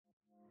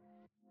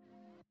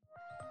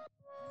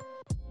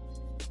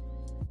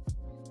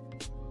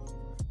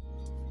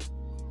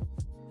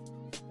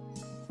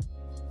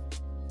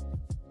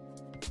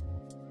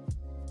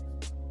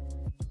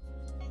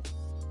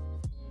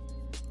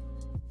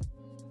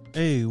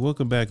Hey,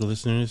 welcome back,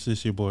 listeners. This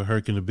is your boy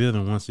Herc in the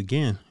building once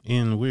again,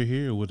 and we're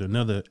here with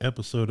another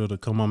episode of the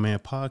Come On Man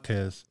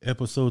podcast,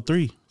 episode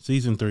 3,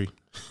 season 3.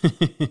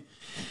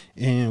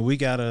 And we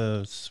got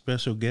a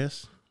special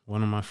guest,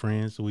 one of my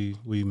friends. We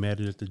met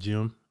at the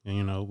gym,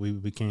 and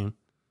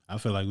I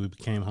feel like we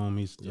became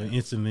homies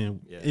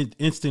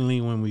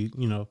instantly when we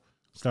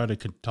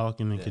started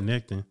talking and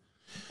connecting.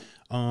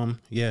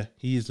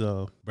 He's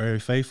very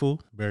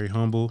faithful, very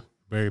humble,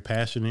 very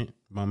passionate.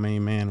 My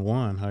main man,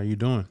 Juan. How you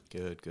doing?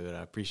 Good.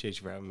 I appreciate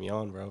you for having me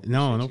on, bro.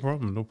 No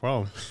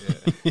problem.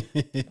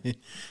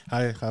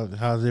 Yeah.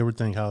 How's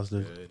everything? How's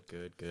the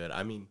Good.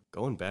 I mean,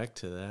 going back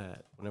to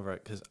that,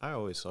 because I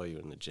always saw you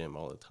in the gym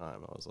all the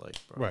time. I was like,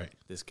 bro, right,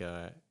 this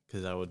guy,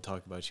 because I would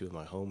talk about you with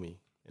my homie.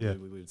 And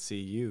we would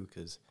see you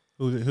because.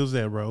 Who's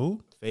that,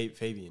 bro?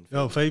 Fabian.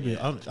 Oh, Fabian.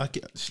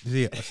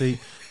 Yeah. See,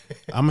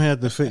 I'm gonna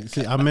have to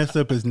see. I messed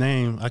up his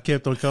name. I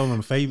kept on calling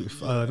him Fabian.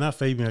 Not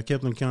Fabian. I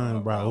kept on calling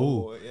him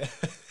Raul. Yeah.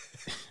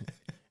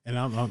 And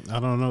I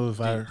don't know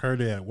if I heard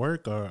it at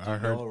work or I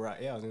heard.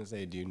 I was gonna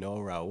say, do you know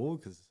Raul?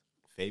 Because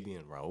Fabian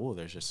and Raul,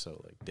 they're just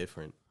so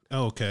different.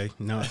 Oh, okay,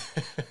 no,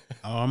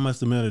 I must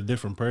have met a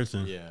different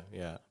person.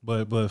 Yeah.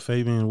 But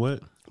Fabian,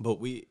 what? But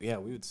we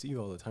would see you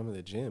all the time at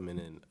the gym, and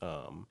then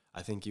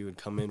I think you would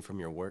come in from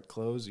your work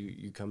clothes.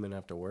 You come in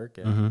after work,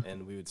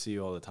 and we would see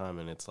you all the time,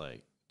 and it's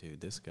like, dude,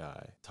 this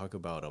guy, talk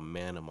about a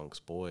man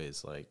amongst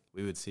boys. Like,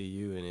 we would see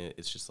you, and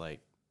it's just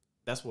like,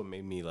 that's what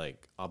made me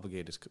like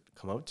obligated to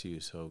come up to you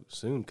so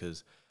soon,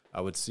 because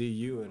I would see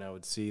you and I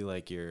would see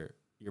like your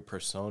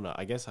persona.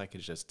 I guess I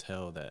could just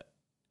tell that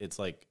it's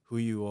like who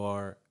you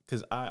are,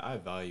 because I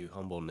value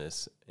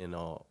humbleness in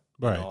all.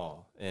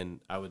 And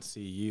I would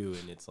see you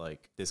and it's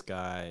like, this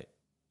guy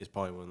is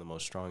probably one of the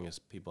most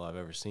strongest people I've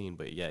ever seen,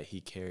 but yet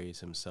he carries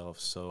himself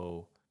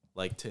so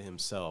like to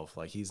himself,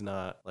 like he's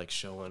not like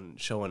showing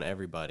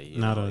everybody.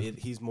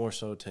 He's more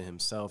so to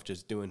himself,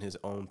 just doing his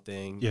own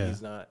thing.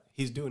 Yeah.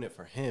 He's doing it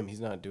for him. He's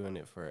not doing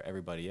it for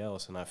everybody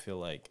else. And I feel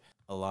like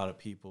a lot of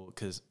people,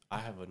 because I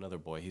have another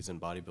boy, he's in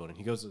bodybuilding.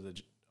 He goes to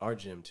our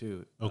gym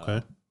too.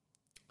 Okay.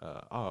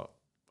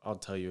 I'll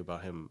tell you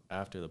about him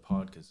after the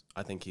pod, because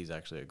I think he's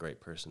actually a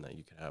great person that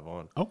you could have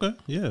on. Okay.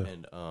 Yeah.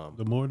 And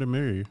the more the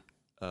merrier.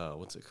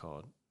 What's it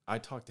called? I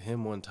talked to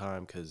him one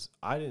time because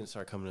I didn't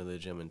start coming to the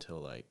gym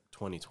until like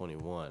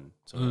 2021.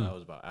 So that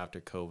was about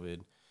after COVID.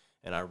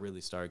 And I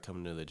really started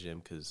coming to the gym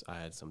because I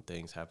had some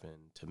things happen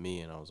to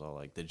me. And I was all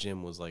like, the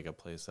gym was like a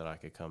place that I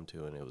could come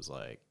to. And it was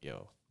like,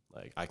 yo,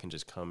 like I can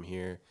just come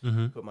here,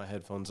 put my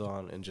headphones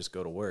on and just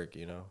go to work,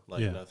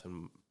 like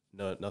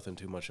nothing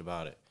too much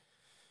about it.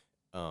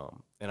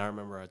 And I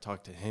remember I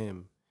talked to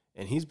him,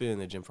 and he's been in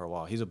the gym for a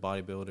while. He's a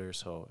bodybuilder,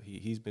 so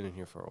he's been in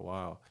here for a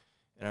while.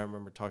 And I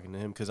remember talking to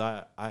him because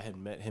I had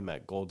met him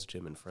at Gold's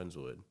Gym in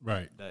Friendswood.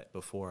 Right. That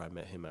before I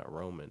met him at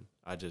Roman.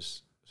 I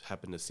just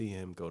happened to see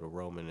him go to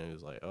Roman, and it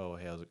was like, oh,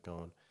 hey, how's it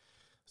going?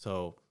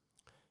 So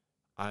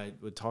I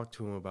would talk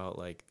to him about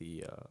like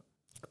the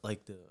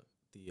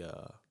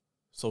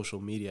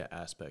social media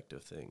aspect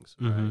of things,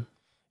 right?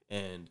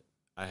 And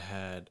I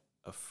had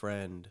a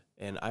friend,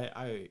 and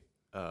I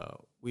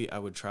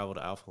would travel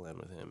to Alpha Land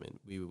with him, and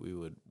we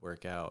would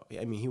work out.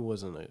 I mean, he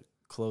wasn't a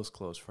close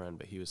friend,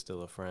 but he was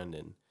still a friend,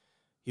 and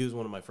he was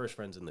one of my first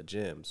friends in the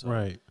gym. So.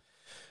 Right.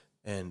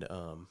 And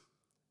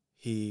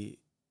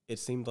it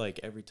seemed like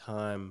every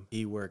time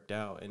he worked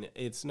out, and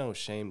it's no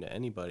shame to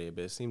anybody,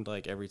 but it seemed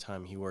like every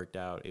time he worked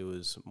out, it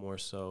was more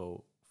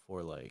so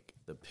for like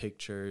the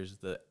pictures,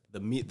 the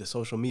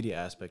social media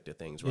aspect of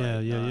things, right?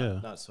 Yeah.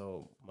 Not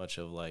so much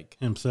of like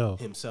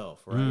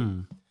himself,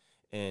 right?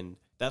 And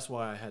that's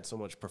why I had so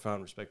much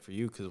profound respect for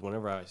you, because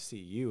whenever I see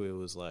you, it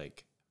was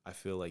like, I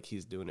feel like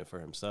he's doing it for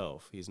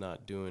himself. He's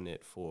not doing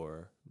it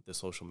for the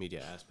social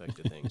media aspect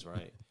of things,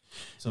 right?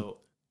 So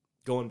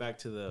going back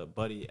to the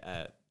buddy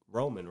at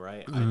Roman,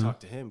 right? I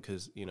talked to him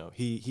because,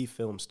 he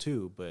films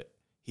too, but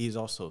he's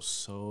also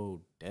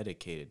so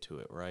dedicated to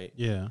it, right?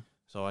 Yeah.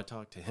 So I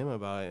talked to him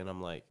about it, and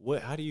I'm like,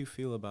 how do you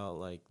feel about,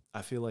 like,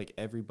 I feel like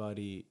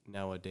everybody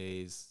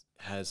nowadays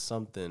has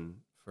something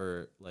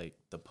for, like,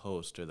 the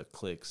post or the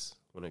clicks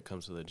when it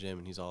comes to the gym.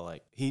 And he's all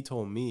like, he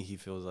told me he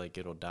feels like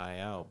it'll die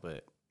out,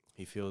 but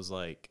he feels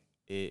like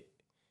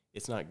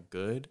it's not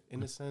good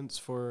in a sense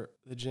for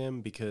the gym,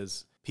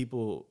 because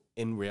people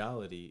in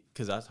reality,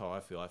 because that's how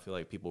I feel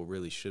like people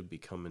really should be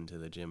coming to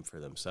the gym for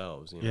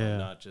themselves,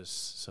 not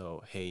just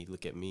so, hey,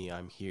 look at me,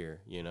 I'm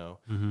here,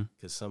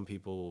 because some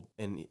people,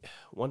 and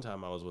one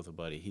time I was with a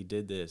buddy, he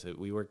did this,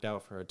 we worked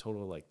out for a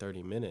total of like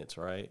 30 minutes,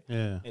 right?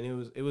 Yeah.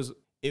 And it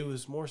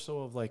was more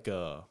so of like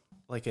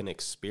an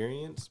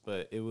experience,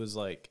 but it was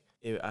like,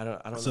 I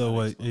don't know. So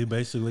what? He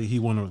basically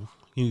want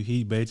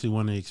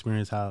to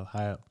experience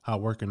how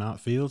working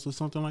out feels or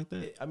something like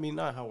that. I mean,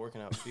 not how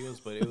working out feels,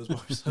 but it was more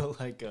so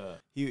like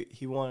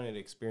he wanted to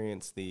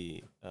experience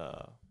the.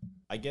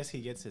 I guess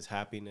he gets his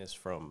happiness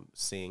from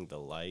seeing the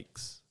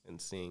likes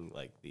and seeing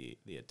like the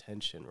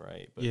attention,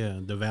 right? But yeah,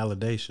 the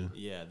validation.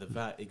 Yeah,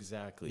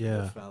 exactly.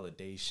 Yeah. The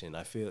validation.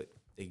 I feel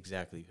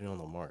Exactly, hit on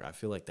the mark. I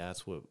feel like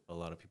that's what a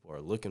lot of people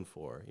are looking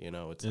for. You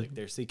know, it's like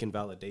they're seeking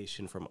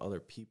validation from other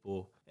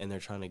people, and they're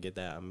trying to get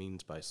that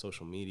means by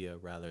social media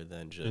rather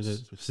than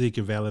just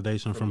seeking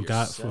validation from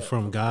God,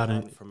 from God,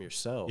 and from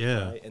yourself,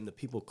 yeah, right? And the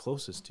people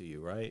closest to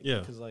you, right? Yeah.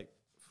 Because like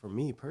for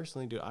me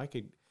personally, dude, I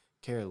could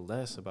care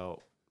less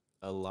about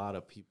a lot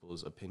of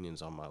people's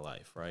opinions on my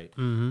life, right?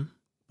 Mm-hmm.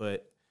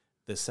 But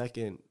the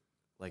second,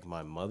 like,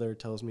 my mother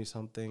tells me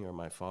something or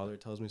my father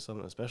tells me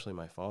something, especially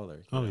my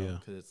father. You know? Yeah.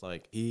 Because it's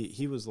like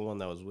he was the one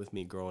that was with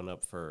me growing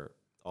up for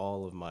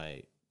all of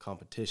my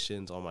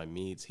competitions, all my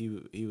meets.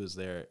 He was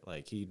there.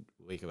 Like, he'd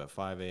wake up at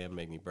 5 a.m.,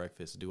 make me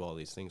breakfast, do all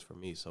these things for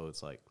me. So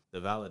it's like the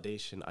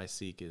validation I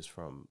seek is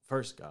from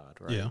first God,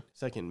 right? Yeah.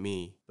 Second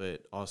me,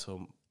 but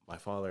also my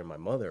father and my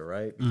mother,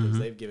 right? Because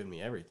they've given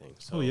me everything.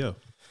 So yeah.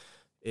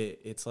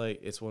 It's like,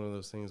 it's one of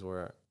those things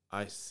where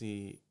I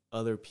see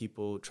other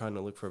people trying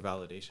to look for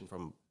validation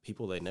from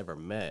people they never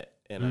met,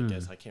 and I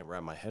guess I can't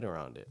wrap my head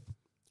around it.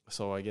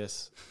 So I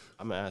guess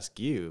I'm gonna ask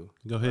you.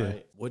 Go ahead.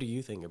 Right, what do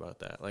you think about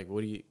that? Like, what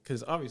do you?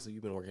 Because obviously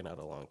you've been working out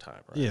a long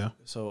time, right? Yeah.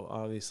 So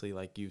obviously,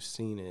 like, you've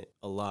seen it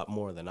a lot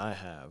more than I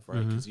have,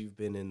 right? Because you've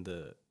been in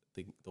the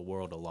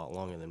world a lot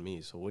longer than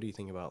me. So what do you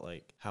think about,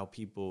 like, how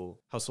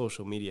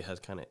social media has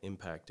kind of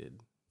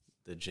impacted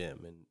the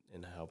gym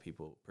and how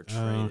people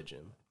portray the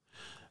gym?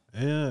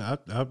 Yeah,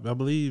 I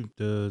believe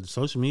the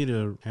social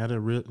media had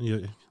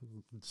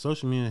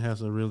social media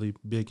has a really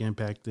big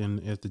impact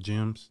at the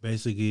gyms.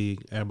 Basically,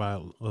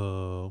 everybody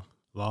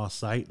lost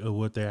sight of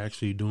what they're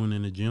actually doing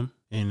in the gym,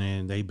 and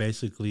then it's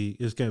basically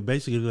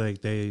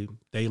like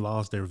they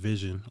lost their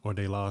vision, or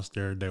they lost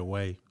their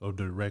way or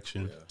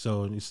direction. Yeah.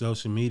 So in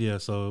social media,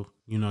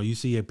 you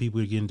see that people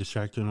are getting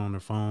distracted on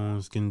their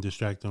phones, getting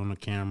distracted on the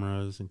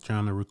cameras, and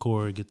trying to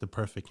record, get the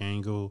perfect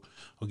angle,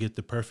 or get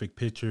the perfect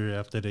picture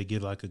after they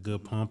get like a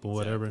good pump or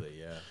whatever.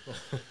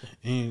 Yeah.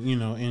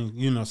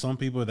 and some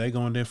people, they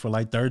go in there for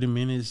like 30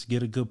 minutes,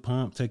 get a good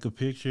pump, take a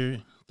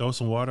picture, throw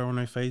some water on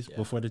their face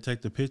before they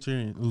take the picture,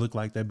 and look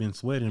like they've been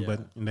sweating,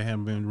 but they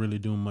haven't been really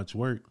doing much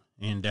work.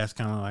 And that's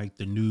kind of like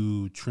the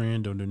new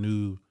trend or the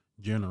new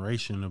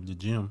generation of the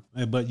gym.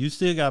 But you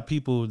still got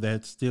people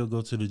that still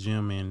go to the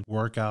gym and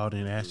work out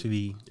and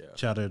actually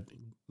try to,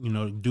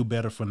 do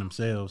better for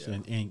themselves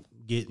and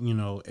get,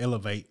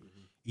 elevate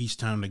each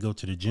time they go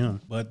to the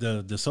gym. But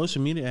the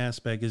social media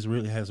aspect has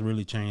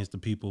really changed the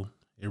people.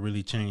 It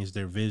really changed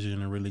their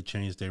vision and really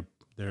changed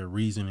their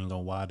reasoning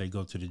on why they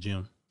go to the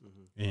gym.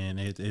 And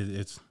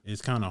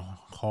it's kind of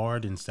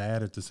hard and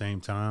sad at the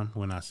same time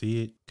when I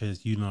see it,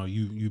 because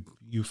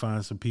you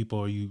find some people,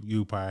 or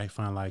you probably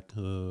find like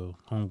a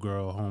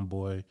homegirl,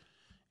 homeboy,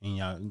 and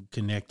y'all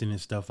connecting and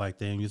stuff like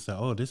that, and you say,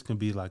 oh, this can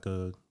be like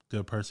a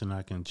good person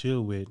I can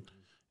chill with,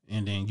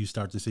 and then you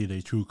start to see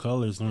their true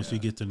colors once you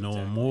get to know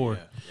them more,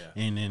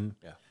 and then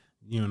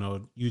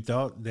you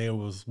thought they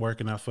was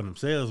working out for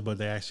themselves, but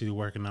they're actually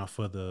working out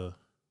for the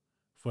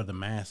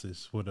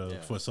masses,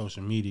 for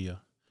social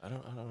media. I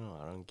don't know.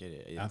 I don't get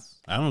it.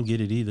 I don't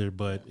get it either,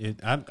 but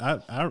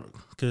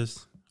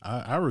because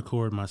I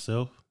record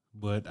myself,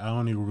 but I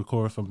only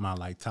record for my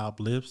like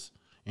top lifts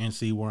and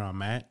see where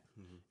I'm at,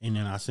 and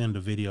then I send the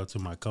video to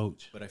my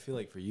coach. But I feel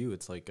like for you,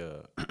 it's like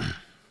how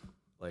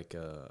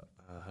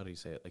do you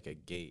say it? Like a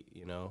gate,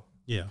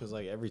 Yeah. Because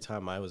like every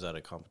time I was at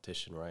a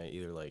competition, right?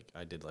 Either like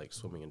I did like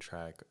swimming and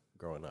track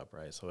growing up,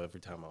 right? So every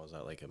time I was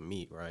at like a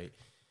meet, right?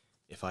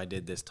 If I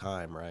did this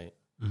time, right?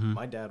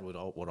 My dad would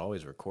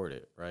always record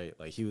it, right?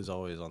 Like he was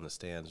always on the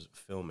stands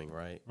filming,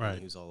 right? Right. And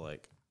he was all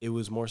like, it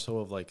was more so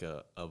of like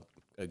a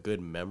good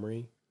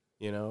memory,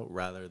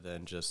 rather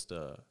than just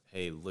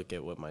hey, look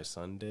at what my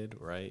son did,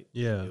 right?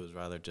 Yeah. It was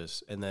rather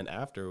just, and then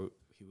after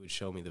he would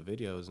show me the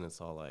videos, and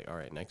it's all like, all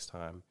right, next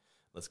time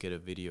let's get a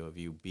video of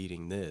you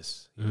beating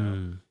this. You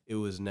know, it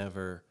was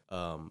never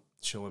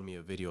showing me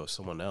a video of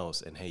someone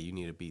else and hey, you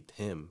need to beat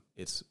him.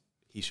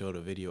 He showed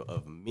a video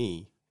of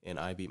me and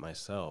I beat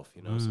myself,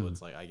 So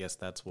it's like, I guess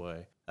that's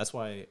why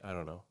I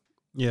don't know.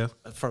 Yeah.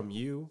 From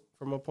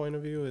a point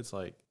of view, it's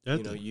like,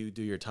 you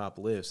do your top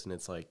lifts and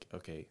it's like,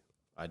 okay,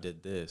 I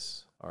did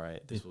this. All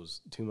right. This was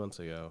 2 months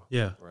ago.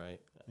 Yeah. Right.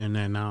 And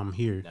then now I'm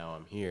here.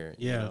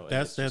 Yeah.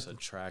 That's just a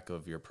track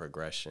of your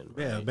progression.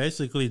 Right? Yeah.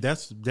 Basically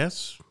that's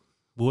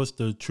what's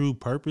the true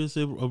purpose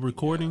of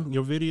recording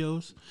your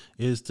videos,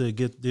 is to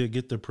get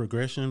the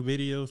progression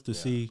videos to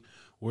see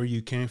where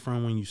you came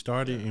from when you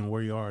started and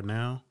where you are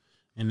now.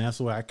 And that's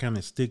what I kind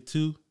of stick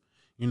to.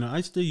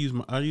 I still use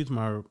my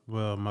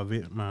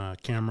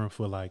camera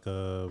for like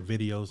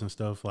videos and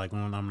stuff. Like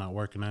when I'm not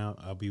working out,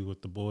 I'll be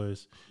with the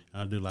boys.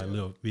 I'll do like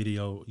little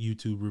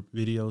YouTube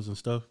videos and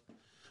stuff.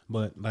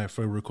 But like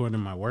for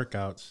recording my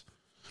workouts,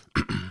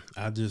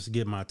 I just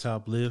get my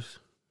top lift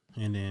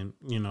and then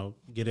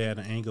get at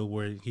an angle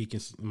where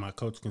my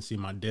coach can see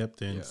my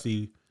depth and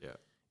see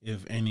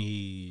if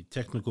any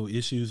technical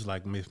issues,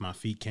 like if my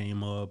feet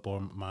came up or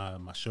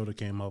my shoulder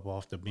came up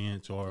off the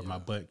bench or my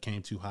butt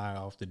came too high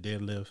off the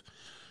deadlift,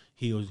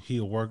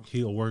 he'll work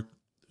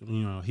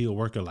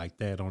it like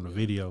that on the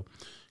video.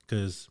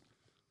 Because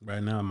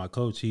right now my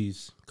coach,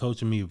 he's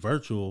coaching me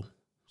virtual,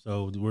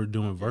 So we're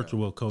doing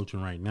virtual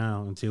coaching right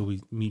now until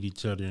we meet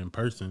each other in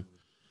person.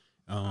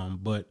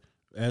 But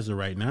as of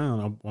right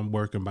now, I'm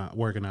working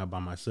out by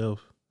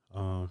myself,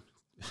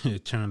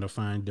 trying to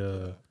find,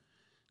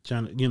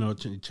 trying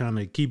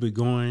to keep it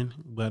going.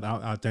 But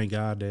I thank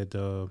God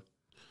that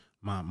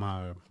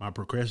my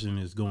progression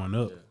is going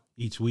up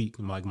each week.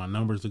 Like my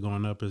numbers are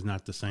going up. It's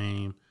not the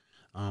same.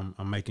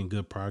 I'm making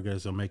good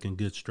progress. I'm making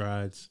good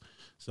strides.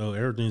 So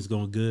everything's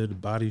going good. The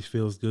body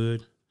feels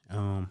good.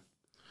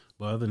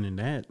 But other than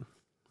that,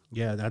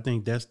 yeah, I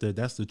think that's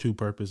the true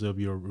purpose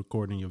of your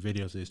recording your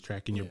videos is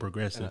tracking your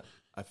progression.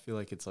 I feel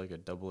like it's like a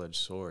double-edged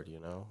sword, you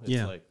know?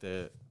 It's like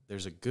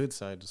there's a good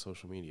side to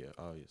social media,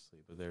 obviously,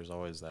 but there's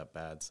always that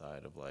bad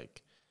side of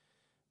like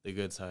the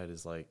good side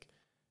is like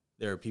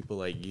there are people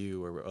like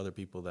you or other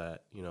people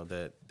that, you know,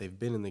 that they've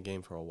been in the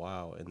game for a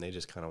while and they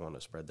just kind of want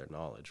to spread their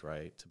knowledge,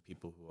 right, to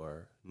people who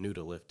are new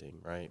to lifting,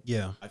 right?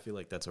 Yeah. I feel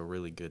like that's a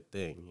really good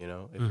thing, you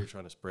know, if you're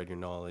trying to spread your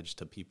knowledge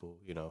to people,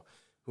 you know,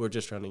 who are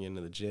just trying to get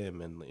into the gym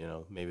and, you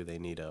know, maybe they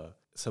need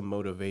some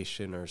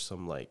motivation or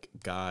some like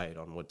guide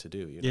on what to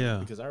do, you know? Yeah.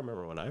 Because I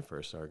remember when I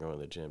first started going to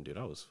the gym, dude,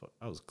 I was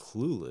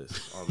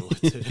clueless on what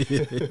to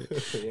do.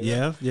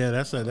 Yeah.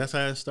 That's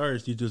how it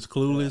starts. You just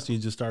clueless. You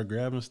just start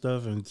grabbing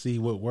stuff and see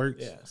what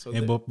works. Yeah. So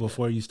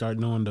before you start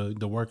knowing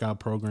the workout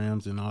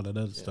programs and all that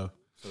other stuff.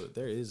 So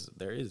there is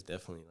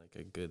definitely like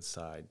a good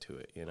side to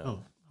it, you know?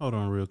 Oh, hold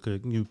on real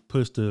quick. Can you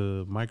push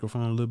the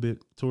microphone a little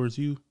bit towards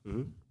you?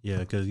 Mm-hmm. Yeah,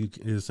 because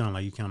it sounds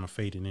like you kind of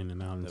fading in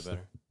and out. And Is that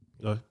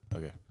stuff.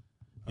 better? Okay.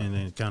 And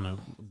then kind of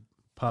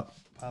pop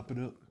it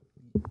up.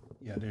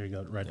 Yeah, there you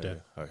go. Right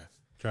there. Okay.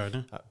 Try it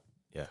then.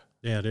 Yeah.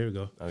 Yeah, there we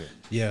go. Okay.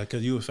 Yeah,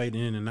 because you were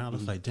fading in and out. I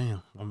was like,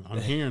 damn, I'm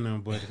hearing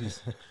them, but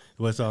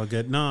it's all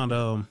good.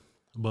 No,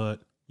 but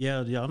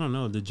yeah, I don't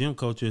know. The gym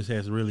culture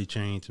has really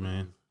changed,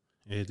 man.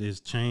 It is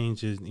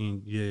changed,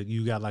 and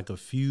you got like a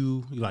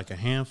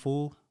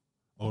handful,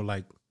 or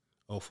like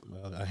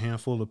a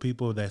handful of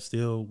people that's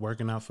still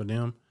working out for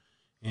them,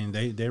 and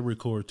they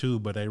record too,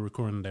 but they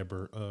recording their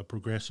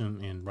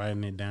progression and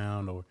writing it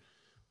down or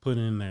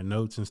putting in their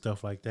notes and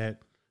stuff like that.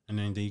 And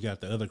then you got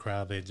the other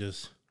crowd that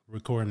just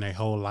recording their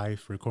whole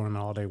life, recording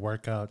all their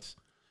workouts,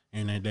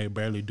 and they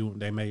barely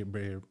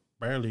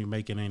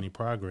making any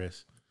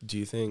progress. Do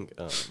you think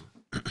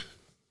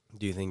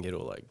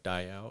it'll like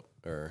die out,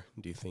 or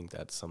do you think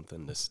that's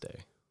something to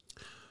stay?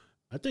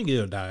 I think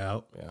it'll die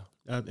out.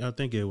 Yeah, I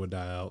think it will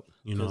die out.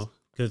 You know,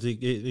 because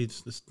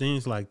it's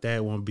things like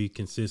that won't be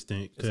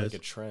consistent. It's like a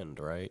trend,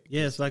 right?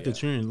 Yeah, it's like a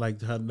trend,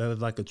 like how that was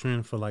like a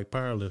trend for like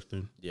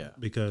powerlifting. Yeah,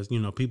 because you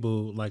know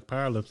people like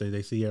powerlifting,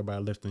 they see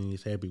everybody lifting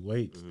these heavy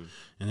weights,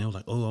 and they were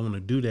like, "Oh, I want to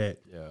do that."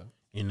 Yeah.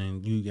 And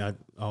then you got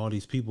all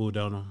these people who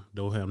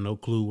don't have no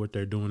clue what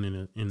they're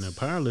doing in the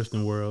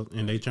powerlifting world,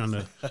 and they trying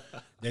to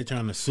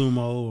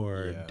sumo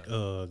or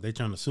they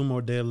trying to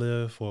sumo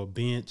deadlift or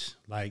bench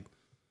like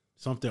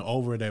something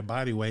over their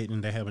body weight,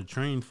 and they haven't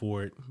trained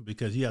for it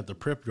because you have to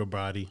prep your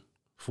body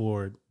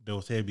for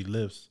those heavy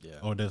lifts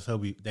or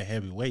that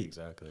heavy weight.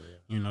 Exactly. Yeah.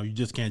 You know, you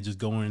just can't just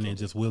go in and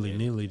just willy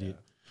nilly it.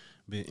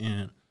 But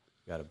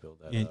got to build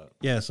that up.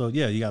 Yeah, so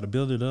you got to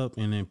build it up,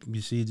 and then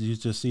you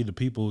just see the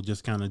people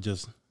just kind of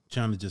just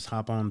trying to just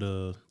hop on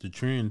the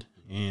trend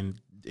and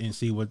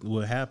see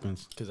what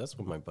happens. Because that's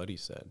what my buddy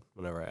said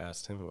whenever I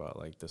asked him about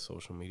like the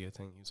social media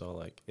thing. He's all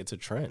like, "It's a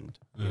trend,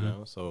 you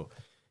know." So,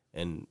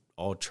 and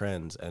all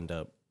trends end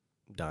up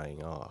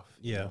dying off.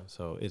 Yeah. You know?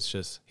 So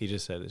he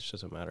just said it's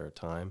just a matter of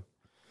time.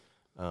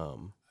 I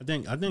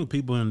think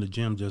people in the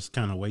gym just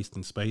kind of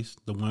wasting space.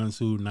 The ones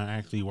who not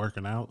actually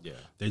working out,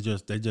 they're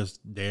just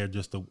there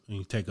just to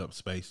take up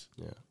space.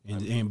 Yeah,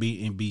 and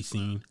be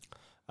seen.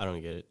 I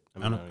don't get it.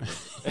 I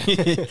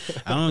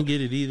don't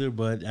get it either,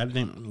 but I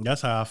think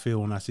that's how I feel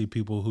when I see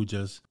people who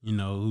just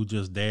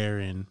there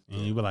and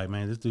you be like,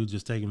 man, this dude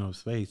just taking up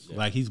space. Yeah.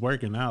 Like he's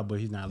working out, but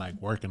he's not like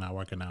working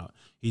out.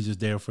 He's just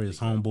there for his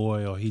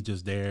homeboy, or he's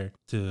just there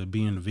to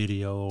be in the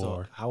video. So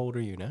or how old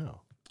are you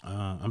now?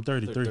 I'm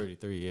 33.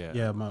 33, yeah.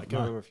 Yeah, I can't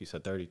remember if you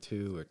said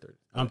 32 or 30.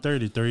 I'm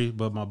 33,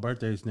 but my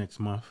birthday is next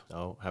month.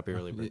 Oh, happy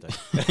early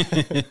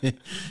birthday.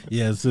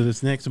 Yeah, so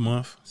this next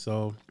month.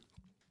 So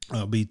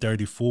I'll be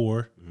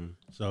 34.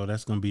 So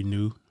that's going to be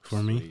new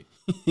for me.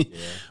 Yeah.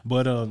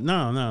 But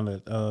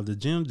the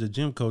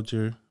gym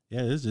culture,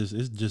 it's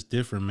just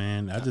different,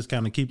 man. I just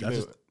kind of keep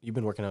You've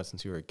been working out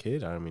since you were a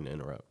kid? I don't mean to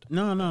interrupt.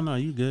 No,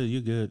 you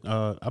good.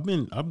 I've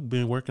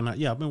been working out.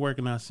 Yeah, I've been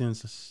working out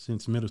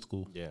since middle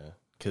school. Yeah.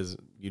 Because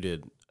I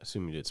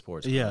assume you did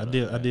sports. Yeah,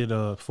 I did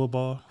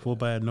football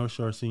at North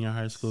Shore Senior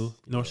High School,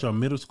 North Shore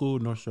Middle School,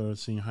 North Shore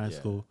Senior High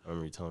School. I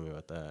remember you telling me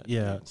about that.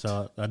 Yeah,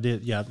 so I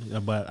did,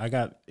 but I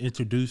got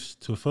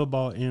introduced to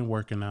football and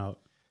working out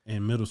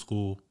in middle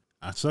school.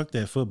 I sucked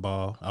at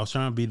football. I was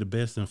trying to be the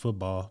best in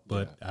football,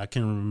 but I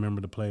can't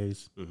remember the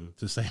plays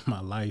to save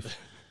my life.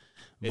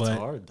 It's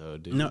hard though,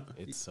 dude. No,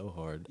 it's so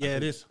hard. Yeah,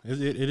 it is.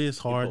 It is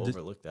hard. People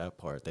overlook that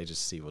part. They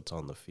just see what's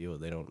on the field.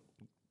 They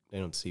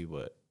don't see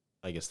what,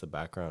 I guess, the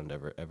background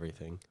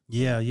everything.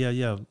 Yeah.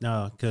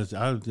 No, because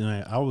I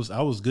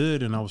was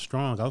good and I was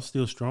strong. I was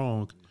still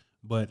strong,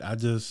 but I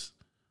just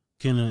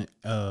can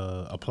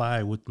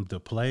apply with the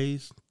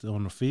plays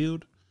on the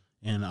field.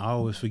 And I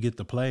always forget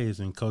the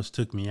plays, and coach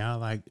took me out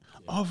like,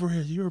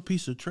 Alvarez, you're a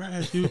piece of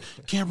trash. You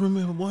can't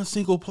remember one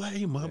single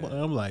play.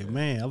 I'm like,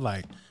 man, I'm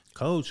like,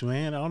 coach,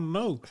 man, I don't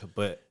know.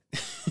 But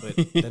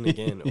then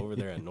again, over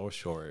there at North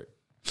Shore,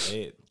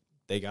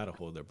 they got to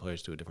hold their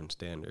players to a different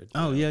standard.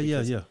 Oh, yeah.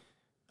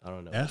 I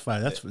don't know. That's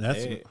fine. That's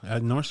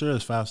North Shore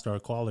is 5-star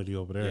quality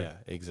over there. Yeah,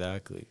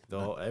 exactly.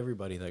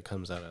 Everybody that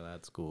comes out of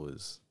that school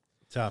is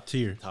top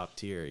tier,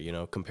 you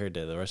know, compared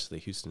to the rest of the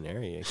Houston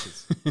area.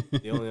 'Cause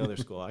the only other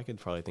school I could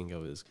probably think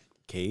of is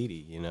Katy,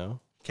 you know?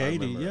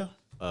 Katy,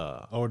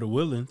 or the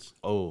Woodlands.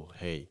 Oh,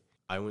 hey,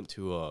 I went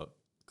to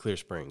Clear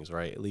Springs,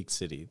 right? League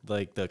City,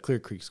 like the Clear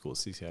Creek School,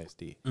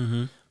 CCISD.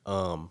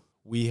 Mm-hmm.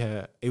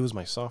 It was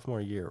my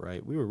sophomore year,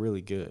 right? We were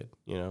really good,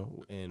 you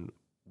know, and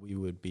we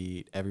would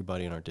beat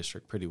everybody in our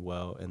district pretty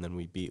well. And then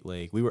we beat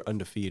Lake. We were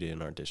undefeated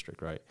in our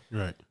district, right?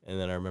 Right. And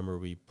then I remember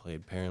we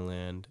played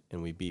Pearland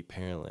and we beat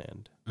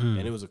Pearland.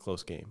 And it was a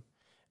close game.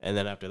 And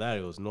then after that,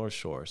 it was North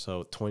Shore.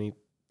 So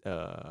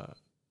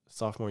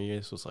sophomore year,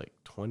 this was like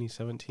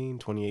 2017,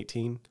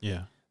 2018.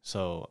 Yeah.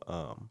 So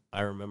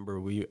I remember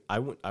I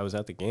was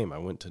at the game. I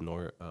went to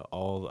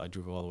I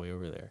drove all the way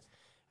over there.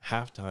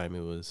 Halftime,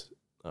 it was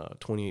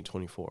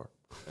 28-24.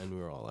 And we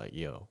were all like,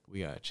 yo,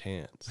 we got a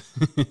chance.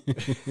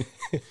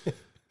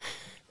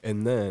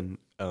 And then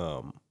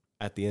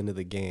at the end of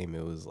the game,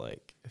 it was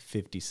like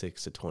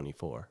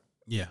 56-24.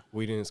 Yeah.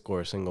 We didn't score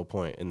a single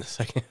point in the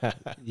second half.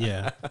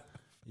 Yeah.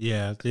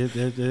 Yeah.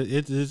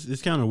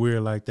 It's kind of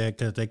weird like that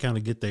because they kind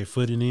of get their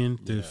footing in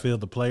to fill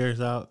the players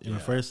out in the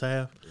first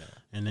half. Yeah.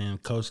 And then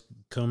coach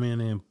come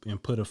in and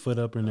put a foot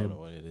up in there. I don't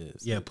know what it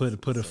is. Yeah, put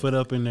a foot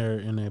up in there,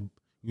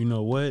 you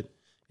know what?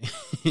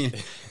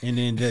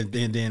 And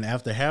then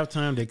after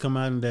halftime, they come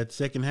out in that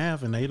second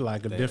half and they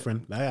like a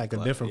different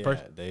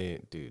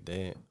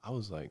person. I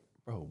was like,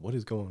 bro, what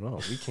is going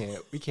on?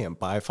 We can't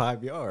buy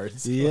 5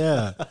 yards.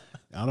 Yeah,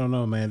 I don't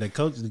know, man. The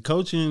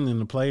coaching and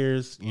the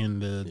players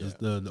and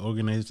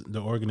the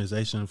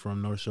organization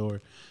from North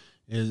Shore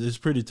is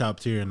pretty top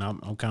tier, and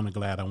I'm kind of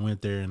glad I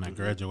went there and I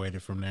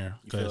graduated from there.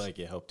 You feel like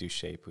it helped you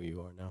shape who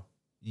you are now?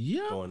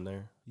 Yeah, going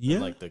there. Yeah,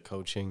 and like the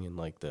coaching and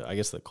like I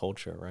guess the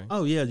culture, right?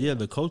 Oh yeah,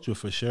 the culture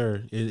for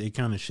sure. It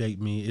kind of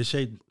shaped me. It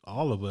shaped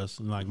all of us.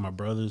 Like my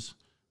brothers,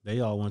 they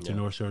all went to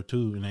North Shore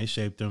too, and they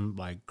shaped them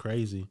like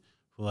crazy.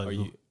 Like, are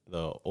you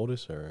the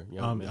oldest or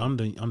young? I'm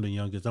the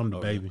youngest. I'm the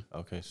baby.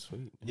 Okay,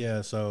 sweet.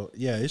 Yeah, so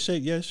it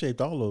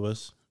shaped all of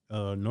us,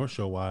 North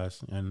Shore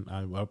wise, and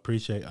I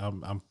appreciate.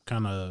 I'm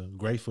kind of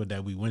grateful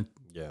that we went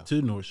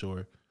to North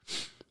Shore.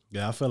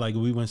 Yeah, I feel like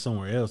if we went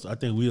somewhere else, I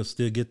think we'll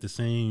still get the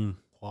same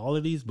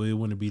qualities, but it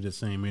wouldn't be the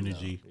same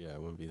energy. No,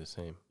 it wouldn't be the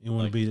same. It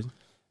wouldn't be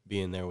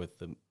being there with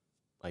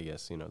I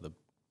guess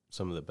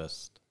some of the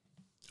best.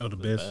 Oh, the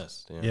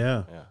best.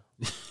 Yeah.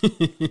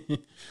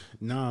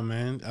 Nah,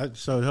 man.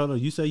 So hold on.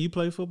 You say you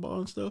play football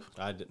and stuff?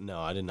 No,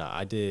 I did not.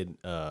 I did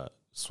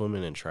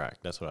swimming and track.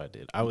 That's what I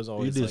did. I was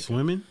always you did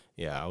swimming.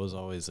 I was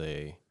always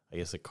a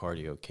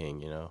cardio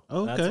king.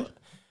 Oh, okay.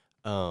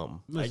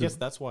 I guess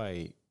that's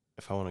why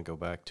if I want to go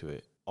back to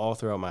it. All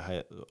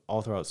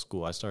throughout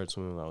school, I started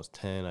swimming when I was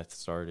 10. I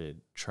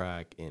started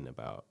track in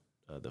about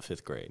the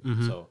 5th grade.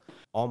 Mm-hmm. So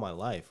all my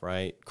life,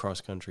 right,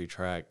 cross country,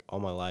 track, all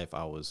my life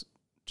I was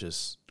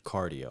just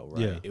cardio,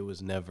 right? Yeah. It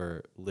was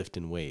never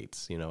lifting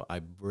weights.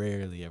 I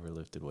rarely ever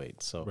lifted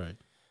weights. So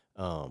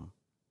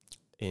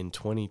in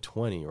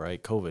 2020,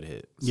 right, COVID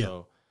hit. Yeah.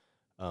 So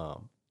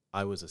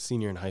I was a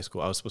senior in high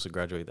school. I was supposed to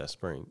graduate that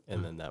spring.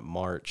 And then that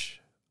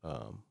March,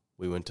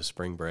 we went to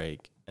spring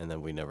break. And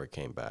then we never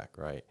came back,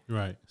 right?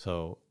 Right.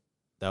 So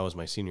that was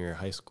my senior year of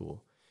high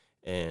school.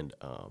 And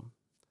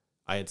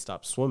I had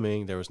stopped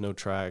swimming. There was no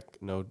track,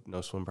 no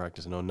swim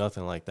practice, no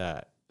nothing like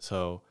that.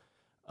 So,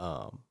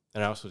 and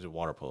I also did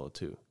water polo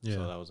too. Yeah.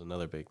 So that was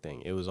another big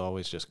thing. It was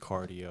always just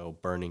cardio,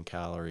 burning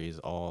calories,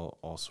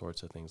 all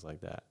sorts of things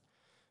like that.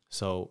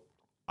 So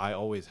I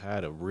always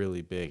had a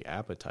really big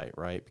appetite,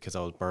 right? Because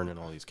I was burning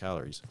all these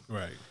calories.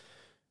 Right.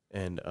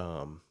 And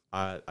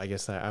I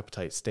guess that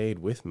appetite stayed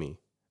with me.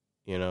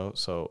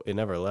 So it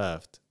never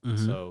left.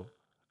 Mm-hmm. So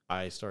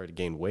I started to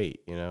gain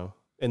weight,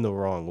 in the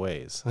wrong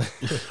ways.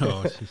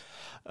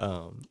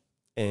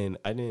 And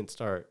I didn't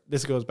start.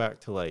 This goes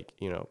back to like,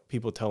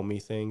 people tell me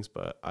things,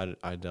 but I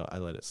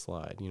let it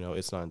slide.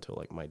 It's not until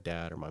like my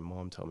dad or my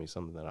mom tell me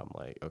something that I'm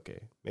like, okay,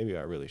 maybe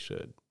I really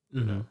should,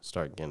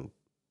 start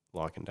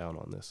locking down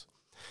on this.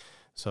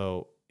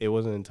 So it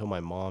wasn't until my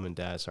mom and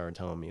dad started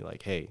telling me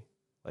like, hey,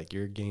 like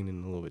you're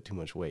gaining a little bit too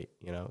much weight,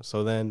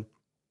 So then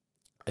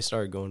I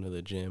started going to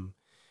the gym.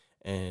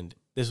 And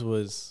this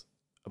was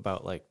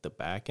about like the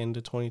back end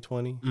of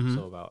 2020. Mm-hmm.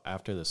 So about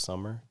after the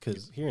summer,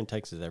 because here in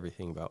Texas,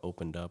 everything about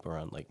opened up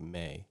around like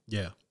May.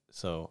 Yeah.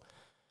 So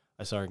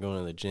I started going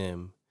to the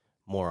gym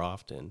more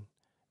often.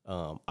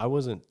 I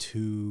wasn't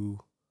too,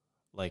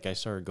 like I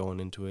started going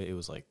into it. It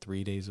was like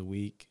 3 days a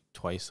week,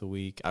 twice a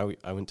week. I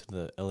went to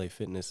the LA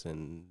Fitness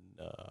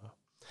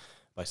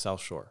by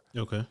South Shore.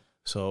 Okay.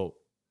 So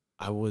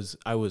I was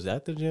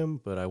at the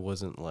gym, but I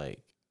wasn't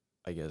like,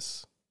 I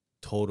guess,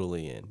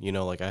 totally in. You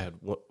know, like I had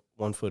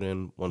one foot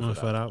in, one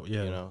foot out.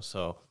 Yeah. You know,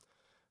 so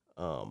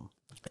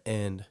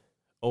and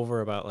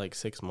over about like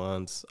 6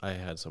 months, I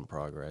had some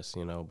progress.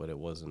 You know, but it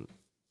wasn't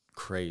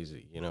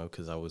crazy. You know,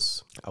 because I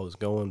was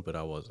going, but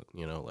I wasn't.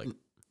 You know, like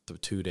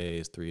 2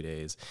 days, 3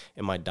 days,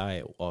 and my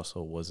diet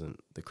also wasn't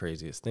the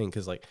craziest thing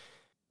because like.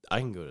 I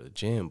can go to the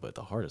gym, but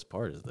the hardest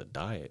part is the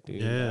diet,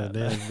 dude. Yeah,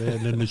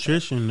 the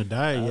nutrition, the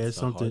diet, that's it's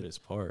the something.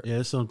 Hardest part.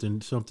 Yeah, it's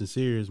something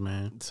serious,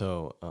 man.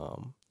 So,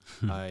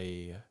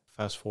 I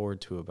fast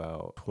forward to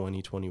about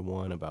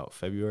 2021, about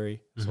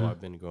February. So I've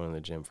been going to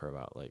the gym for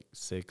about like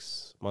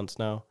 6 months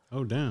now.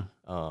 Oh, damn.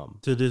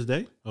 To this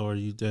day, or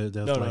you?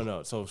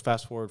 No. So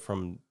fast forward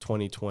from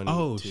 2020.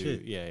 Oh, to,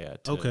 shit. Yeah.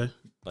 Okay.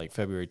 Like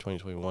February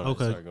 2021,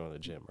 Okay. I started going to the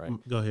gym. Right.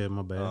 Go ahead.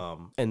 My bad.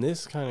 And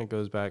this kind of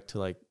goes back to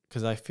like.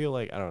 Because I feel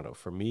like, I don't know,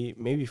 for me,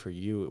 maybe for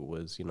you, it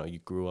was, you know, you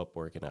grew up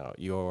working out.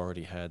 You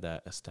already had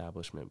that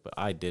establishment, but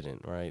I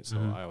didn't, right? So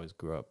I always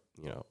grew up,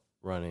 you know,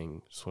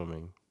 running,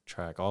 swimming,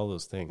 track, all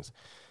those things.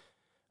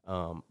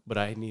 But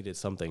I needed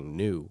something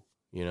new,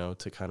 you know,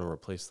 to kind of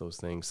replace those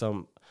things.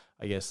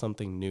 I guess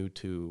something new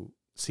to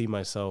see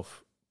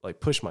myself, like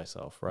push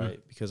myself, right?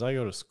 Because I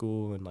go to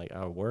school and like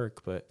I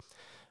work, but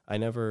I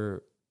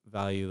never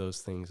value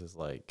those things as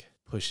like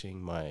pushing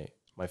my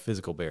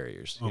physical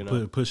barriers, you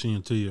know, pushing you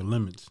to your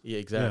limits. Yeah,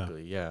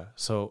 exactly. Yeah.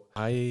 So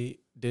I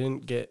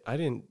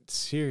didn't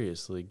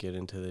seriously get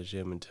into the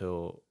gym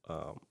until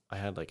I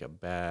had like a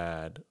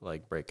bad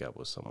like breakup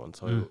with someone.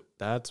 So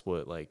that's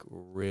what like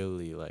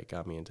really like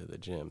got me into the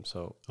gym.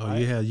 So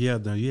you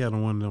had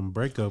one of them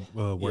breakup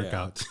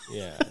workouts.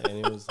 Yeah, and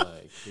it was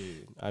like,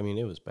 dude, I mean,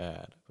 it was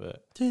bad,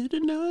 but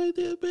tonight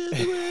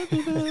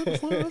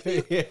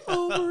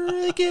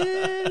over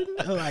again.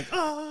 I'm like,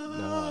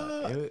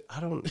 I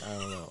don't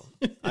know.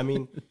 I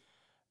mean,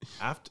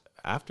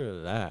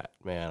 after that,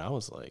 man, I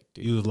was like,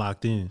 dude, you was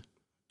locked in.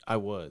 I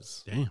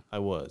was. Damn. I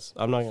was.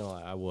 I'm not gonna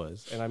lie, I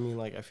was. And I mean,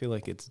 like, I feel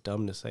like it's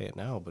dumb to say it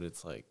now, but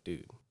it's like,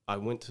 dude, I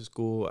went to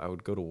school, I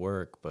would go to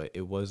work, but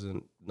it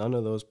wasn't, none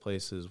of those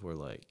places were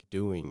like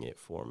doing it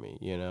for me,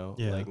 you know?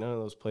 Yeah. Like none of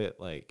those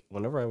like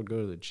whenever I would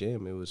go to the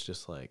gym, it was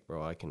just like,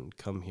 bro, I can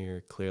come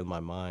here, clear my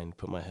mind,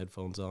 put my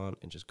headphones on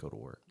and just go to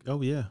work.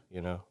 Oh yeah.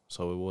 You know?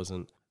 So it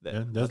wasn't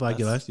that's like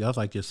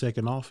your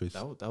second office.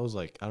 That was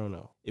like, I don't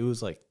know. It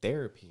was like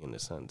therapy in a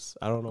sense.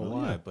 I don't know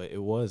why, but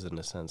it was in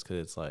a sense because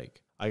it's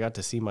like I got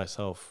to see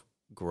myself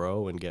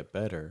grow and get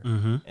better.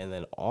 And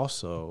then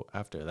also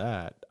after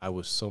that, I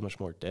was so much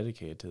more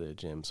dedicated to the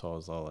gym. So I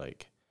was all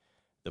like,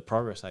 the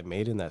progress I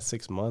made in that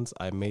 6 months,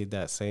 I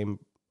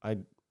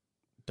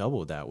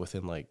doubled that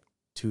within like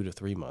 2 to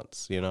 3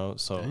 months, you know?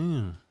 So,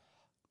 damn.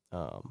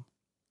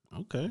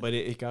 Okay. But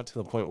it got to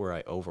the point where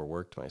I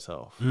overworked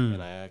myself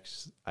and I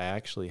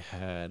actually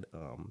had,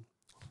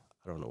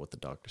 I don't know what the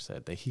doctor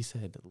said. He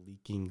said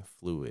leaking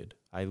fluid.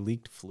 I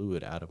leaked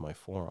fluid out of my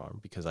forearm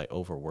because I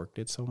overworked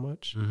it so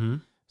much.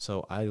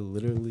 So I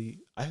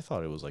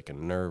thought it was like a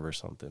nerve or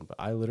something, but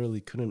I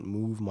literally couldn't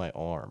move my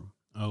arm.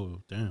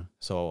 Oh, damn.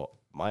 So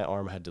my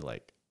arm had to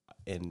like,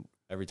 and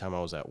every time I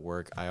was at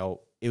work,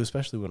 it was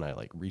especially when I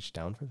like reached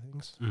down for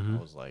things, I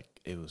was like,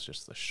 it was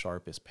just the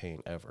sharpest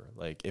pain ever.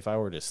 Like if I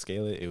were to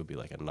scale it, it would be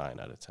like a 9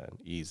 out of 10,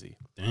 easy.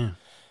 Damn.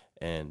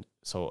 And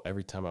so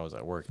every time I was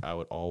at work, I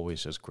would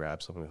always just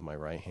grab something with my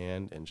right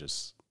hand and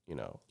just, you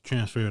know,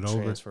 transfer it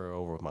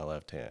over with my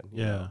left hand.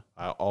 You know?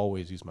 I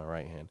always use my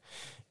right hand.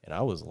 And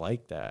I was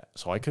like that.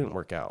 So I couldn't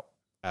work out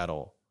at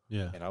all.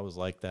 Yeah. And I was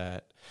like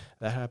that.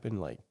 That happened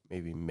like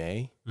maybe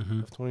May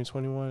of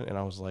 2021. And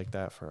I was like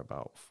that for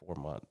about 4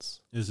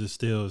 months. Is it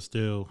still?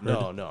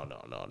 No. Now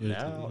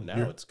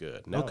it's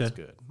good. Now it's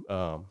good.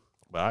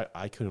 But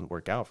I couldn't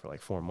work out for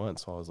like 4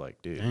 months. So I was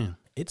like, dude, damn.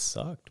 It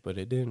sucked, but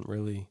it didn't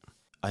really.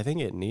 I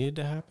think it needed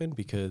to happen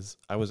because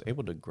I was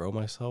able to grow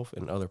myself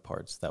in other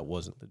parts that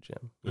wasn't the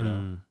gym. You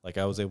know, like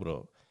I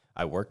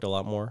worked a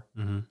lot more,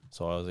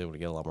 so I was able to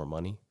get a lot more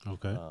money.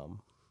 Okay.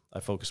 I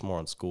focused more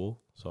on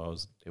school, so I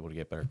was able to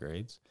get better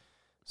grades.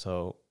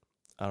 So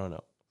I don't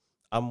know.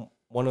 I'm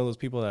one of those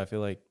people that I feel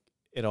like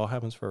it all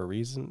happens for a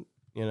reason,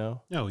 you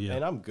know? Oh, yeah.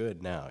 And I'm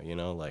good now, you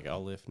know? Like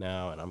I'll lift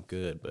now and I'm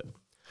good, but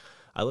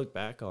I look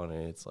back on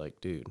it, it's like,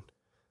 dude,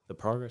 the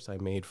progress I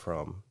made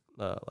from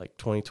like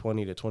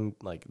 2020 to 20,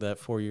 like that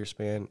 4-year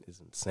span is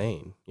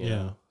insane. You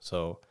know?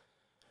 So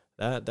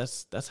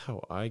that's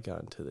how I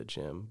got into the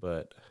gym.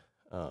 But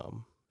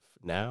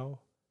now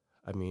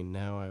I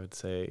would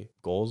say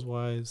goals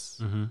wise,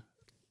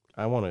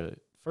 I want to,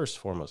 first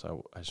and foremost,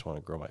 I just want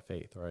to grow my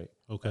faith, right?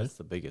 Okay. That's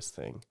the biggest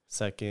thing.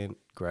 Second,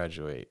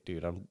 graduate.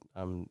 Dude, I'm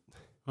I don't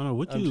know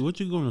what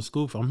you going to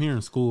school for. I'm here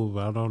in school,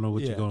 but I don't know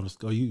what you're going to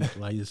school. You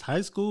like it's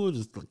high school, or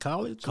just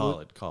college?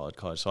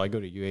 College. So I go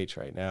to UH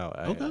right now.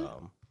 Okay.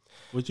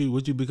 What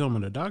you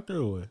becoming, a doctor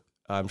or what?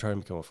 I'm trying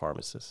to become a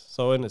pharmacist.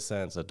 So in a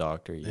sense, a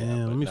doctor. Yeah.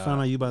 Damn, let me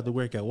find out you about to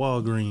work at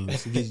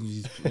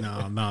Walgreens. No,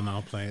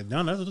 I'm playing.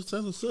 No, that's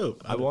what's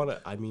up. I want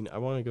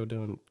to go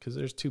down because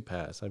there's 2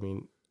 paths. I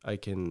mean, I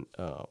can.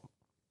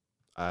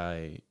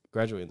 I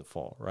graduate in the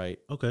fall, right?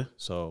 Okay.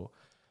 So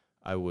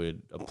I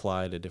would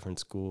apply to different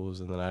schools,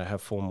 and then I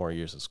have 4 more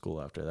years of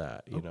school after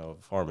that, you know,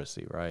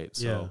 pharmacy, right?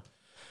 So,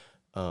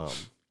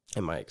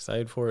 am I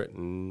excited for it?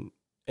 And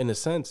in a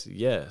sense,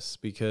 yes,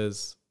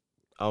 because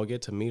I'll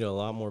get to meet a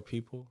lot more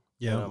people.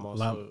 Yeah, and I'm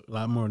also,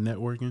 lot more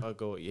networking. I'll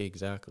go,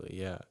 exactly,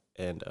 yeah.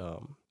 And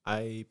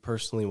I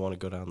personally want to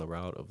go down the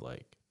route of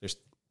like, there's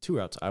 2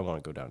 routes I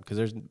want to go down, because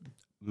there's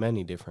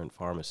many different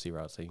pharmacy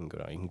routes that you can go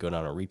down. You can go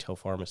down a retail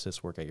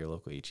pharmacist, work at your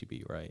local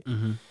HEB, right?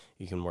 Mm-hmm.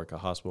 You can work a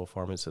hospital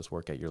pharmacist,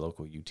 work at your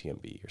local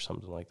UTMB or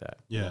something like that.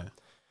 Yeah.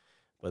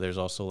 But there's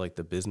also like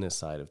the business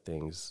side of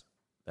things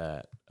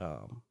that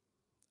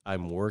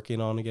I'm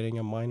working on getting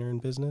a minor in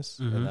business,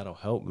 and that'll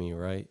help me,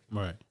 right?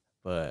 Right.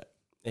 But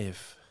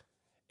if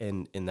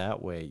in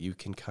that way you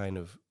can kind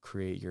of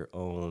create your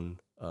own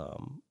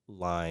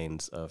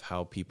lines of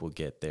how people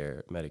get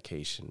their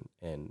medication,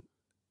 and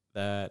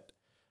that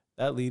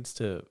leads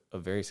to a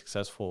very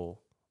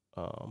successful,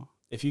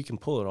 if you can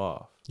pull it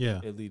off,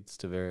 it leads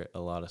to a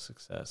lot of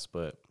success.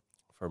 But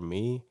for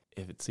me,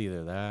 if it's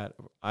either that,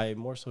 I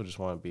more so just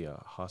want to be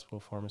a hospital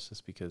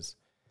pharmacist, because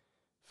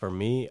for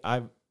me,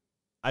 I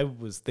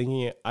was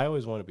thinking I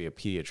always want to be a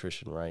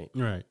pediatrician, right?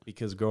 Right.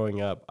 Because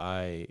growing up,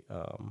 I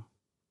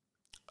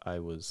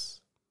would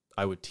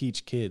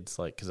teach kids,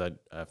 like, because I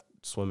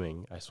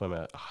swim at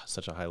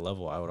such a high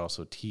level. I would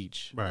also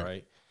teach,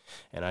 right?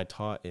 And I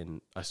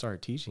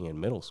started teaching in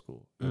middle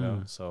school, you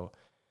know. So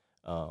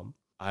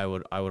I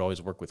would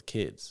always work with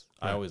kids.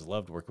 I always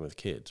loved working with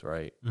kids,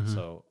 right?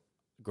 So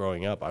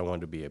growing up, I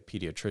wanted to be a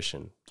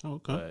pediatrician.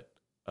 Okay.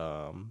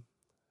 But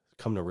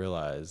come to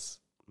realize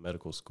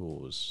medical school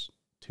was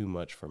too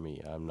much for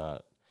me. I'm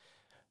not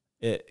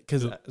it,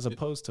 because as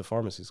opposed to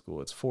pharmacy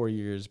school, it's 4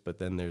 years, but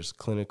then there's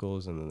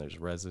clinicals and then there's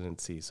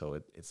residency, so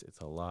it's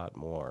a lot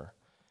more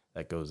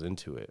that goes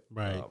into it.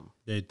 Right.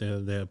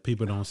 The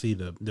people don't see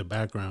the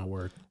background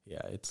work.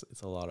 Yeah, it's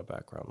a lot of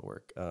background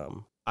work.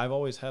 I've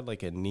always had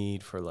like a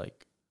need for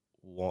like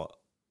what,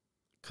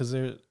 because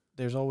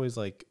there's always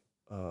like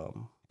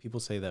people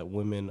say that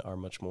women are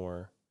much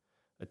more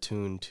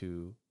attuned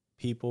to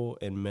people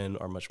and men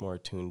are much more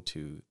attuned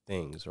to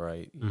things,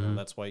 right? You know,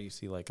 that's why you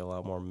see like a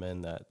lot more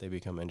men that they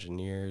become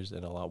engineers,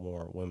 and a lot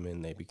more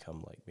women they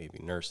become like maybe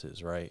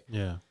nurses, right?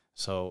 Yeah.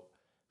 So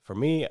for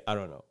me, I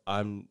don't know.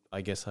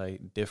 I guess I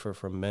differ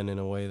from men in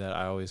a way that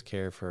I always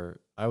cared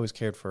for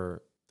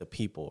the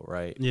people,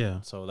 right?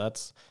 Yeah. So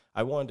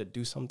I wanted to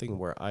do something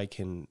where I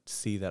can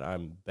see that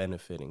I'm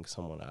benefiting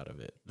someone out of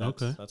it.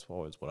 That's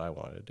always what I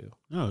wanted to do.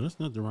 No, there's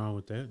nothing wrong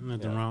with that.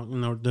 Nothing wrong. You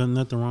know, there's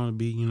nothing wrong to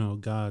be, you know,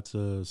 God's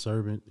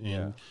servant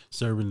and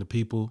serving the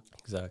people.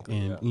 Exactly.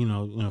 And you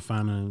know,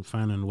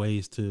 finding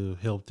ways to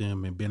help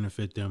them and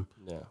benefit them.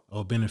 Yeah.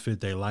 Or benefit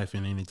their life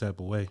in any type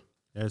of way.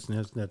 That's.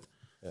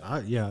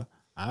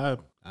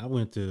 I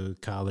went to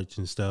college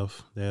and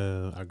stuff.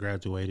 I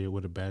graduated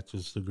with a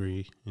bachelor's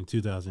degree in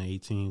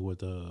 2018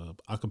 with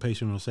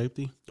occupational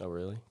safety. Oh,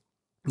 really?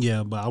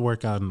 Yeah, but I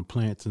work out in the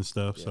plants and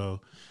stuff,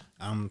 so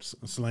I'm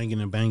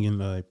slanging and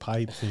banging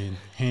pipes and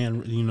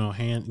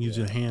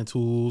using hand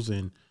tools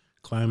and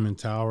climbing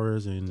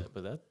towers and. Yeah,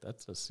 but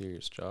that's a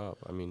serious job.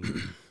 I mean,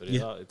 but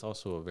it's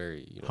also a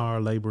very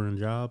hard laboring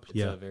job.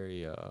 It's a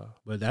very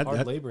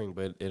hard laboring,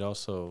 but it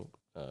also.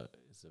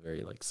 It's a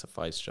very like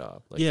suffice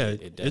job. Like,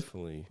 it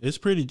definitely it's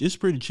pretty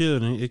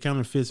chill, and it kind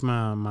of fits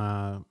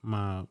my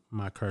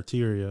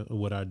criteria of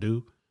what I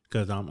do,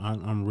 because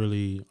I'm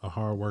really a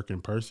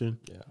hardworking person,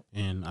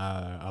 and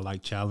I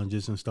like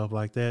challenges and stuff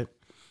like that,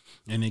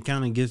 and it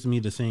kind of gives me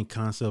the same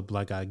concept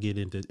like I get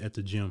at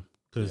the gym,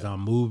 because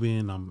I'm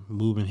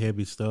moving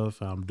heavy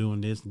stuff, I'm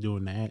doing this and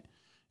doing that.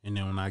 And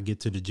then when I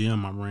get to the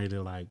gym, I'm ready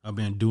to I've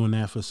been doing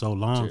that for so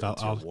long.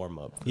 I'll warm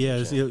up.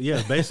 It's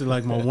basically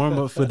like my warm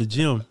up for the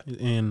gym.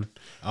 And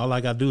all I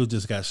got to do is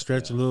just got to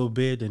stretch a little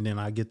bit, and then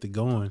I get to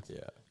going. Yeah.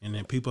 And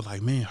then people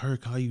like, man,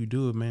 Herc, how you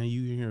do it, man?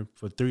 You here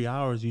for 3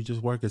 hours. You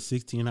just work a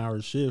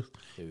 16-hour shift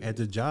at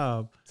the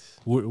job.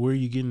 Where are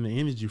you getting the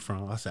energy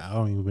from? I said, I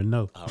don't even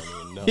know.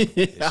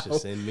 It's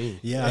just in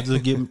me. Yeah, I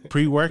just get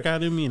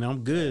pre-workout in me, and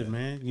I'm good,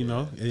 man. You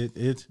know,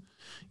 it's.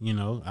 You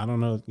know, I don't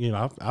know. You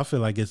know, I feel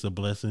like it's a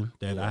blessing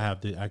that I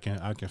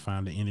can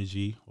find the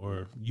energy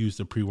or use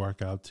the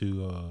pre-workout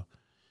to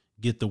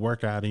get the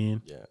workout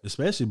in. Yeah.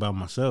 Especially by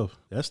myself.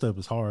 That stuff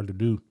is hard to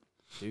do.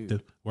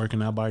 Dude,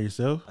 working out by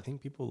yourself. I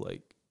think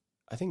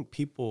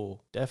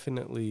people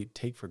definitely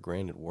take for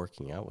granted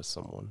working out with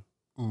someone,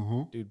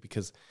 dude.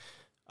 Because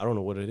I don't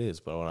know what it is,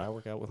 but when I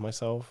work out with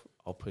myself,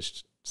 I'll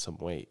push some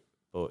weight.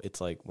 But it's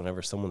like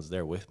whenever someone's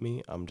there with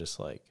me, I'm just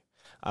like.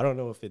 I don't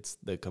know if it's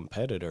the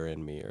competitor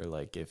in me or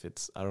like if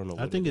it's, I don't know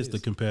what I think it's the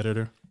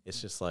competitor.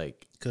 It's just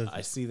like,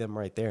 I see them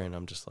right there and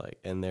I'm just like,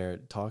 and they're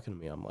talking to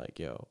me. I'm like,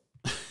 yo,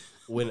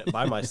 when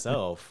by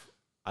myself,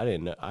 I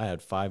didn't know, I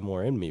had 5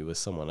 more in me with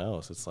someone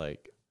else. It's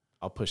like,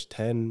 I'll push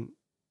 10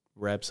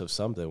 reps of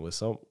something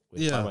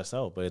by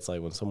myself, but it's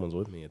like when someone's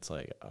with me, it's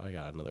like, oh, I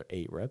got another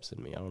 8 reps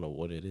in me. I don't know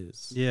what it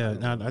is.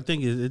 Yeah. I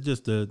think it's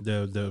just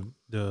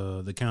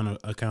the kind of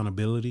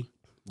accountability.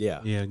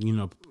 Yeah. Yeah,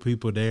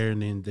 people there,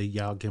 and then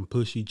y'all can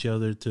push each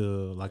other to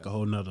like a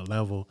whole nother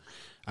level.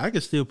 I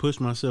could still push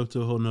myself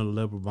to a whole nother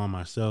level by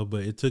myself,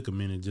 but it took a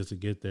minute just to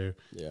get there.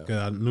 Yeah. Cause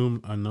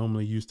I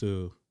normally used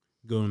to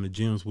go in the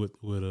gyms with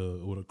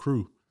a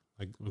crew,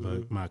 like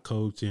my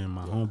coach and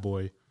my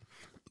homeboy,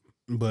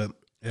 but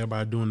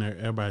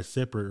everybody's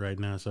separate right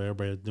now, so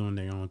everybody's doing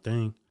their own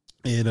thing.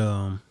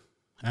 I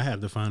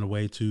had to find a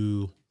way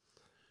to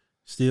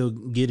still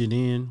get it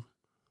in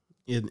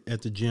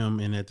at the gym,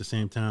 and at the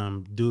same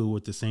time do it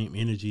with the same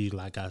energy,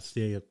 like I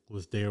still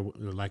was there,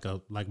 like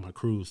my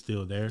crew was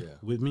still there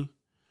with me,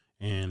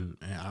 and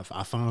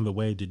I found a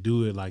way to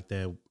do it like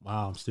that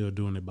while I'm still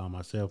doing it by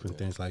myself and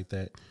things like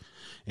that,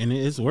 and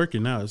it's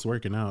working out.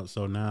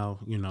 So now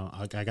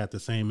I got the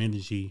same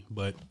energy,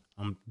 but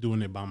I'm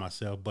doing it by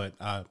myself. But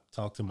I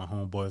talk to my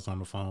homeboys on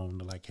the phone,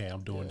 like, hey,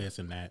 I'm doing this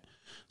and that.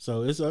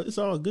 So it's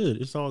all good.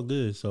 It's all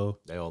good. So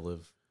they all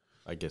live,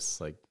 I guess,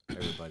 like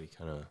everybody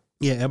kind of.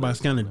 Yeah, everybody's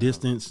kind of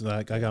distanced.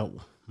 Like I got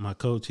my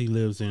coach, he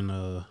lives in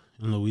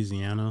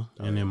Louisiana,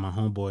 and then my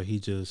homeboy, he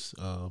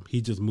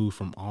just moved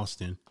from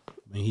Austin,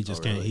 and he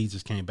just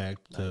came back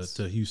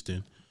to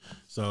Houston.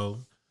 So,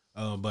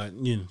 but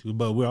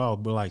we're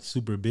like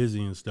super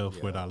busy and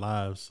stuff with our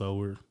lives.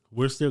 So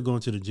we're still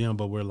going to the gym,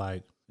 but we're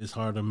like, it's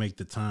hard to make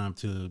the time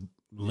to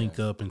link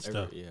up and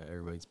stuff.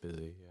 Everybody's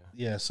busy.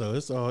 Yeah. So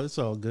it's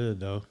all good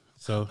though.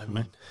 So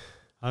man,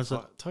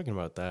 talking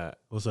about that.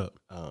 What's up?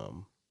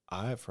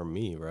 For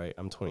me, right,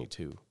 I'm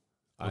 22.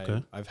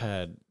 Okay. I've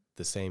had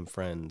the same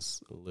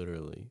friends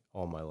literally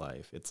all my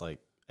life. It's like,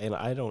 and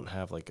I don't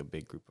have like a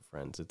big group of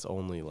friends. It's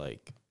only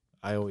like,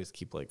 I always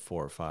keep like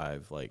 4 or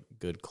 5 like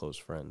good close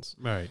friends.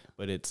 Right.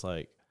 But it's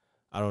like,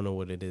 I don't know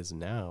what it is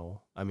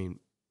now. I mean,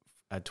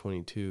 at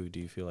 22, do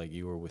you feel like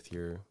you were with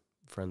your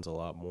friends a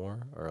lot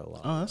more or a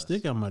lot less? I still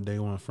got my day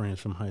one friends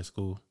from high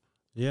school.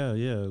 Yeah.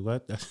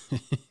 What?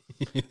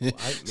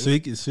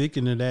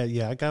 Speaking of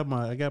that, I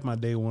got my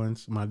day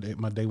ones, my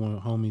day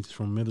one homies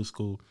from middle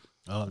school,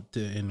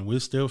 and we're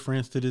still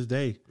friends to this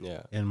day.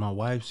 Yeah. And my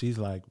wife, she's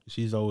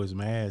always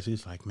mad.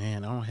 She's like,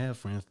 man, I don't have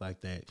friends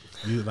like that.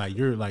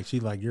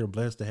 You're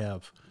blessed to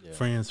have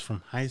friends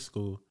from high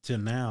school till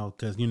now,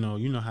 because you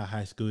know how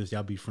high school is.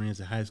 Y'all be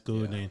friends in high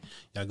school, and then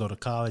y'all go to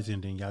college,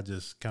 and then y'all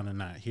just kind of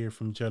not hear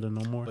from each other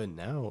no more. But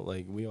now,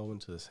 like, we all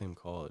went to the same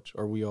college,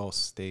 or we all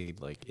stayed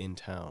like in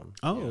town.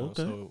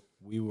 Okay. So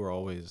we've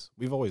always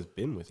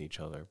been with each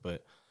other.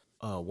 But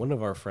one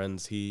of our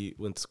friends, he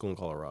went to school in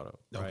Colorado,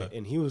 right? Okay.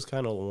 And he was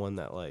kind of the one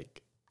that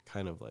like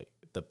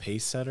the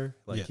pace setter.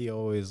 Like he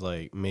always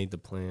like made the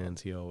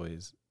plans. He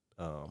always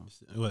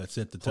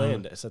set the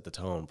tone. Set the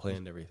tone,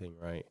 planned everything,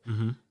 right?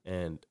 Mm-hmm.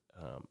 And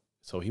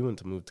so he went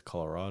to move to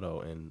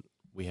Colorado, and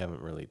we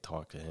haven't really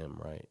talked to him,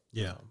 right?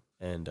 Yeah.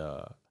 And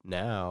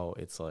now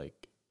it's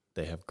like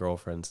they have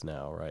girlfriends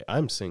now, right?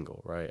 I'm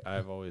single, right?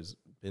 I've always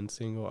been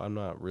single. I'm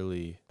not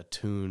really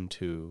attuned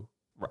to,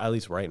 at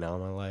least right now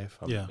in my life.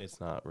 It's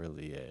not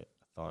really a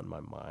thought in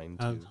my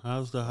mind.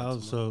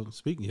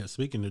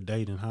 Speaking of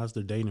dating, how's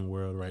the dating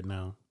world right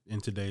now in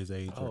today's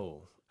age?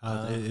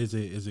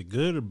 Is it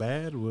good or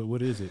bad?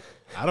 What is it?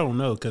 I don't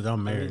know, because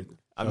I'm married.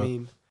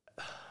 I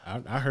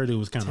heard it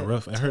was kind of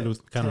rough. I heard it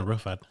was kind of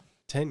rough.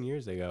 10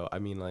 years ago, I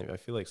mean, like, I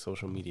feel like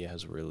social media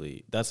has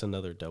really, that's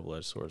another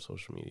double-edged sword of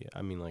social media.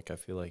 I mean, like, I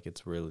feel like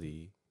it's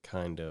really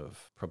kind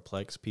of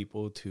perplexed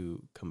people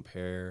to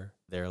compare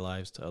their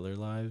lives to other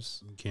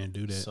lives. You can't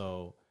do that.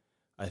 So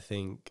I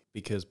think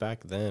because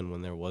back then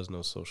when there was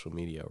no social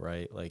media,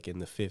 right, like in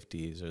the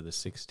 50s or the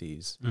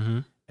 60s,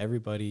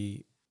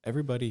 everybody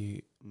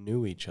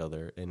knew each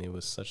other, and it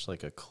was such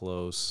like a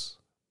close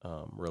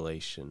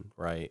relation,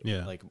 right?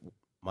 Yeah. Like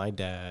my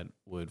dad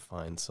would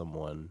find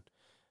someone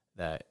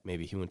that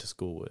maybe he went to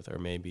school with, or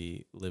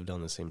maybe lived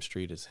on the same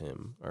street as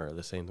him, or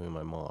the same thing with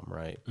my mom,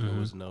 right? There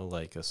was no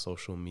like a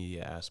social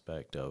media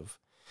aspect of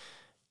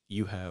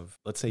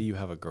let's say you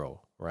have a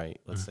girl, right?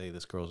 Let's say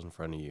this girl's in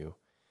front of you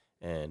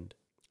and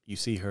you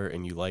see her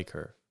and you like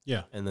her.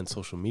 Yeah. And then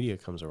social media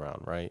comes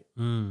around, right?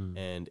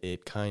 And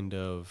it kind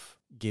of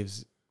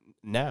gives,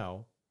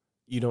 now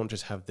you don't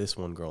just have this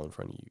one girl in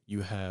front of you.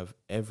 You have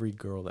every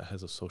girl that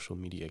has a social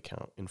media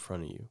account in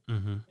front of you.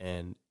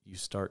 And you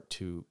start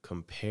to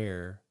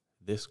compare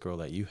this girl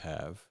that you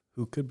have,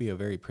 who could be a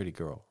very pretty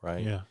girl,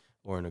 right? Yeah.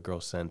 Or in a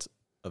girl's sense,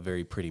 a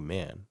very pretty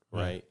man,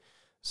 right?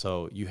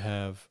 So you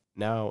have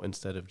now,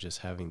 instead of just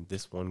having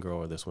this one girl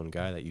or this one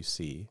guy that you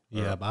see,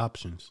 you have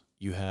options.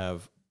 You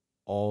have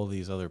all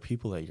these other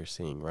people that you're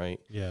seeing,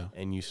 right? Yeah.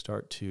 And you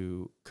start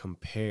to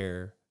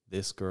compare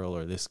this girl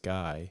or this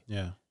guy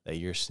that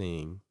you're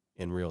seeing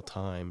in real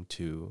time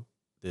to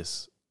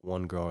this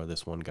one girl or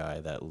this one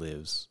guy that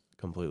lives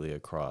completely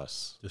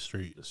across the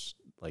street,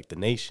 like the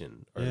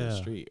nation or the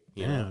street.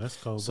 You know? That's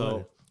cold.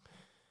 So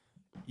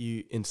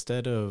you,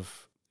 instead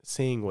of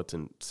seeing what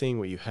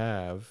you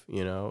have,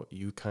 you know,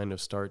 you kind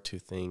of start to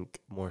think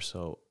more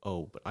so,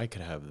 oh, but I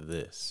could have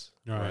this,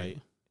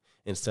 right?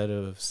 Instead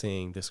of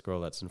seeing this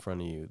girl that's in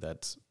front of you,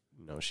 that's,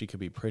 you know, she could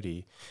be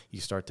pretty, you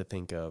start to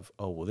think of,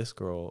 oh, well, this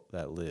girl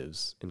that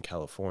lives in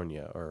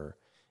California or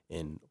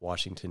in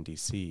Washington,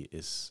 D.C.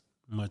 is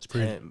much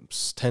pretty.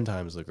 10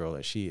 times the girl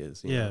that she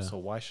is. You Yeah. know? So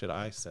why should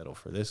I settle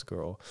for this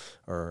girl?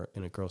 Or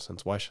in a girl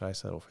sense, why should I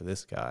settle for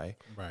this guy?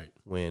 Right.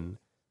 When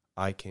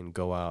I can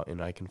go out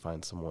and I can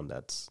find someone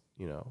that's,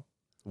 you know,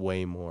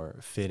 way more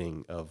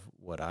fitting of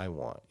what I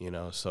want, you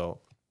know? So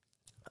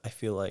I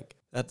feel like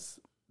that's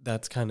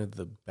kind of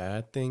the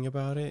bad thing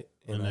about it.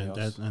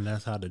 And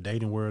that's how the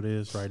dating world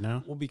is right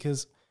now. Well,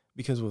 because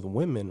with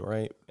women,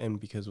 right? And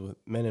because with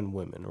men and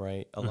women,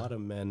 right? A lot of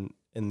men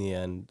in the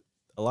end,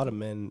 a lot of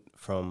men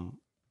from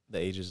the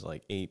ages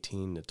like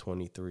 18 to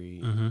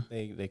 23,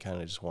 they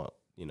kind of just want,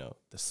 you know,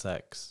 the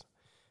sex.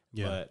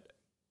 Yeah. But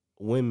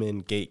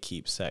women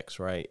gatekeep sex,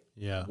 right?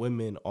 Yeah.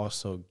 Women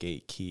also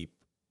gatekeep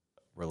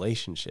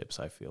relationships,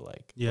 I feel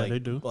like. Yeah, they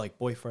do. Like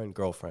boyfriend,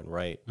 girlfriend,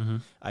 right?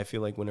 I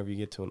feel like whenever you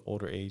get to an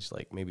older age,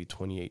 like maybe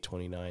 28,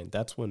 29,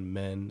 that's when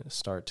men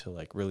start to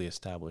like really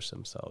establish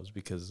themselves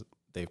because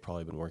they've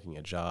probably been working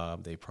a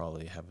job. They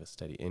probably have a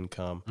steady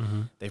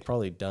income. They've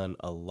probably done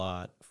a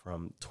lot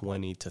from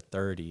 20 to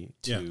 30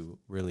 to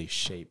really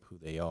shape who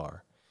they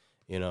are,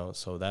 you know?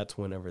 So that's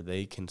whenever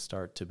they can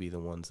start to be the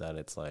ones that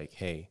it's like,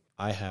 hey,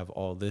 I have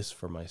all this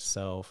for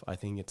myself. I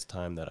think it's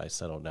time that I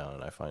settle down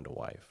and I find a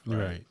wife.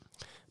 Right.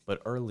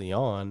 But early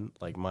on,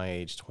 like my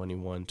age,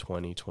 21,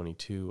 20,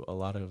 22, a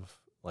lot of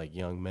like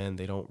young men,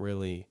 they don't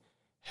really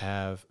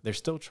have, they're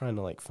still trying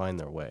to like find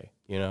their way,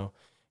 you know?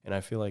 And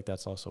I feel like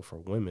that's also for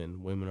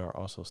women. Women are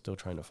also still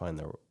trying to find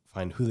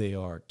who they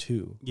are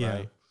too,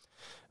 right?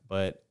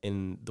 But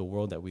in the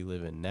world that we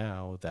live in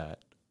now,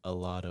 that a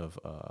lot of,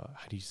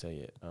 how do you say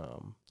it?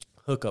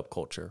 Hookup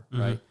culture,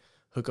 right?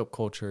 Hookup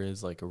culture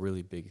is like a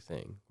really big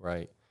thing,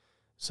 right?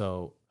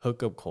 So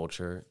hookup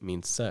culture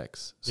means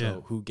sex.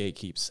 So who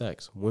gatekeeps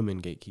sex?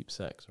 Women gatekeep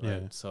sex,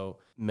 right? So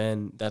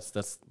men,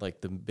 that's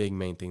like the big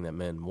main thing that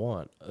men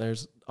want.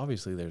 There's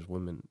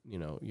women, you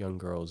know, young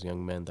girls,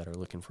 young men that are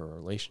looking for a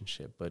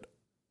relationship, but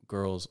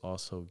girls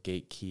also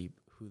gatekeep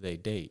who they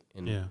date.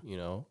 And, you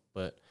know,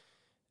 but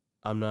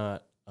I'm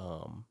not,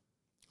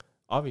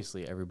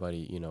 obviously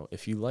everybody, you know,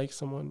 if you like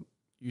someone,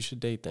 you should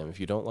date them.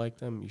 If you don't like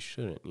them, you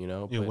shouldn't, you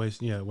know?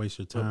 Waste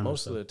your time. But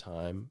most of the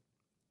time,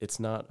 it's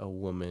not a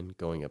woman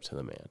going up to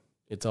the man.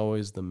 It's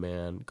always the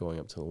man going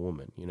up to the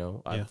woman, you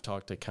know? I've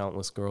talked to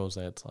countless girls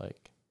that's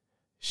like,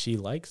 she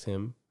likes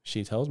him.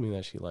 She tells me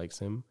that she likes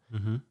him.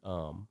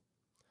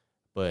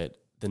 But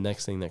the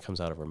next thing that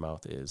comes out of her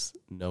mouth is,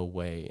 no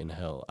way in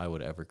hell I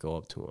would ever go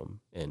up to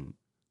him and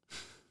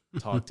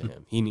talk to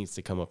him. He needs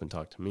to come up and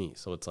talk to me.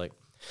 So it's like,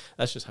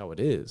 that's just how it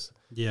is.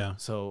 Yeah.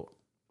 So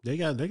they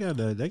got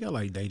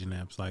like dating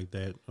apps like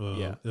that.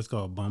 It's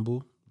called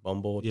Bumble.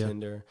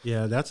 Tinder.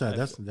 Yeah, that's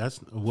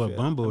what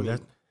Bumble.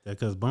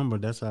 Because Bumble,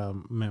 that's how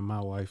I met my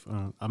wife.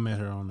 I met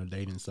her on a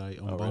dating site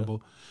on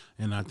Bumble,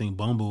 really? And I think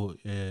Bumble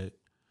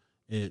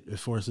it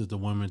forces the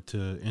woman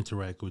to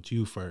interact with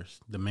you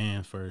first, the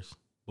man first,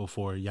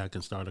 before y'all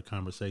can start a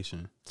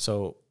conversation.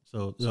 So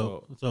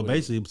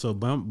basically,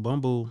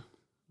 Bumble,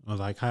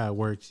 like how it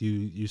works,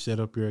 you set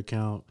up your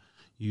account.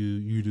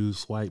 You do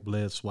swipe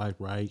left, swipe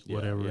right,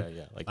 whatever.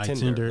 Like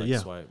Tinder,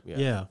 swipe,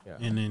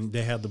 and then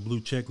they have the blue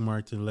check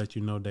mark to let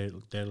you know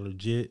they're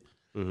legit.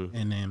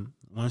 And then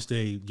once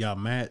y'all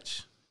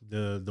match,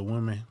 the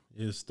woman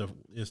is the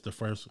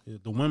first.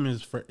 The woman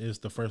is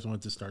the first one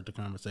to start the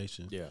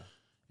conversation. Yeah.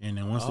 And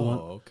then once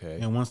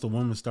the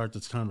woman starts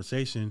this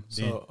conversation,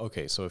 so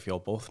if y'all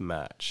both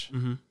match.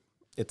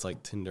 It's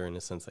like Tinder in the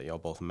sense that y'all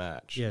both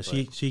match. Yeah,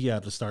 she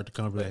got to start the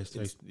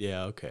conversation.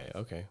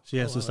 Okay. She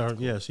has to start.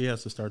 Cool. Yeah, she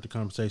has to start the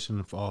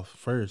conversation off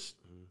first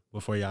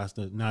before y'all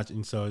start.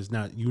 And so it's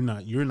not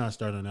you're not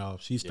starting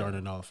off. She's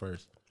starting off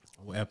first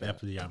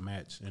after y'all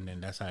match, and then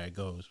that's how it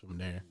goes from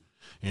there.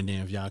 And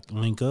then if y'all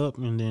link up,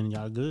 and then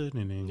y'all good,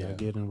 and then y'all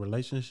get in a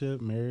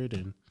relationship, married,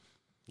 and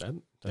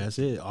that's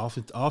it. Off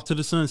to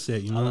the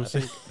sunset. You know what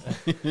I'm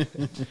saying?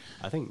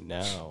 I think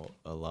now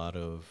a lot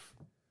of,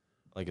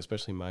 like,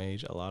 especially my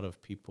age, a lot of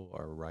people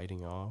are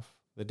writing off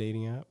the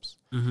dating apps.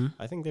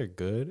 I think they're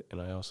good, and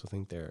I also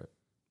think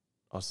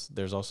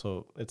there's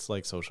also, it's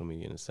like social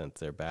media in a sense.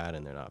 They're bad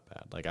and they're not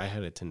bad. Like, I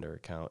had a Tinder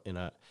account, and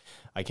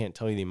I can't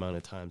tell you the amount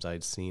of times I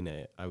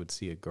would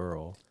see a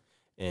girl,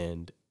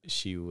 and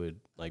she would,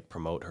 like,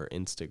 promote her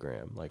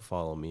Instagram, like,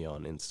 follow me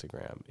on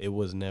Instagram. It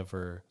was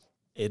never,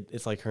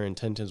 it's like her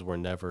intentions were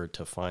never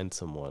to find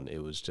someone.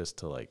 It was just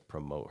to, like,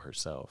 promote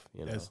herself,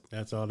 you know?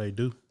 That's all they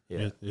do.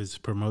 Yeah, it's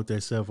promote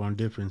themselves on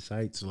different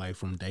sites, like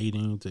from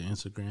dating to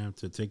Instagram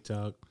to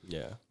TikTok,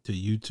 to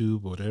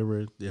YouTube,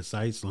 whatever their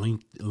sites.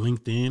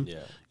 LinkedIn,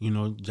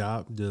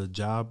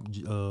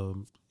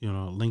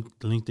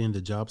 LinkedIn,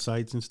 the job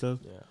sites and stuff.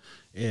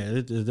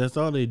 That's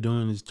all they're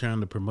doing is trying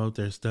to promote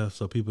their stuff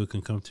so people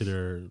can come to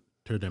their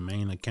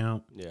main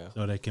account,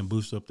 so they can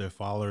boost up their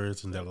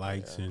followers and their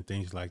likes and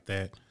things like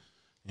that.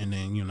 And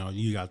then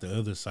you got the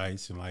other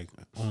sites and like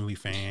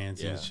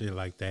OnlyFans and shit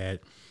like that.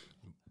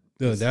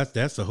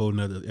 That's a whole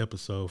nother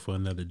episode for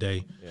another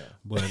day. Yeah.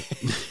 But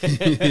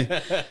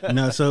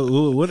no, as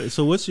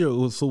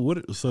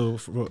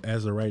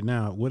of right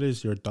now, what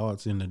is your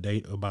thoughts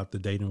about the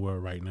dating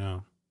world right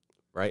now?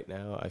 right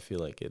now, I feel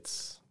like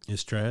it's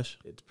trash.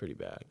 It's pretty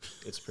bad.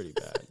 It's pretty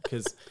bad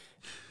because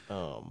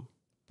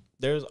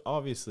there's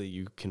obviously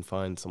you can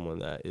find someone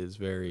that is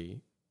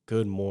very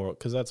good moral,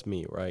 because that's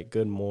me, right?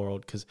 Good moral.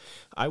 Because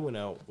I went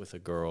out with a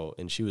girl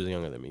and she was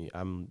younger than me.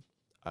 I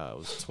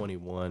was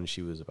 21.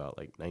 She was about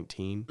like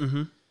 19.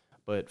 Mm-hmm.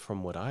 But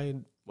from what I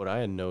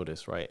had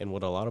noticed, right, and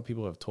what a lot of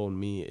people have told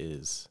me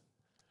is,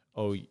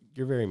 oh,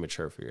 you're very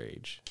mature for your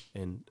age,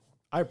 and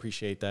I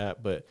appreciate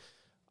that. But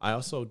I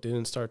also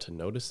didn't start to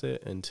notice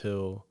it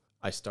until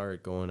I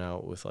started going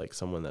out with like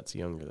someone that's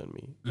younger than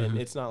me. Mm-hmm. And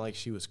it's not like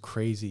she was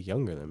crazy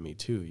younger than me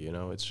too, you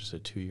know, it's just a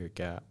 2-year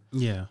gap.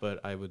 Yeah.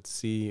 But I would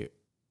see,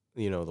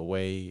 you know, the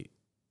way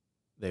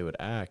they would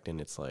act,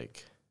 and it's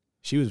like,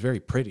 she was very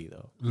pretty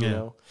though, you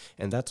know?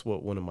 And that's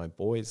what one of my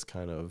boys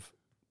kind of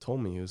told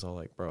me. He was all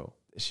like, bro,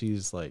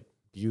 she's like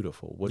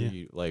beautiful. What do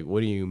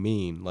you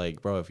mean?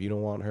 Like, bro, if you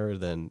don't want her,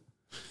 then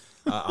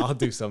I'll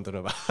do something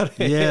about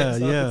it. Yeah.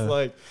 So yeah. It's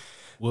like,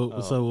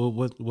 so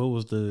what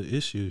was the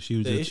issue? She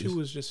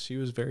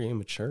was very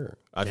immature.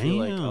 I feel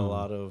like a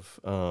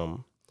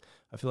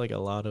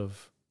lot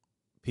of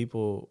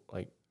people,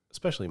 like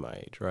especially my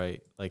age,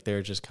 right? Like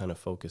they're just kind of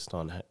focused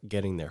on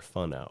getting their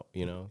fun out,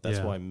 you know? That's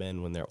why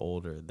men, when they're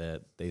older,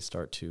 that they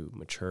start to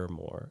mature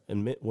more,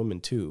 and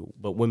women too,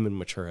 but women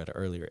mature at an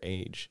earlier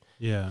age.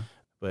 Yeah.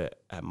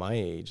 But at my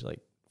age,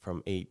 like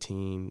from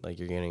 18, like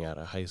you're getting out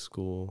of high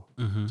school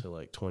to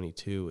like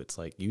 22, it's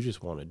like you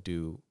just want to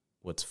do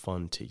what's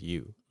fun to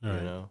you, you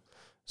know?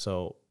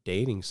 So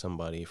dating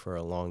somebody for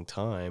a long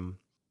time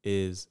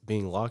is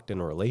being locked in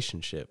a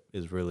relationship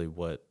is really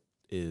what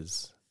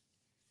is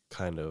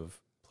kind of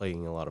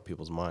plaguing a lot of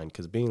people's mind,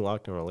 because being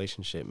locked in a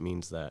relationship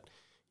means that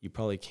you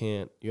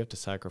have to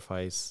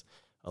sacrifice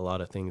a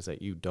lot of things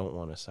that you don't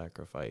want to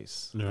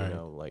sacrifice, you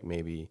know, like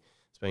maybe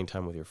spending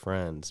time with your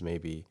friends,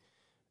 maybe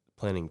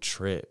planning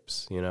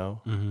trips, you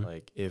know,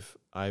 like if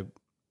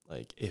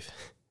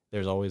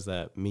there's always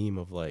that meme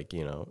of like,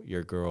 you know,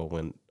 your girl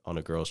went on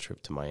a girl's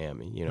trip to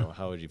Miami, you know,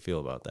 how would you feel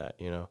about that,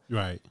 you know?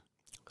 Right.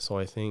 So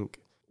I think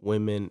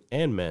women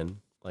and men,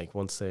 like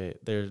once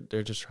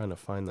they're just trying to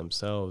find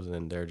themselves,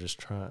 and they're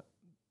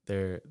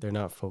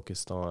not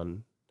focused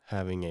on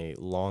having a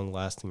long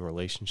lasting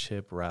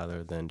relationship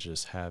rather than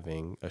just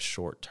having a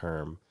short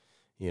term,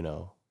 you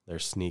know, their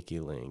sneaky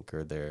link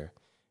or their,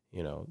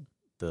 you know,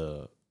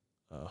 the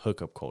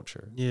hookup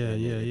culture.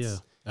 Yeah.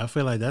 I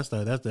feel like I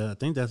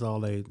think that's all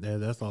they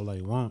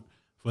want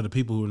for the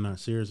people who are not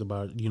serious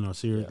about, you know,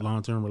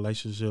 long term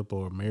relationship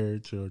or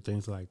marriage or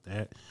things like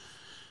that.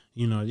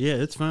 You know,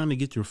 it's fine to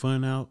get your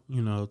fun out,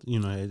 you know,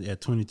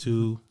 at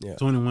 22,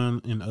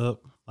 21 and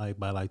up, like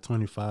by like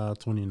 25,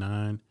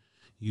 29,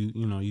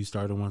 you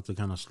start to want to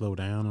kind of slow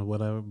down or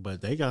whatever.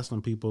 But they got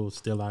some people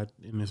still out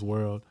in this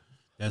world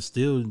that's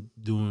still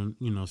doing,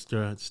 you know,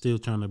 still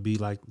trying to be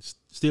like,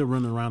 still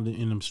running around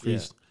in them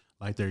streets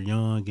like they're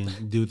young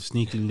and do the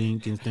sneaky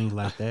link and things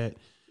like that.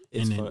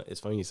 It's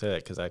funny you say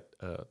that, because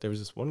there was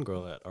this one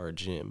girl at our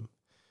gym.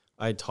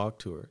 I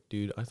talked to her.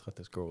 Dude, I thought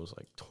this girl was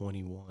like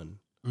 21.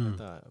 I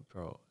thought,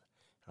 bro,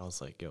 I was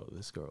like, yo,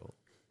 this girl,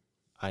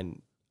 I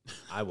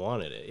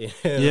wanted it.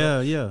 You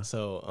know? Yeah.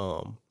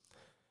 So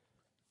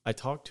I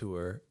talked to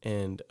her,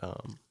 and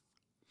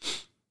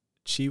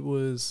she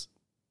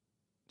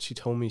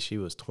told me she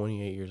was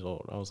 28 years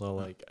old. I was all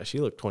like, she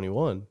looked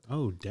 21.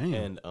 Oh, damn.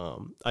 And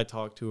I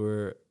talked to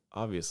her.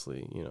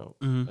 Obviously, you know,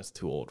 that's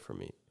too old for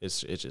me. It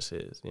just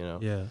is, you know?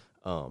 Yeah.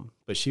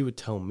 But she would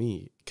tell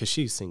me, because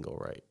she's single,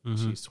 right?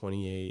 She's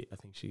 28. I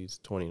think she's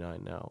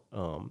 29 now.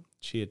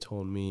 She had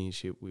told me,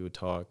 we would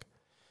talk,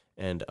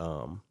 and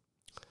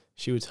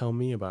she would tell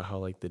me about how,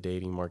 like, the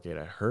dating market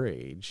at her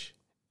age,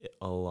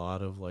 a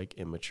lot of, like,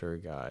 immature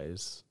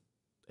guys,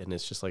 and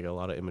it's just, like, a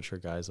lot of immature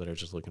guys that are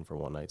just looking for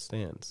one-night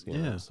stands, you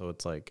know? So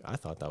it's, like, I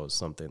thought that was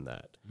something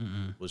that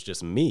was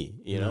just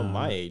me, you know,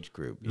 my age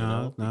group, you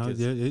know?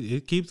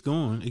 It keeps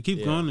going. It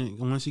keeps going, and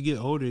once you get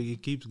older,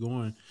 it keeps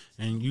going,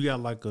 and you got,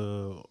 like,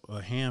 a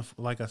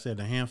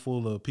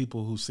handful of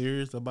people who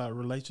serious about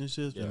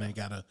relationships, and they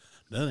got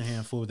another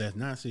handful that's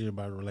not serious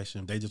about a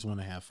relationship. They just want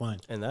to have fun.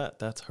 And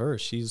that's her.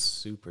 She's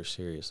super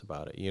serious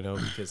about it, you know,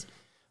 because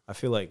I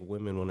feel like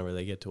women, whenever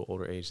they get to an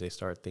older age, they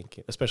start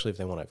thinking, especially if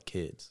they want to have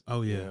kids.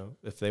 Oh, yeah. You know?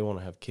 If they want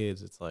to have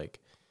kids, it's like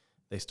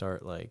they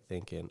start like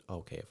thinking,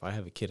 okay, if I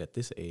have a kid at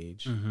this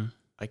age,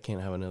 I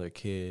can't have another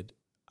kid.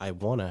 I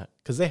want to,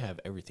 because they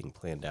have everything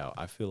planned out.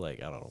 I feel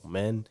like, I don't know,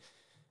 men,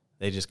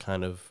 they just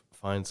kind of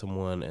find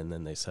someone and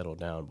then they settle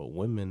down. But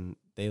women,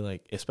 they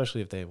like,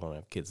 especially if they want to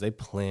have kids, they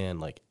plan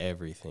like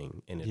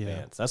everything in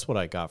advance. That's what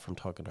I got from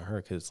talking to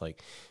her, because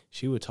like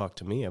she would talk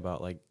to me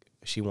about like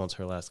she wants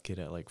her last kid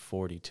at like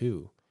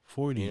 42.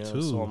 42. You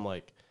know? So I'm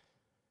like,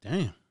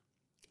 damn.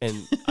 And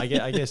I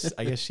guess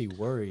she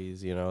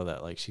worries, you know,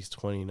 that like she's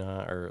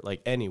 29, or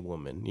like any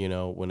woman, you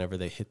know, whenever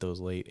they hit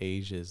those late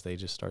ages, they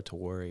just start to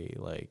worry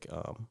like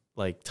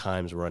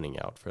time's running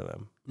out for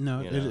them.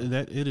 No,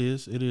 it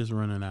is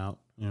running out,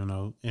 you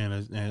know,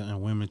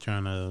 and women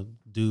trying to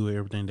do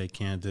everything they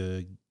can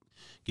to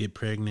get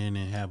pregnant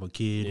and have a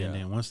kid, and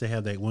then once they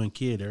have that one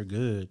kid, they're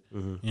good,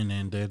 and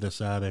then they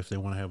decide if they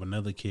want to have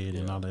another kid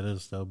and all that other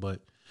stuff. But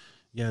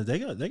yeah, they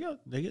got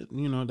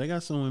they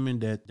got some women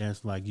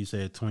that's like you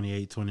said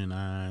 28,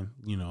 29,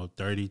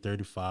 30,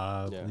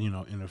 35, in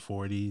their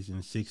 40s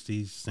and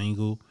 60s,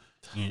 single,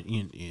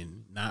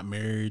 and not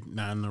married,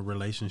 not in a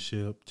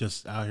relationship,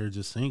 just out here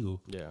just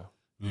single. Yeah.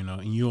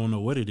 And you don't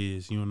know what it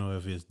is. You don't know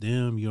if it's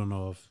them. You don't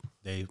know if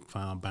they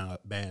found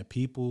bad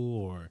people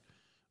or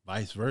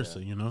vice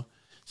versa.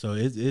 So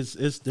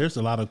it's there's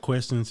a lot of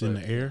questions in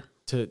the air.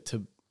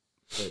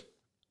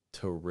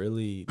 To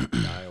really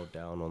dial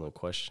down on the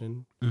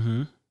question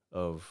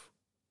of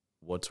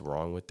what's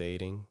wrong with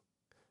dating,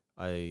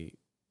 I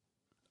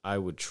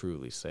would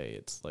truly say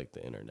it's like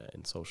the internet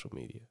and social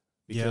media.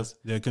 Because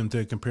the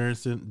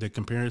comparison, and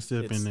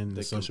then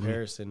the social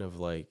comparison media. Of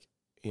like,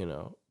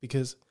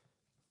 because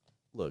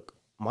look,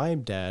 my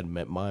dad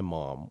met my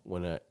mom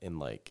when in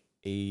like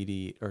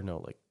late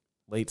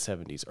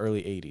 70s,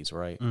 early 80s,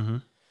 right? Mm-hmm.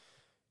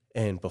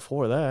 And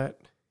before that,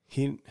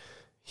 he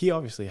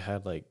obviously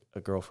had like a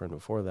girlfriend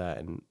before that,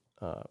 and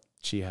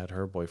she had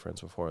her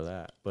boyfriends before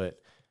that. But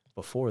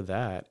before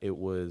that, it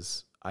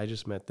was, I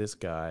just met this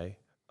guy.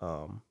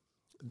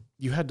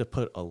 You had to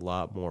put a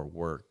lot more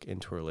work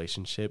into a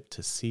relationship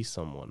to see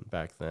someone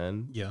back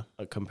then. Yeah.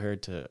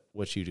 Compared to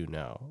what you do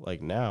now.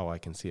 Like now I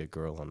can see a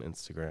girl on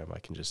Instagram. I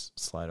can just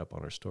slide up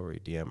on her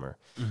story, DM her.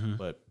 Mm-hmm.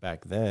 But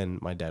back then,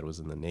 my dad was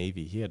in the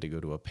Navy. He had to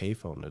go to a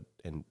payphone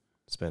and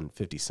spend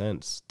 50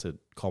 cents to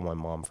call my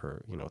mom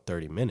for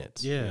 30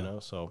 minutes.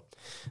 So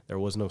there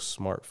was no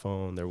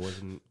smartphone, there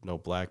wasn't no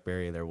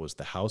BlackBerry, there was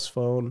the house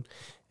phone.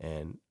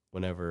 And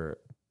whenever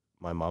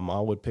my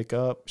mama would pick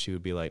up, she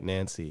would be like,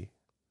 Nancy,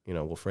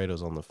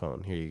 Wilfredo's on the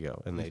phone, here you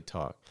go. And they'd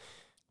talk.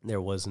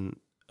 There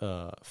wasn't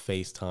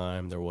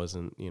FaceTime, there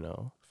wasn't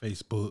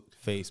Facebook,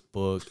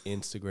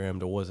 Instagram.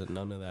 There wasn't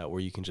none of that where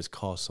you can just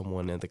call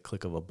someone at the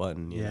click of a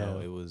button. You know,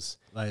 it was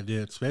like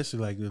that, especially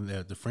like in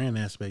the friend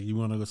aspect. You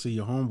want to go see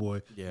your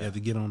homeboy, you have to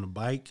get on the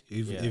bike.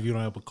 If you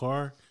don't have a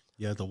car,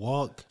 you have to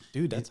walk.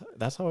 Dude,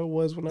 that's how it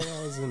was when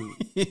I was in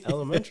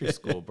elementary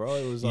school, bro.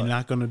 It was you're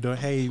not gonna do.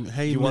 Hey,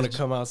 you want to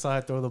come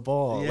outside, throw the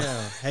ball?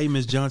 Yeah. Hey,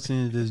 Miss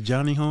Johnson, is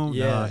Johnny home?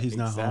 Yeah, nah, he's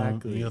not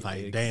home. And you're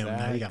like, damn,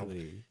 now you gotta.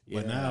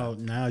 But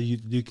now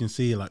you can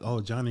see like, oh,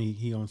 Johnny,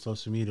 he on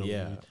social media.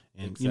 Yeah.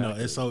 And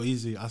it's so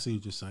easy. I see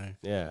what you're saying.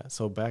 Yeah.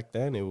 So back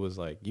then it was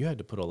like you had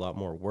to put a lot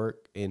more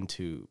work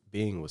into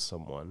being with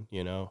someone,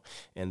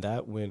 and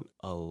that went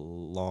a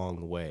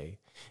long way.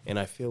 And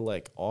I feel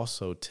like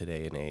also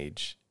today and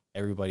age,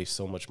 everybody's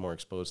so much more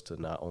exposed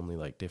to not only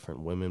like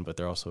different women, but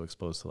they're also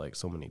exposed to like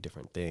so many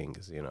different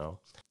things,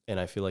 And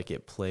I feel like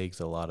it plagues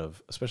a lot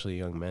of, especially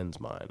young men's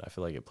mind. I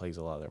feel like it plagues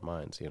a lot of their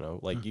minds,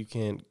 Like you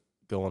can't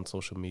go on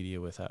social media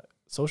without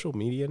social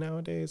media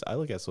nowadays. I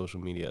look at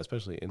social media,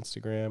 especially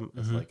Instagram,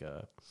 as like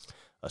a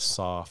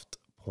soft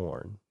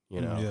porn,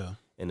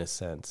 in a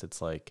sense.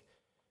 It's like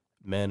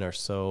men are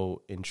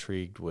so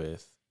intrigued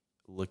with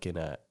looking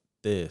at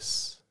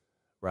this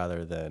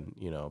rather than,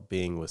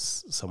 being with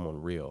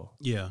someone real.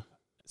 Yeah.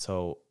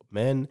 So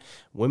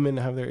women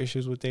have their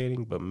issues with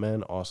dating, but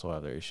men also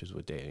have their issues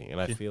with dating.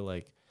 And I feel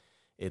like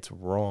it's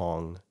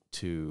wrong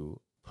to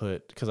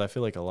because I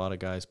feel like a lot of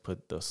guys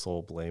put the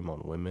sole blame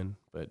on women,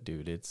 but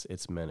dude,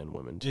 it's men and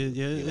women too.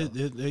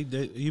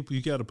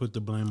 You got to put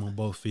the blame on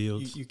both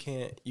fields. You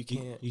can't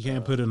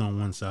put it on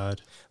one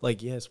side.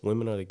 Like, yes,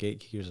 women are the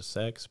gatekeepers of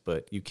sex,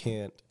 but you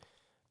can't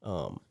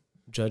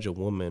judge a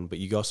woman, but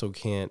you also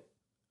can't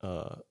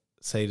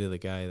say to the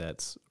guy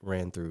that's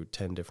ran through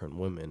 10 different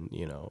women,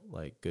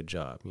 like, good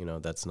job.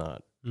 That's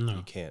not,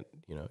 you can't,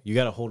 you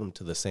got to hold them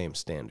to the same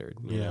standard.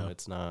 You know,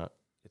 it's not.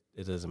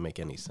 It doesn't make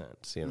any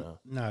sense,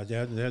 No, I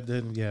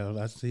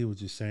see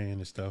what you're saying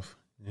and stuff,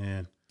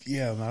 and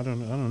I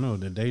don't know.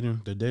 The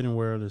dating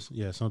world is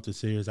something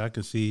serious. I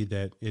can see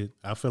that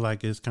I feel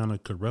like it's kind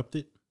of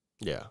corrupted.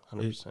 Yeah,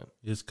 100%.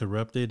 It's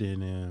corrupted,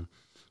 and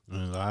a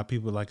lot of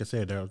people, like I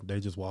said, they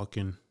just walk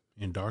in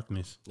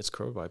darkness. It's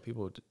corrupted by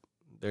people.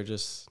 They're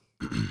just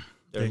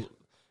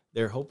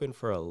they're hoping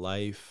for a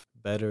life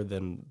better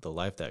than the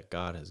life that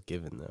God has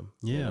given them.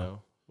 Yeah,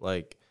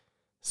 like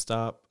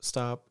stop.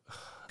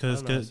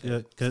 Because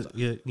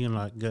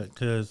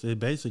it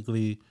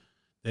basically,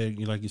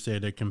 like you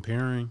said, they're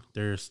comparing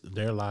their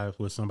life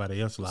with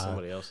somebody else's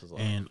life.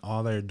 And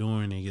all they're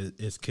doing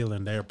is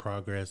killing their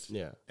progress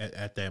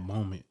at that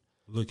moment.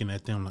 Looking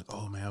at them like,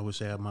 oh, man, I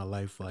wish I had my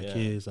life like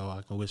his,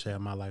 or I wish I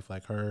had my life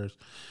like hers.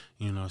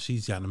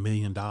 She's got $1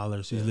 million.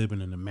 She's living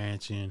in a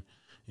mansion.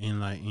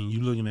 And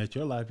you looking at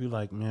your life, you're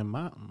like, man,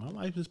 my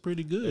life is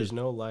pretty good. There's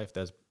no life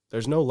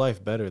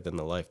better than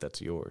the life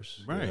that's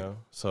yours. Right.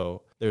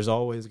 So there's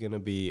always going to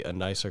be a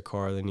nicer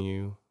car than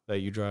you that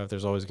you drive.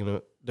 There's always going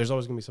to be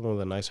someone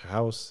with a nicer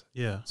house.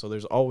 Yeah. So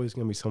there's always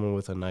going to be someone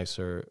with a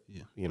nicer,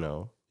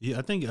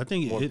 I think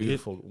more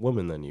beautiful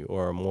woman than you,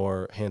 or a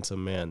more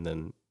handsome man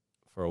than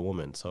for a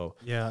woman. So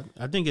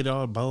I think it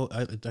all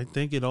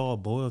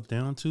boils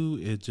down to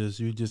you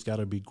just got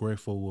to be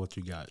grateful for what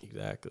you got.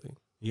 Exactly.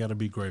 You gotta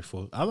be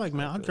grateful. I like,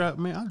 man. I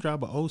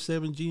drive a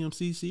 '07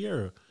 GMC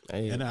Sierra,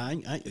 and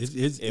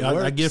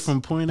I get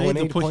from point A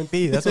to point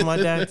B. That's what my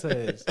dad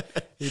says.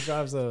 He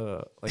drives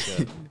a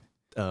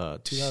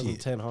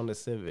 2010 Honda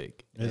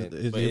Civic, but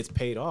it's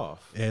paid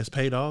off. Yeah, it's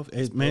paid off.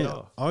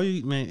 Man,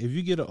 if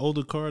you get an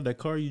older car, that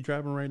car you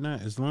driving right now,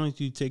 as long as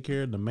you take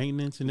care of the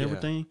maintenance and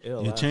everything,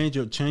 you change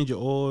your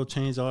oil,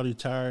 change all your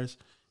tires,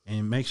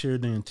 and make sure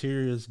the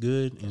interior is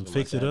good and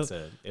fix it up.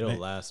 It'll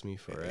last me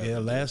forever.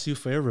 It'll last you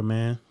forever,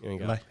 man. You ain't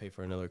gotta pay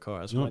for another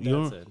car. That's what my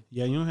dad said.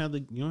 Yeah, you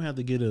don't have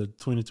to get a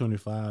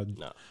 2025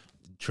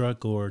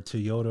 truck or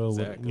Toyota.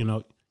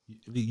 Exactly.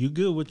 You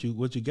good what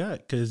you got,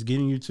 because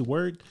getting you to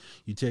work,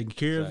 you taking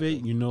care of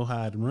it, you know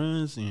how it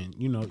runs, and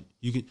you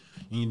can,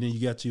 and then you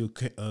got your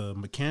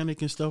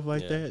mechanic and stuff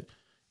like that,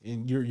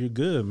 and you're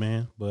good,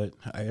 man. But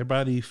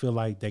everybody feel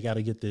like they got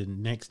to get the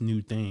next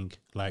new thing,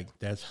 like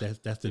that's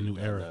the new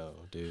era.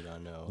 I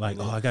know. Like,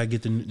 I gotta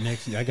get the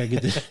next. I gotta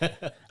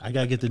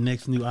get the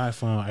next new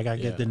iPhone. I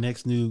gotta get the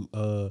next new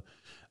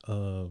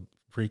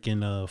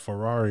freaking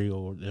Ferrari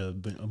or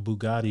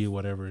Bugatti or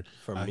whatever.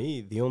 For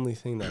me, the only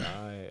thing that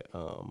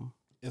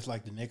it's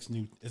like the next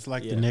new. It's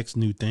like the next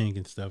new thing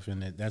and stuff,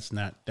 and that's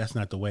not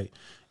the way.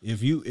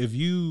 If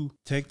you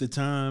take the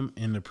time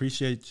and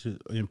appreciate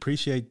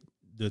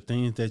the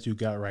things that you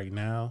got right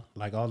now,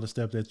 like all the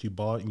stuff that you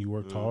bought and you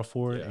worked hard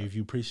for it. If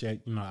you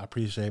appreciate, I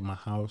appreciate my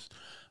house.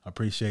 I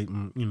appreciate,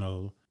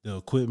 the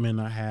equipment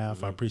I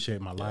have. I appreciate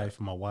my life,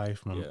 my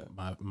wife,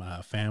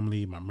 my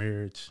family, my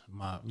marriage,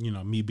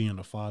 me being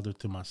a father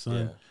to my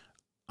son.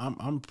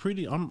 I'm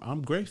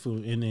grateful,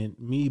 and then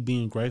me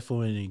being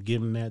grateful and then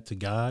giving that to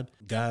God.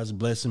 God's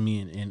blessing me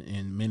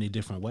in many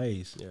different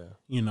ways.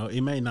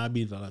 It may not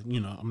be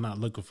I'm not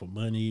looking for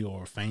money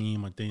or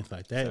fame or things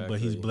like that, but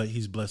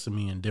he's blessing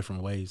me in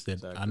different ways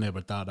that I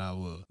never thought I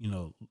would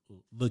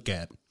look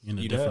at in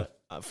a different.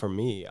 For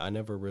me, I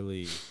never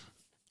really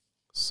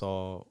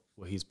saw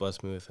what he's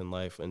blessed me with in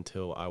life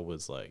until I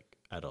was like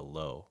at a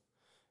low.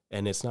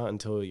 And it's not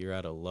until you're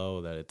at a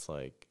low that it's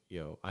like,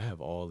 I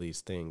have all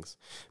these things.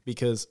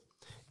 Because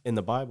in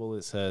the Bible,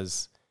 it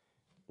says,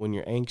 when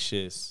you're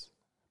anxious,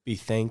 be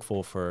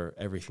thankful for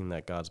everything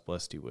that God's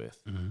blessed you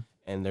with. Mm-hmm.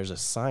 And there's a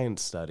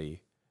science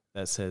study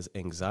that says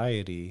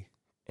anxiety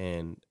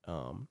and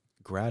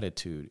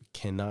gratitude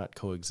cannot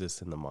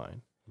coexist in the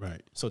mind.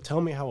 Right. So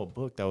tell me how a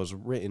book that was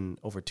written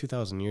over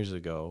 2,000 years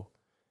ago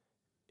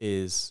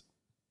is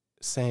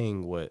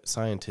saying what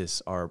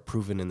scientists are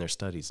proving in their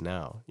studies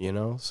now,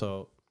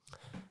 So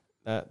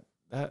that's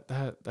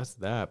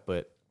that.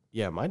 But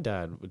yeah, my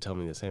dad would tell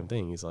me the same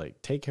thing. He's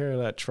like, take care of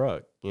that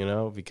truck,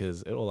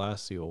 because it'll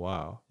last you a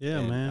while. Yeah,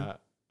 and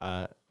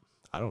man.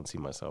 I don't see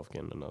myself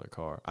getting another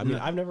car. I mean,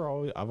 I've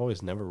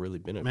always never really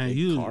been a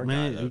big car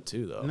guy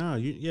though. No,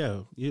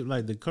 you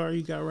like the car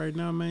you got right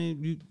now,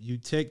 man. You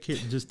take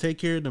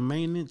care of the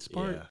maintenance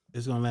part. Yeah.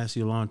 It's gonna last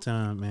you a long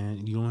time,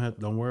 man. You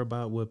don't worry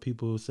about what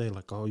people say,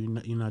 like, oh,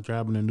 you're not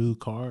driving a new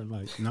car.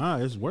 Like, nah,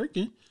 it's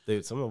working.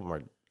 Dude, some of them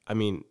are. I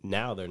mean,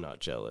 now they're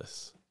not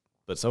jealous,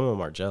 but some of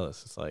them are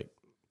jealous. It's like,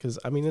 because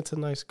I mean, it's a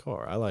nice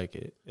car. I like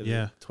it. It's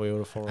a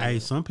Toyota 4. Hey,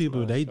 some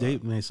people they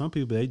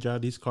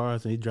drive these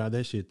cars and they drive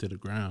that shit to the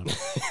ground.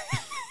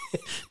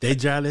 They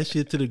drive that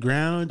shit to the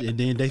ground and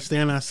then they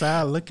stand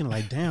outside looking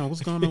like, damn,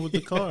 what's going on with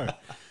the car?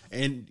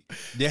 And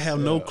they have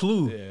no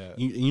clue. Yeah.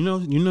 You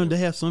know, they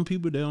have some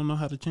people that don't know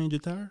how to change a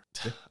tire.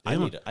 I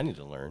need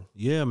to learn.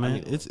 Yeah,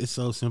 man, it's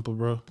so simple,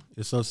 bro.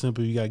 It's so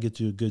simple. You gotta get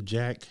you a good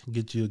jack,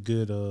 get you a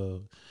good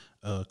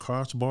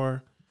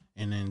crossbar.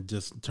 And then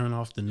just turn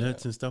off the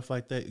nuts and stuff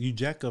like that. You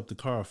jack up the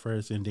car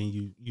first, and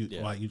then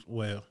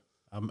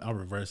I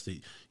reversed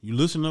it. You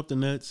loosen up the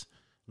nuts.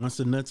 Once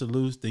the nuts are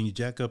loose, then you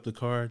jack up the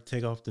car,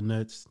 take off the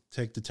nuts,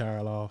 take the tire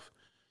off,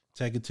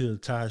 take it to the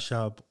tire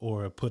shop,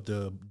 or put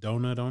the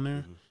donut on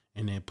there,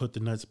 and then put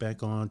the nuts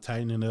back on,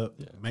 tighten it up,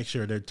 make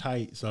sure they're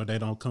tight so they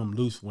don't come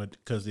loose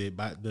because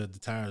the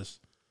tires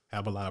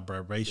have a lot of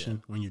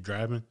vibration when you're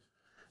driving,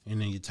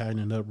 and then you tighten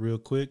it up real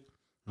quick.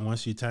 And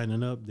once you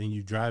tighten it up, then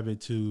you drive it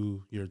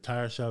to your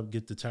tire shop,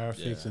 get the tire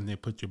fixed, and then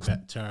put your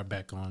tire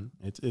back on.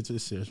 It's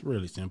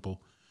really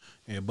simple.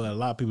 Yeah, but a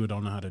lot of people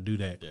don't know how to do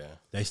that. Yeah.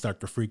 They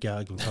start to freak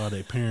out and call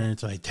their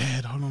parents like,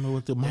 "Dad, I don't know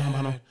what the mom,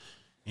 I don't."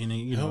 And then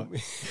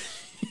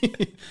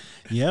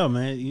yeah,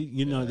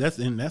 man, that's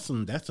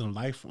some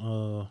life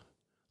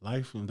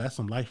that's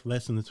some life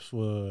lessons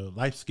for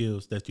life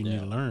skills that you need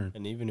to learn.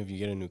 And even if you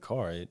get a new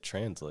car, it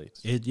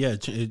translates.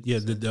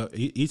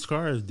 Each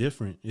car is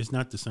different. It's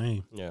not the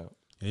same. Yeah.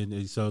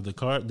 And so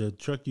the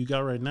truck you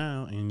got right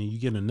now, and then you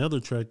get another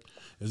truck,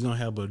 it's gonna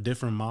have a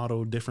different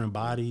model, different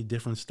body,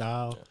 different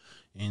style,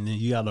 and then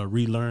you gotta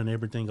relearn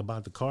everything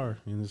about the car.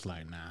 And it's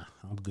like, nah,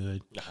 I'm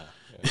good.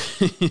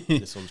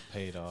 This one's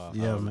paid off.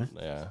 Yeah, man.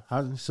 Yeah.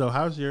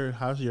 How's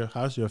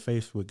your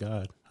faith with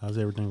God? How's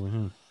everything with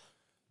Him?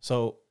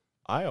 So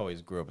I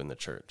always grew up in the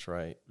church,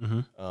 right?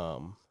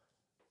 Mm-hmm.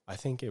 I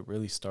think it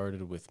really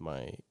started with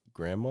my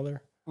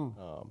grandmother.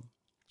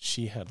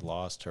 She had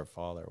lost her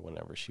father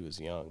whenever she was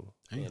young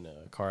in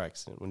a car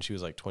accident when she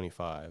was like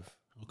 25.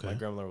 Okay. My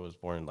grandmother was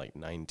born in like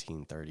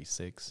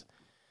 1936.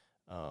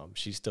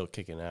 She's still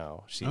kicking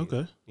now. She,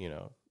 you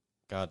know,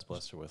 God's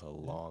blessed her with a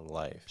long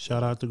life.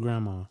 Shout out to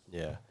grandma.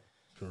 Yeah.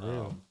 For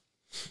real.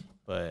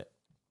 But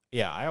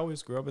yeah, I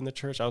always grew up in the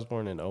church. I was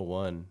born in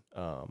 01.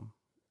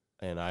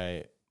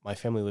 And my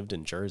family lived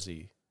in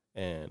Jersey,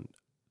 and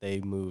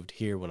they moved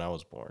here when I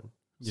was born.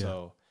 Yeah.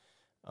 So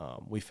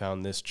we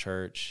found this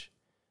church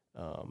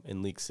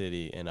in Leak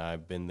City, and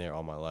I've been there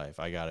all my life.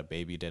 I got a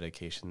baby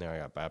dedication there. I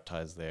got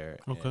baptized there.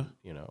 Okay. And,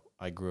 you know,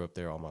 I grew up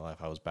there all my life.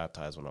 I was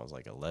baptized when I was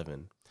like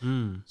 11.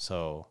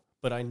 So,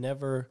 but I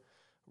never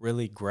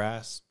really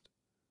grasped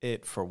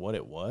it for what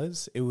it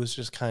was. It was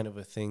just kind of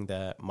a thing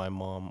that my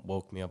mom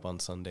woke me up on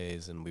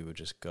Sundays and we would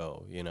just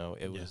go, you know.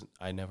 It was,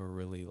 I never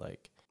really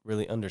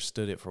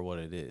understood it for what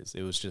it is.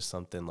 It was just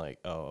something like,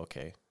 oh,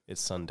 okay, it's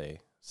Sunday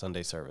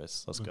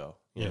service. Let's go,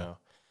 you know.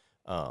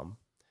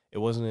 It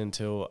wasn't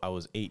until I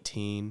was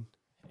 18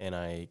 and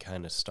I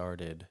kind of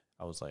started,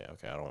 I was like,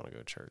 okay, I don't want to go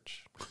to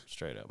church.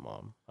 Straight up,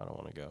 Mom, I don't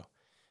want to go.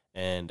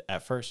 And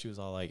at first she was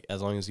all like,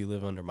 as long as you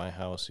live under my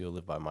house, you'll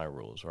live by my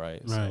rules,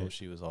 right? So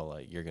she was all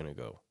like, you're going to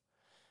go.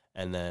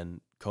 And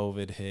then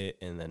COVID hit,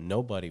 and then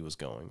nobody was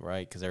going,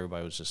 right? Because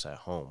everybody was just at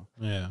home.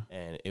 Yeah.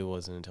 And it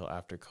wasn't until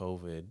after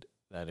COVID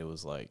that it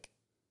was like,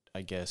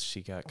 I guess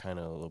she got kind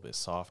of a little bit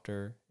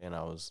softer, and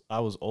I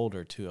was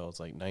older too. I was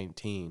like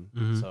 19.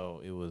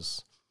 So it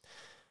was,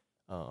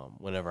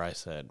 whenever I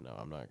said, no,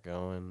 I'm not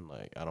going,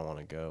 like, I don't want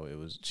to go, it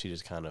was, she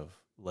just kind of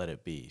let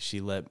it be.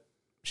 She let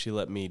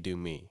me do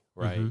me,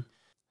 right?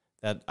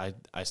 That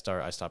I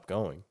stopped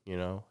going, you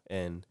know,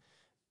 and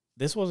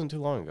this wasn't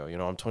too long ago. You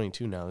know, I'm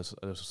 22 now. This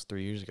was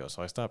 3 years ago.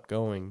 So I stopped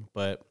going.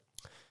 But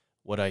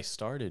what I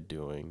started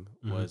doing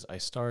was I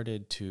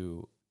started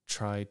to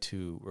try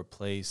to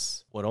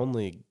replace what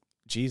only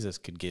Jesus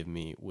could give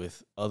me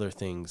with other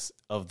things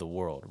of the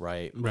world,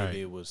 right?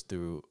 Maybe it was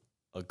through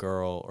a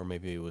girl, or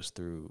maybe it was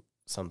through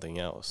something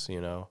else,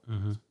 you know?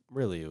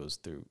 Really, it was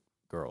through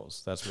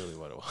girls. That's really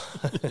what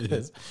it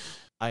was.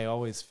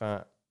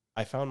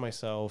 I found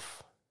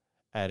myself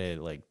at a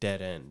like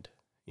dead end,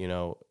 you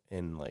know,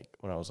 in like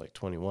when I was like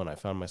 21, I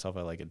found myself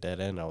at like a dead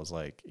end. I was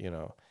like, you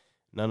know,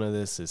 none of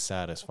this is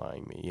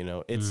satisfying me. You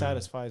know, it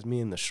satisfies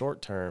me in the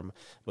short term,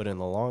 but in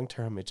the long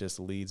term, it just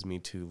leads me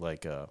to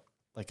like a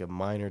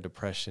minor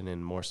depression,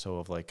 and more so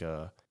of like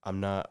I'm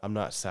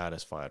not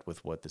satisfied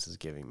with what this is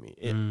giving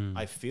me.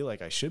 I feel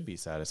like I should be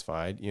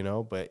satisfied, you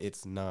know, but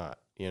it's not,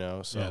 you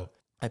know. So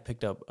I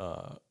picked up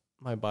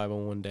my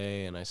Bible one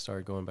day and I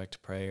started going back to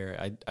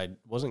prayer. I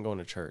wasn't going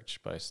to church,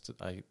 but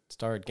I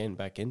started getting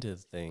back into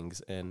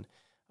things, and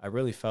I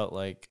really felt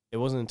like it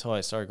wasn't until I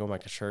started going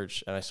back to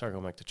church, and I started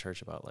going back to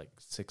church about like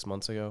 6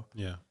 months ago.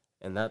 Yeah.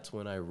 And that's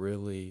when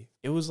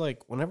it was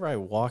like whenever I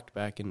walked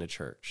back into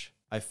church,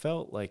 I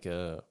felt like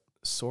a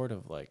sort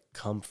of like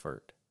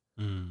comfort.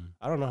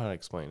 I don't know how to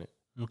explain it.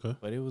 Okay.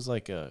 But it was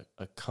like a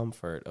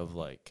comfort of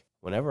like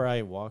whenever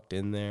I walked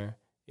in there,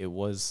 it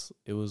was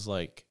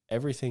like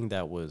everything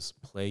that was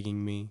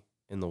plaguing me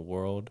in the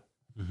world,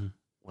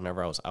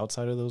 whenever I was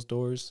outside of those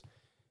doors,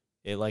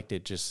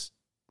 it just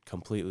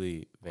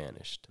completely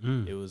vanished.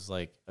 It was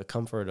like a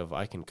comfort of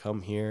I can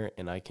come here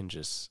and I can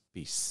just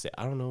be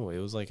I don't know. It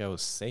was like I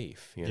was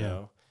safe, you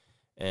know?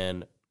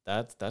 And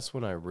that's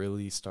when I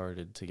really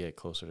started to get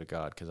closer to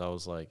God, because I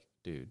was like,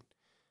 dude,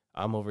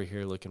 I'm over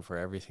here looking for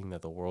everything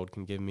that the world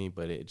can give me,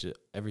 but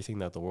everything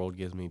that the world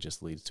gives me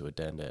just leads to a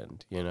dead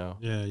end, you know?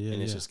 Yeah.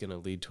 And it's just going to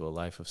lead to a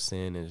life of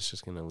sin, and it's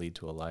just going to lead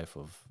to a life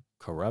of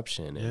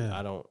corruption.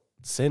 And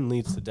sin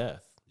leads to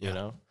death, you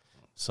know?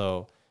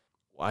 So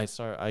I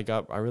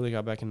really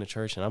got back into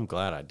church, and I'm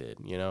glad I did,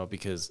 you know,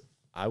 because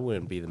I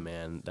wouldn't be the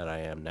man that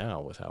I am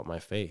now without my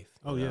faith.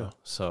 Oh, yeah.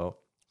 So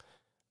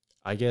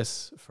I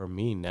guess for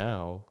me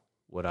now,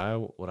 what I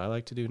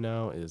like to do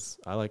now is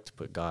I like to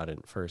put God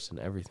first in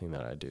everything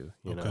that I do.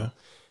 You know,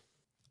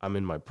 I'm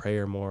in my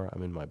prayer more.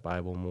 I'm in my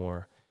Bible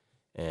more,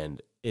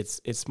 and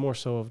it's more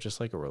so of just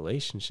like a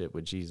relationship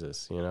with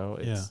Jesus. You know,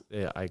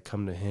 I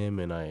come to Him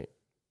and I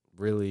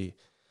really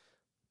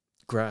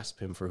grasp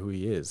Him for who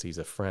He is. He's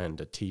a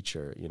friend, a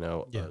teacher, you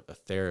know, a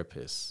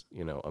therapist,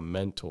 you know, a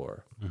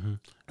mentor.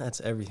 That's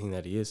everything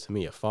that He is to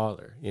me, a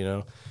father. You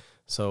know,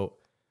 so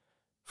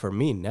for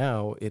me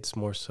now, it's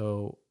more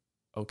so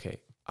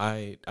okay.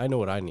 I know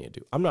what I need to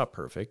do. I'm not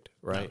perfect,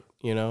 right?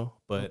 No. You know,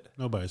 but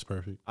nobody's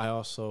perfect. I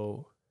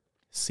also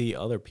see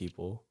other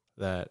people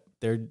that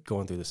they're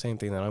going through the same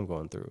thing that I'm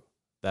going through,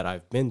 that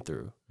I've been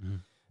through.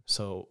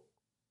 So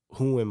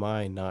who am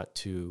I not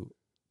to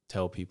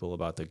tell people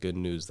about the good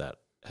news that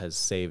has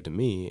saved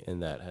me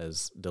and that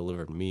has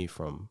delivered me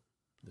from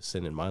the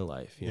sin in my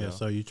life? You know?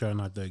 So you try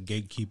not to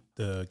gatekeep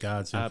the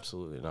God's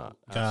absolutely not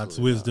God's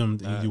wisdom.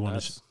 You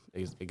want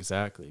to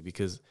exactly,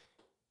 because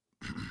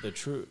the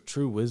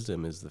true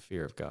wisdom is the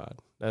fear of God.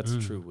 That's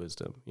true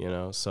wisdom, you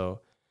know? So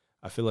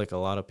I feel like a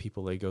lot of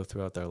people, they go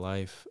throughout their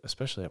life,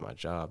 especially at my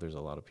job, there's a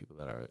lot of people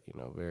that are, you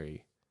know,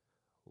 very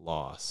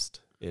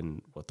lost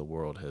in what the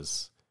world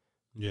has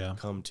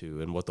come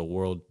to, and what the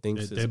world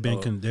thinks they've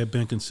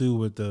been consumed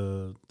with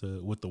the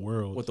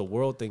world. What the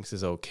world thinks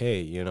is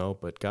okay, you know,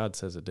 but God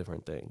says a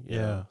different thing. You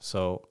know?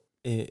 So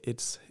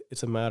it's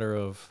a matter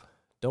of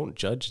don't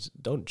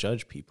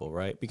judge people,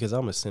 right? Because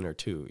I'm a sinner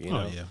too, you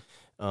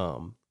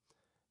know.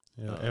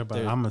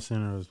 Everybody, I'm a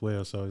sinner as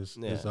well, so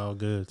it's all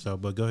good. So,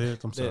 but go ahead.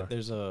 I'm sorry.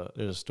 There's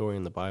a story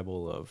in the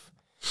Bible of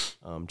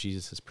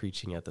Jesus is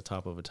preaching at the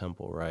top of a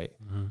temple, right?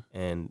 Mm-hmm.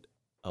 And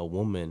a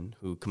woman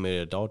who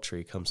committed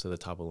adultery comes to the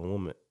top of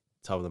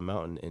the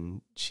mountain,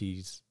 and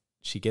she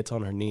gets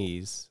on her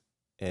knees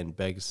and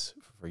begs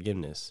for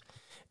forgiveness.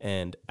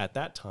 And at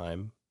that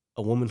time,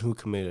 a woman who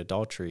committed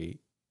adultery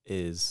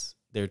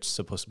they're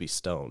supposed to be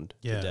stoned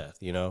to death,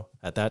 you know?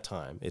 At that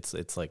time,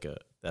 it's like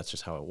that's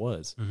just how it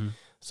was. Mm-hmm.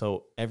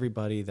 So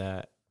everybody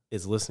that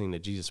is listening to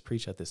Jesus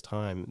preach at this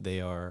time,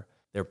 they're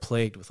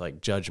plagued with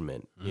like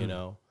judgment, you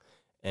know?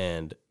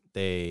 And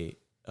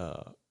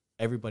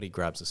everybody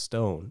grabs a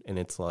stone, and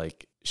it's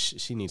like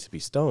she needs to be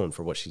stoned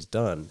for what she's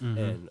done. Mm-hmm.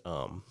 And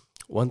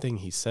one thing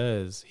he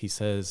says,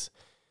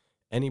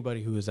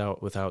 anybody who is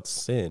out without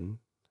sin,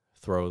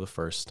 throw the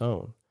first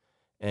stone.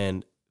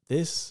 And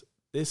this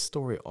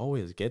story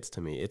always gets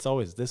to me. It's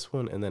always this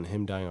one and then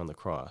him dying on the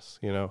cross,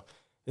 you know?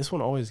 This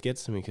one always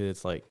gets to me because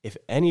it's like, if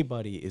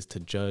anybody is to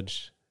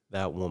judge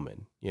that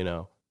woman, you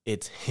know,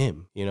 it's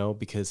him, you know,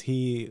 because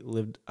he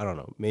lived, I don't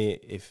know,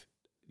 if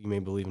you may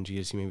believe in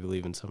Jesus, you may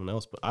believe in someone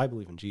else, but I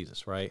believe in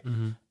Jesus, right?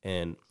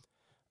 Mm-hmm.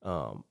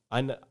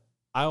 And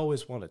I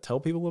always want to tell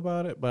people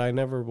about it, but I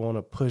never want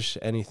to push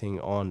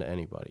anything on to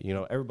anybody. You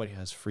know, everybody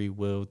has free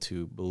will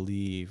to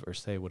believe or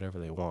say whatever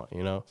they want,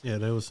 you know? Yeah,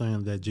 they were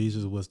saying that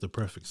Jesus was the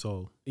perfect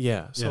soul.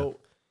 Yeah, so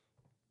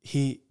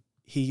he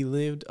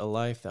lived a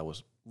life that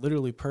was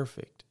literally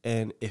perfect.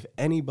 And if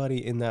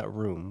anybody in that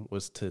room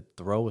was to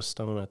throw a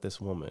stone at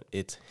this woman,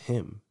 it's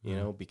him, you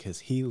know, because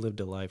he lived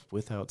a life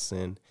without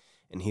sin,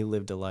 and he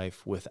lived a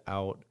life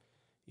without,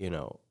 you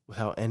know,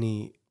 without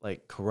any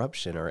like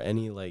corruption or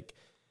any like,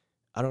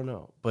 I don't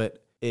know,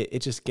 but it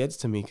just gets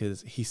to me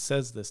because he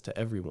says this to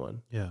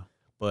everyone. Yeah.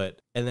 And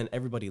then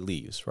everybody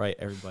leaves, right?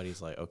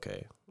 Everybody's like,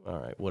 okay, all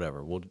right,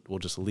 whatever. We'll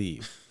just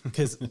leave,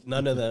 because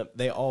none of them,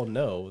 they all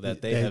know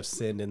that they have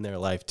sinned in their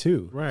life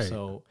too. Right.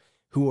 So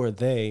who are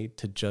they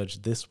to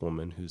judge this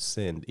woman who's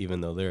sinned, even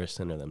though they're a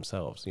sinner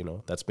themselves? You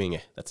know, that's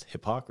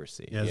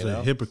hypocrisy. Yeah, it's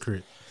a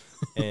hypocrite.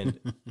 And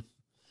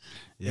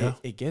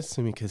it gets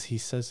to me because he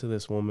says to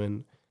this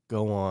woman,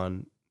 go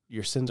on,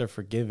 your sins are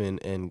forgiven,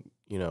 and,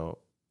 you know,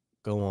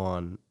 go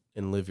on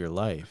and live your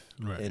life.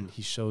 Right. And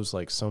he shows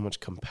like so much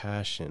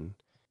compassion.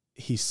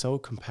 He's so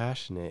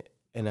compassionate.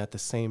 And at the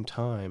same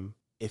time,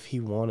 if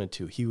he wanted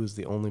to, he was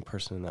the only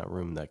person in that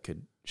room that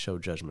could show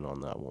judgment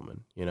on that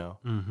woman, you know?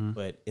 Mm-hmm.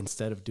 But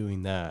instead of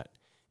doing that,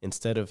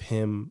 instead of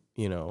him,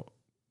 you know,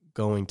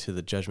 going to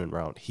the judgment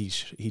route, he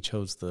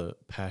chose the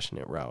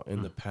passionate route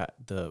and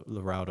the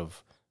route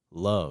of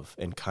love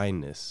and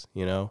kindness,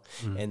 you know?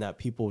 And that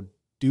people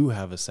do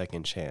have a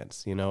second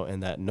chance, you know,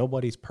 and that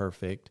nobody's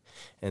perfect,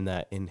 and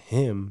that in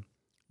him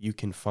you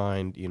can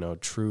find, you know,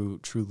 true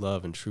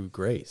love and true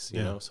grace,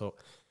 you know? So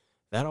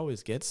that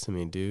always gets to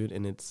me, dude.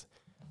 And it's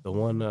the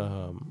one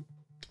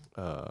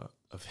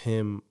of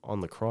him on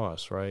the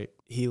cross, right?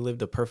 He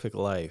lived a perfect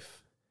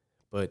life,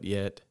 but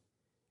yet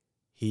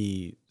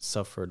he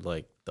suffered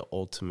like the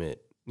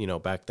ultimate, you know,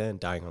 back then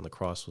dying on the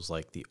cross was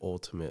like the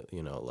ultimate,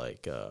 you know,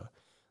 like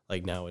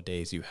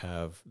nowadays you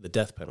have the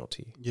death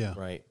penalty. Yeah.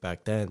 Right.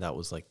 Back then that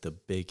was like the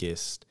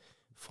biggest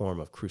form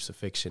of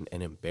crucifixion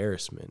and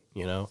embarrassment,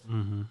 you know?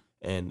 Mm-hmm.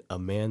 And a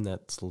man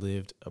that's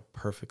lived a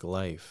perfect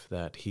life,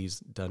 that he's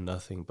done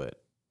nothing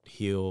but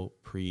heal,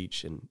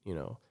 preach, and, you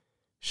know,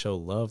 show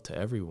love to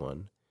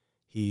everyone.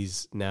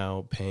 He's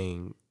now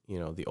paying, you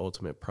know, the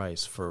ultimate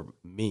price for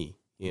me,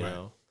 you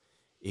know,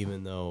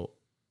 even though,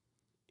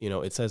 you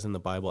know, it says in the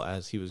Bible,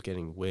 as he was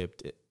getting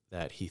whipped,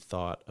 that he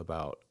thought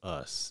about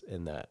us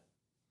and that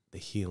the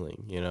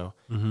healing, you know?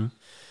 Mm-hmm.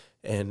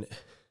 And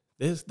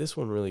this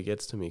one really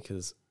gets to me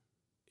because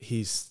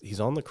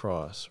he's on the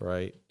cross,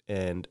 right?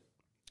 And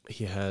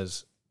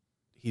he's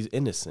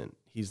innocent.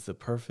 He's the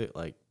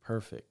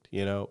perfect,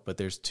 you know, but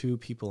there's two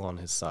people on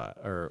his side,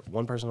 or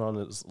one person on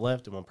his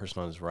left and one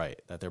person on his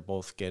right, that they're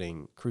both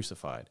getting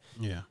crucified.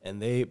 Yeah.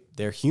 And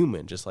they're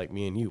human, just like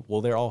me and you.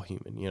 Well, they're all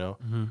human, you know?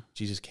 Mm-hmm.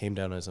 Jesus came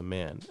down as a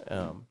man.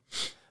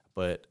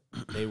 But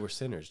they were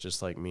sinners,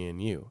 just like me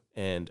and you.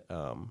 And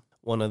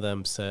one of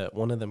them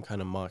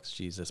kind of mocks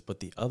Jesus, but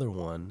the other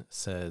one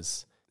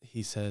says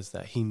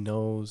that he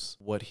knows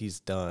what he's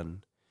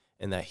done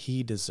and that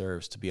he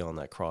deserves to be on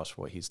that cross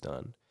for what he's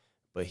done.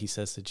 But he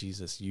says to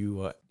Jesus,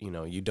 you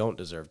don't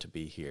deserve to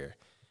be here.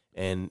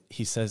 And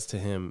he says to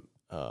him,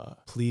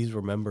 please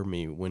remember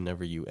me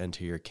whenever you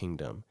enter your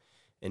kingdom.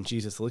 And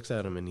Jesus looks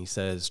at him and he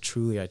says,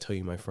 truly, I tell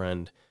you, my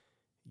friend,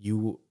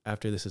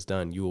 after this is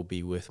done, you will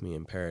be with me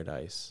in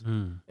paradise.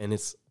 And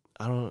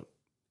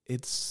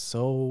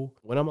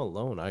when I'm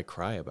alone, I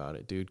cry about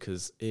it, dude,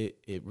 because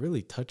it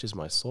really touches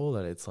my soul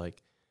that it's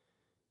like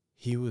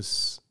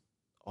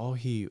all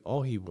he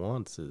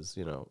wants is,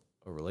 you know,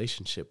 a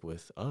relationship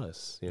with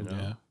us, you know,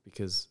 Yeah.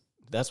 because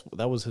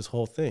that was his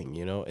whole thing,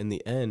 you know. In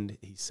the end,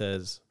 he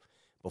says,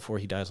 before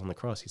he dies on the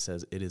cross, he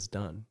says, "It is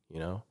done," you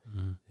know.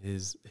 Mm-hmm.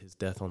 His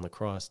death on the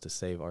cross to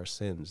save our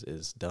sins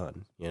is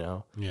done, you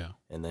know. Yeah.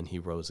 And then he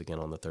rose again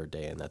on the third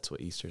day, and that's what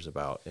Easter's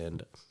about.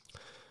 And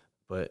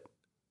but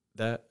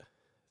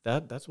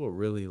that's what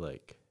really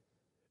like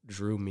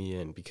drew me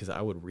in, because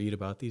I would read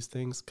about these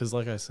things, because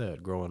like I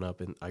said, growing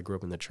up, and I grew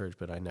up in the church,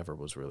 but I never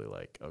was really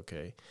like,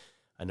 okay,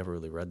 I never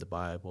really read the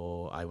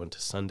Bible. I went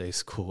to Sunday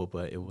school,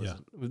 but it was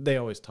they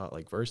always taught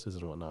like verses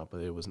and whatnot,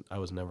 but I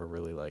was never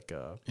really like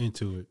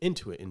into it.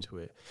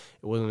 It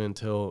wasn't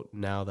until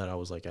now that I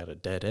was like at a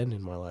dead end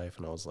in my life,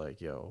 and I was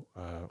like, yo,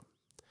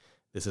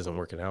 this isn't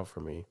working out for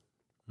me,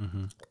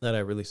 mm-hmm. that I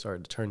really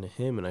started to turn to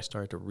him, and I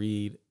started to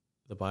read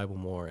the Bible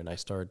more, and I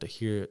started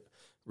to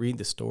read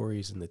the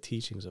stories and the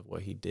teachings of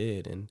what he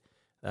did. And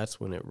that's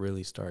when it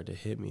really started to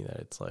hit me that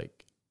it's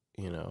like,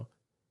 you know,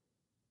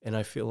 and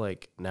I feel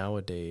like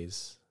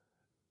nowadays,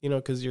 you know,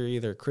 because you're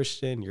either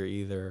Christian, you're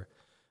either,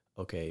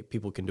 okay,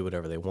 people can do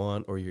whatever they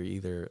want, or you're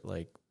either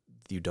like,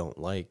 you don't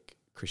like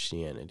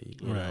Christianity,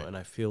 you know. And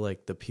I feel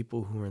like the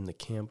people who are in the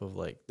camp of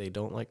like, they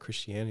don't like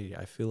Christianity,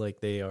 I feel like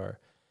they are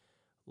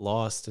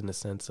lost in the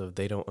sense of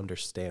they don't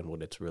understand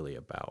what it's really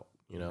about,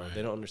 you know.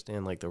 They don't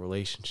understand like the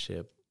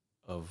relationship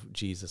of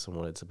Jesus and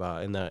what it's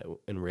about, and that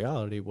in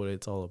reality what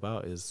it's all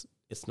about is,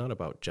 it's not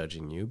about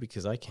judging you,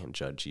 because I can't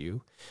judge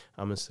you.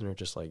 I'm a sinner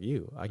just like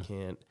you. I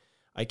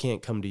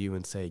can't come to you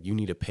and say you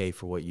need to pay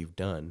for what you've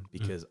done,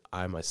 because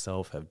I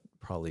myself have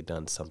probably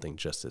done something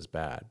just as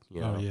bad,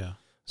 you know.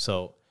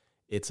 So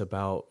it's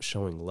about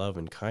showing love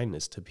and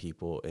kindness to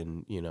people,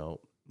 and you know,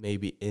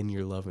 maybe in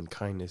your love and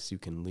kindness you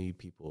can lead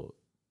people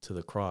to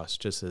the cross,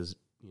 just as,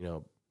 you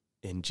know,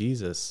 in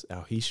Jesus,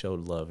 how he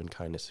showed love and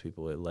kindness to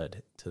people, it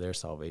led to their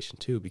salvation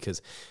too.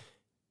 Because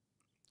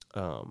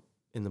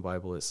in the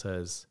Bible it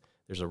says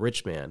there's a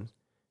rich man.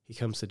 He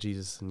comes to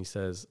Jesus and he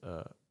says,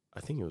 I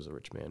think it was a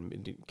rich man.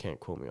 You can't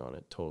quote me on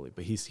it totally,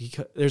 but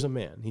there's a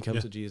man. He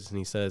comes to Jesus and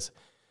he says,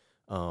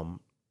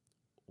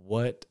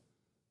 what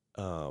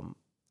are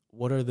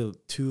the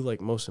two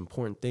like most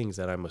important things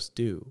that I must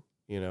do,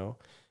 you know?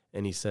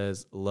 And he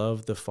says,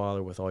 love the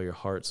Father with all your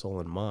heart, soul,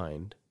 and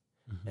mind.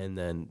 Mm-hmm. And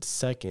then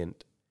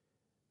second,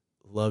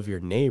 love your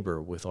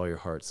neighbor with all your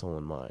heart, soul,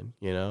 and mind,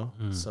 you know?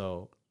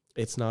 So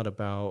it's not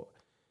about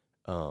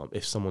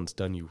if someone's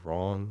done you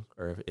wrong,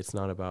 or it's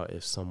not about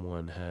if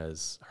someone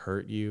has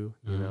hurt you,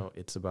 you know?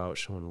 It's about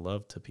showing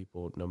love to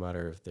people, no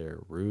matter if they're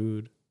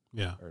rude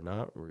or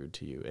not rude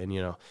to you. And,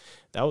 you know,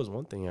 that was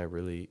one thing that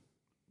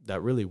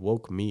really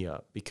woke me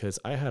up, because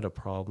I had a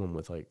problem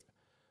with, like,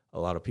 a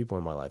lot of people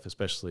in my life,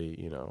 especially,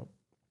 you know,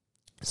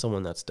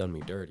 someone that's done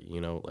me dirty,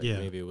 you know? Like,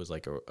 maybe it was,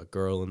 like, a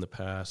girl in the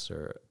past,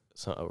 or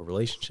a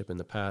relationship in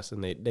the past,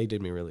 and they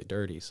did me really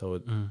dirty.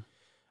 So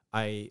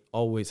I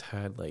always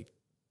had like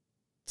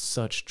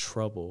such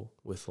trouble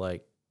with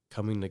like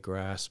coming to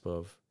grasp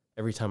of,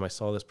 every time I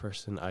saw this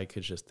person, I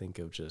could just think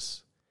of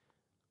just,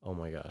 oh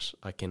my gosh,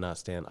 I cannot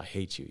stand, I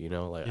hate you, you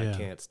know, like I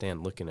can't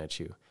stand looking at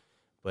you.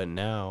 But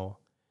now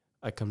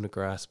I come to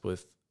grasp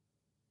with,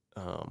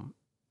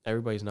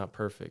 everybody's not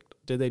perfect.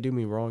 Did they do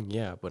me wrong?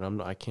 Yeah, but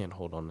I can't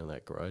hold on to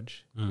that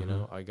grudge. You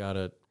know,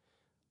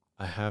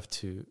 I have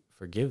to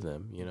forgive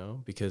them, you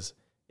know, because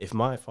if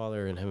my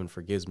Father in heaven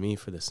forgives me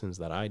for the sins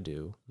that I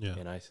do,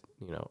 and I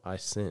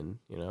sin,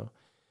 you know,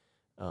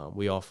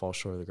 we all fall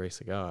short of the grace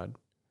of God.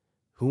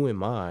 Who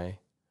am I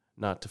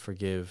not to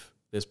forgive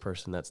this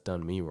person that's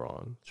done me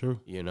wrong? True.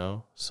 You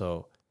know,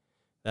 so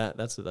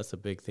that's a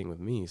big thing with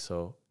me.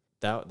 So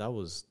that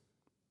was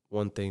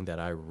one thing that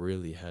I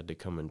really had to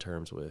come in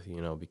terms with,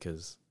 you know,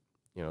 because,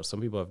 you know,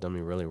 some people have done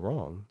me really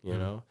wrong, you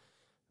know,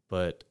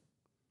 but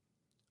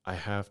I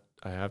have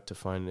to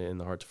find it in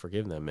the heart to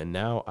forgive them. And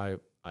now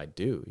I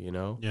do, you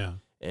know? Yeah.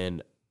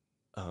 And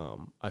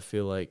I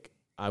feel like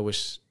I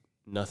wish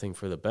nothing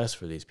for the best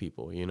for these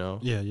people, you know?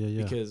 Yeah.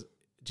 Because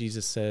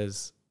Jesus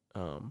says,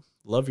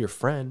 love your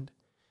friend,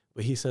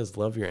 but he says,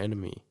 love your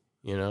enemy,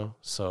 you know?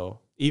 So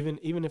even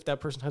if that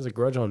person has a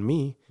grudge on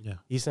me,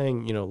 he's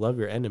saying, you know, love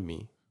your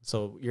enemy.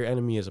 So your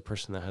enemy is a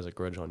person that has a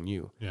grudge on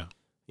you. Yeah.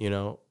 You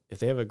know, if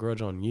they have a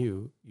grudge on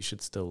you, you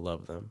should still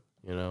love them,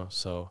 you know?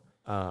 So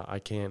I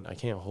can't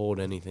hold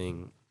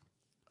anything.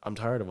 I'm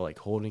tired of like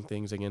holding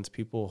things against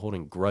people,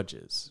 holding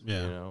grudges. You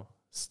know,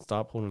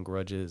 stop holding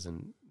grudges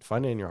and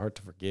find it in your heart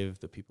to forgive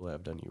the people that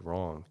have done you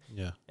wrong.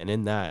 Yeah, and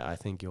in that, I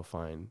think you'll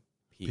find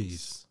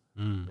peace.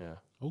 Yeah.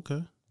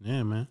 Okay.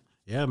 Yeah, man.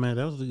 Yeah, man.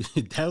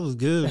 That was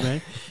good,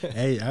 man.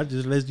 Hey, I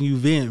just let you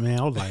vent, man.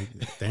 I was like,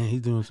 dang,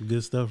 he's doing some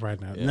good stuff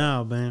right now. Yeah.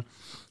 Nah, man.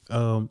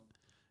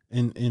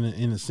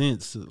 In a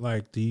sense,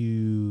 like, do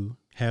you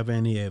have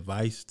any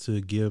advice to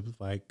give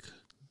like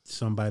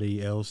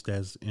somebody else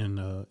that's in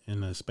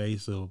a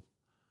space of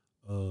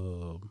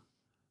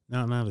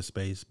not a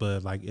space,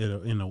 but like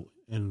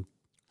in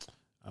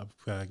I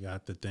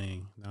forgot the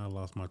thing. Now I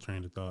lost my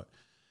train of thought.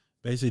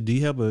 Basically, do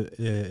you have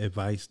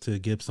advice to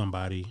give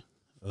somebody,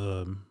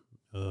 a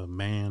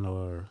man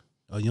or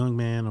a young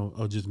man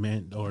or just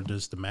man or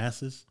just the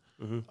masses,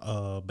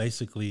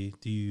 Basically,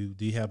 do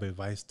you have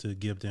advice to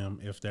give them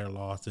if they're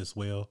lost as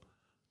well,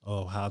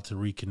 of how to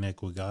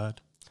reconnect with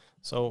God?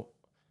 So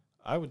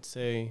I would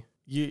say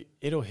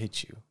it'll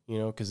hit you,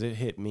 because it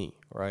hit me,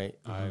 right?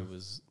 I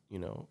was,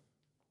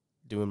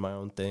 doing my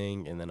own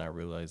thing, and then I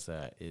realized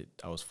that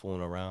I was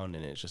fooling around,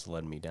 and it just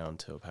led me down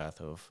to a path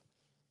of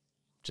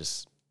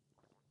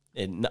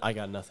I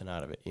got nothing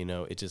out of it,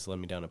 It just led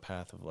me down a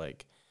path of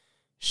like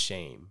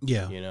shame,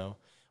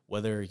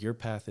 whether your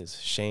path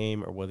is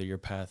shame or whether your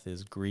path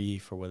is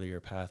grief or whether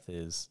your path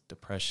is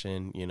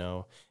depression,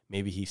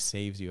 maybe he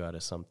saves you out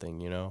of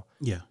something,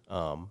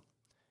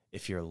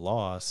 if you're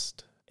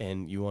lost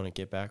and you want to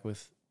get back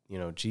with,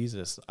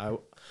 Jesus, I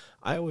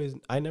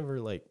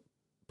never like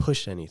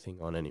push anything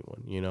on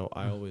anyone,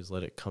 I always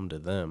let it come to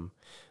them.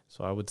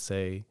 So I would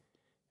say,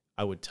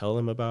 I would tell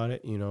them about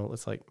it,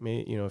 it's like,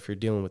 if you're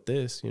dealing with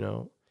this,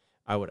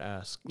 I would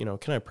ask,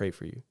 can I pray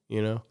for you?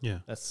 Yeah.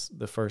 That's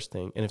the first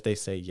thing. And if they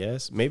say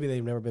yes, maybe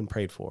they've never been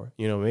prayed for,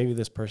 maybe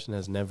this person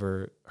has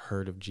never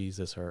heard of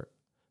Jesus or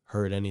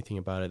heard anything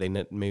about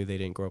it. Maybe they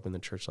didn't grow up in the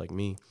church like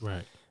me.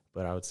 Right.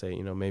 But I would say,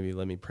 maybe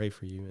let me pray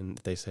for you. And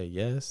if they say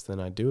yes, then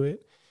I do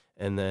it.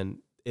 And then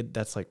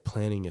that's like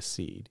planting a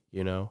seed,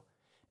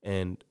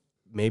 and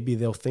maybe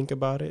they'll think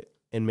about it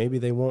and maybe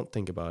they won't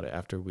think about it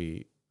after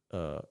we,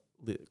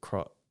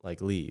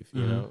 leave,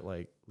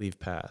 leave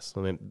past.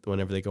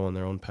 Whenever they go on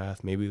their own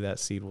path, maybe that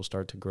seed will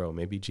start to grow.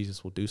 Maybe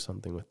Jesus will do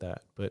something with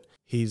that. But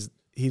he's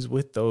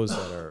with those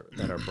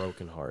that are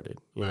brokenhearted,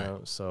 you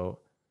know. So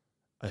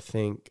I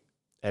think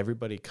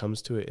everybody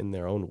comes to it in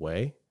their own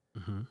way,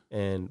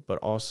 but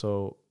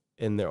also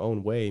in their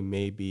own way,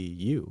 maybe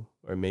you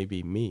or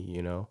maybe me,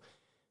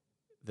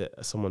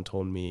 that someone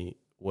told me,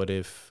 what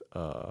if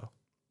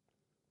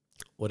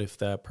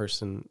that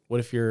person, what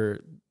if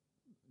you're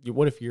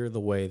the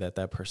way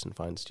that person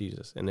finds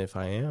Jesus? And if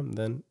I am,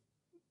 then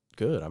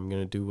good, I'm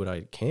going to do what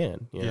I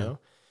can, you know,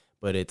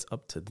 but it's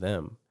up to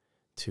them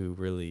to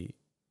really,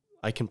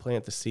 I can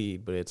plant the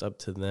seed, but it's up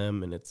to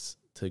them, and it's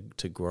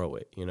to grow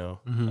it,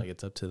 like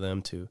it's up to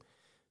them to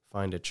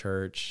find a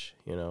church,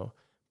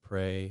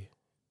 pray,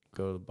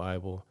 go to the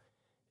Bible.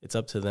 It's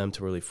up to them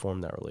to really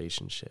form that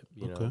relationship,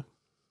 you know?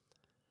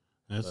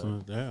 That's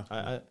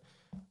I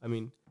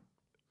mean,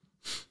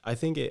 I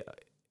think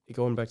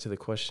going back to the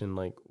question,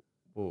 like,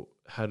 well,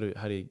 how do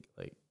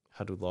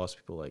lost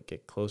people like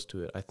get close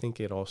to it? I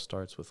think it all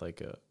starts with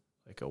like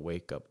a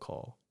wake up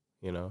call,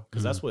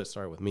 because that's what it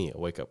started with me, a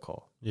wake up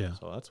call. Yeah.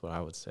 So that's what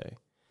I would say,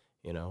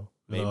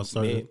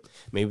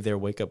 maybe their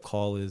wake up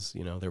call is,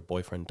 their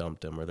boyfriend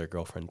dumped them or their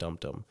girlfriend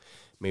dumped them.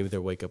 Maybe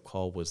their wake up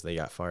call was they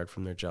got fired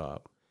from their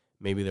job.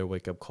 Maybe their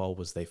wake up call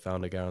was they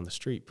found a guy on the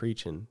street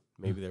preaching.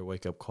 Maybe their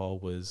wake up call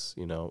was,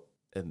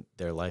 and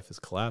their life is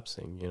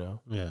collapsing,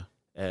 Yeah.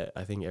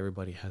 I think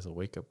everybody has a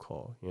wake up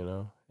call,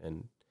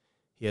 and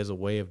he has a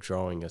way of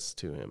drawing us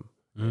to him.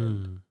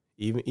 And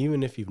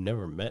even if you've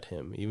never met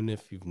him, even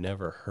if you've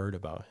never heard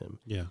about him,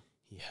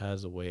 he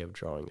has a way of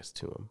drawing us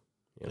to him,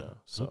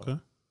 So okay,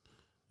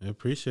 I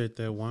appreciate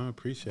that, Juan.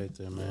 Appreciate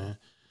that, man.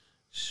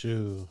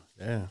 Shoot,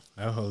 yeah.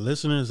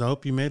 Listeners, I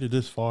hope you made it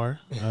this far.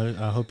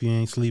 I hope you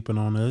ain't sleeping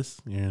on us,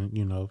 and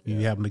you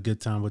having a good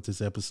time with this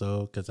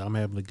episode, because I'm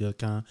having a good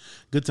time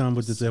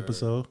with this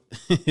episode.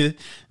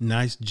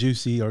 Nice,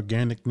 juicy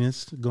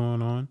organicness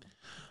going on.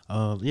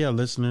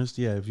 Listeners,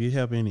 if you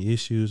have any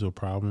issues or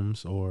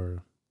problems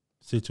or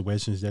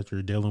situations that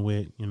you're dealing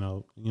with,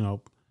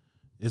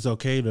 it's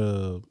okay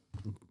to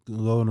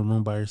go in a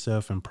room by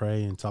yourself and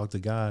pray and talk to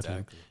God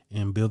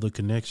and build a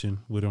connection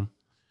with Him.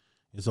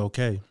 It's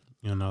okay.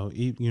 We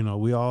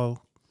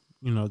all,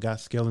 got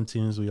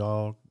skeletons. We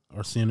all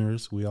are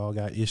sinners. We all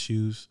got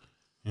issues.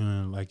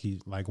 And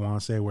like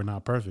Juan said, we're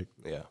not perfect.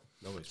 Yeah.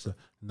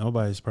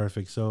 Nobody's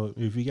perfect. So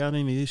if you got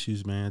any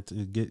issues, man, to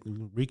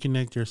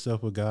reconnect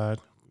yourself with God,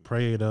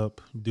 pray it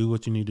up, do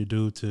what you need to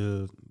do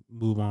to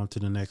move on to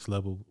the next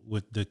level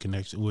with the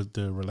connection, with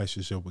the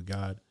relationship with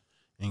God,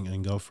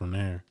 and go from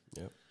there.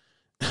 Yep.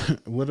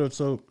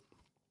 So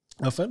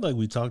I felt like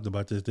we talked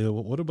about this deal.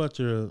 What about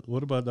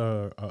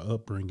our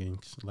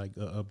upbringings, like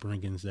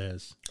upbringings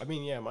as? I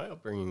mean, my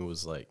upbringing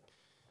was like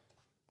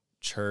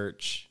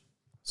church.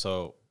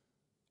 So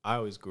I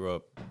always grew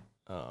up,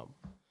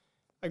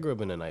 I grew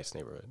up in a nice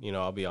neighborhood.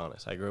 I'll be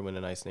honest. I grew up in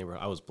a nice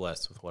neighborhood. I was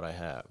blessed with what I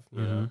have,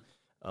 you know.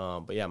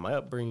 But my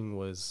upbringing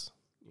was,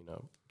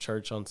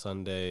 church on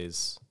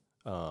Sundays,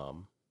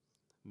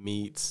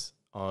 meets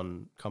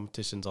on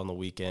competitions on the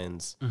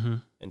weekends,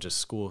 and just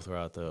school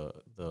throughout the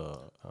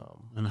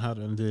and how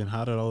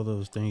did all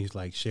those things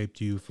like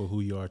shaped you for who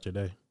you are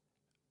today?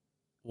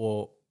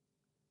 Well,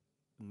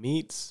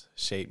 meets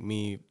shaped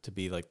me to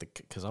be like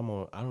because I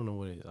don't know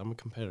what it is. I'm a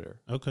competitor.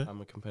 Okay.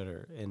 I'm a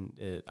competitor,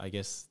 and I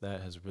guess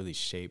that has really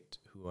shaped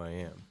who I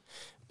am.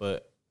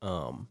 But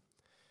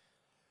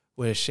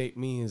what has shaped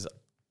me is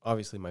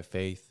obviously my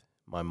faith,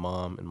 my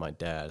mom, and my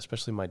dad,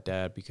 especially my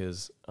dad,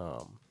 because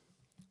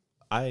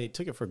I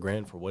took it for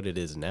granted for what it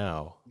is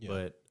now,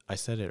 but I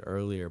said it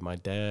earlier. My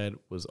dad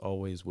was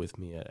always with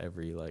me at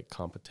every like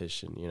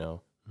competition,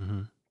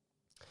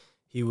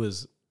 He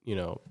was,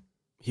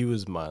 he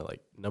was my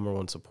like number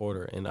one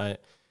supporter, and I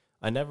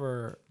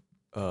never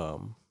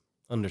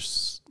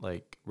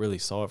really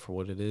saw it for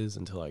what it is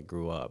until I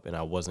grew up and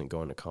I wasn't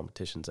going to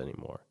competitions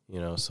anymore,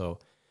 so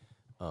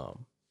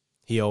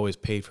he always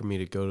paid for me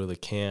to go to the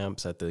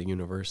camps at the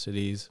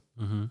universities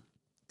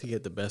to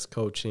get the best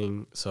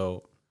coaching.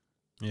 So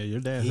yeah, your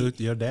dad hooked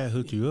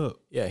you up.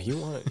 Yeah, he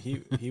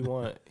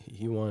wanted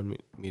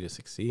me to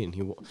succeed,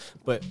 and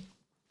but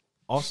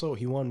also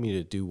he wanted me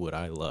to do what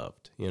I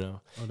loved,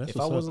 if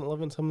I wasn't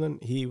loving something,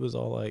 he was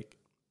all like,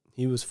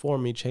 he was for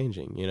me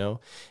changing,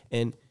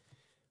 and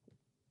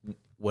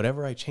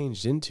whatever I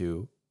changed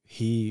into,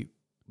 he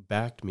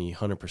backed me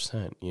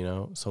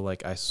 100%, so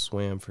like I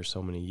swam for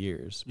so many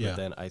years, but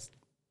then I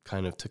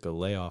kind of took a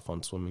layoff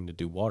on swimming to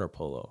do water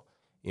polo,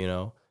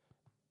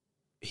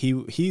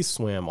 He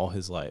swam all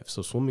his life,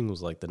 so swimming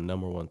was like the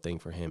number one thing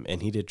for him,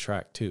 and he did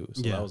track too,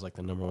 so that was like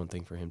the number one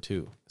thing for him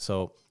too.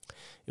 So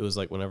it was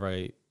like whenever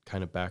I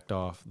kind of backed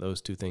off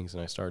those two things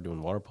and I started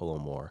doing water polo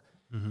more,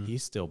 he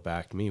still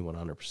backed me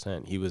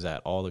 100%. He was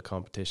at all the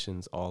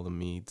competitions, all the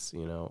meets,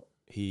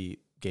 he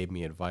gave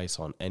me advice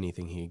on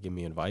anything he could give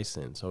me advice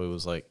in. So it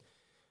was like,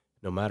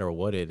 no matter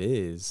what it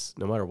is,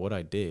 no matter what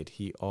I did,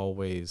 he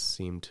always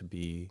seemed to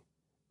be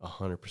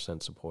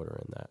 100% supporter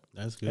in that.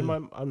 That's good.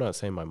 And I'm not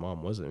saying my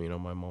mom wasn't,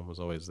 my mom was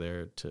always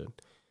there to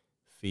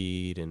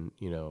feed and,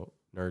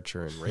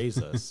 nurture and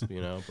raise us,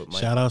 but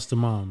shout outs to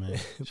mom, man.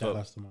 Shout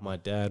outs to mom. My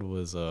dad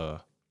was,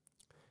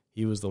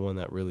 he was the one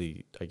that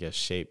really, I guess,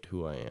 shaped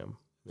who I am.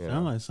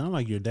 Sound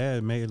like your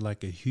dad made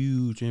like a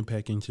huge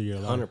impact into your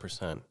life.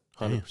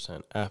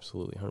 100%,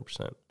 absolutely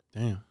 100%.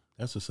 Damn,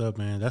 that's what's up,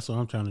 man. That's what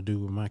I'm trying to do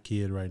with my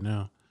kid right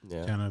now.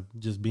 Yeah, kind of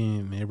just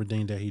being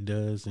everything that he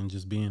does and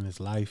just being his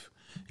life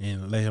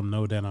and let him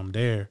know that I'm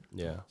there.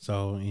 Yeah.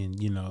 So, and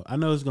I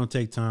know it's gonna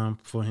take time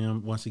for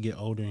him once he get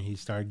older and he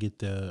start get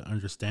the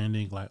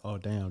understanding, like, oh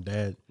damn,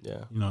 dad,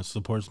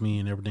 supports me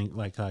and everything,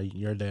 like how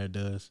your dad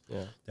does.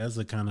 Yeah, that's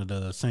the kind of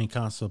the same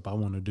concept I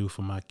want to do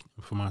for my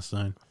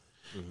son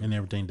and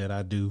everything that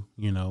I do.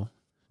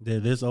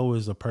 There's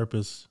always a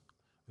purpose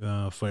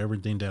for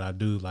everything that I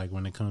do. Like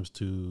when it comes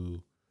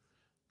to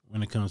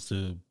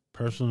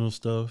personal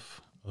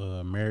stuff,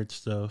 marriage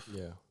stuff,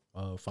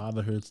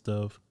 fatherhood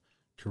stuff,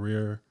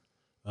 career,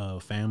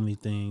 family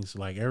things,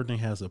 like everything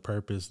has a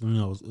purpose,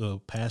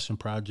 passion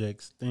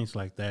projects, things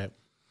like that.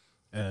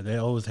 They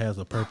always has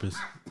a purpose.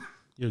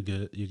 You're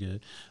good.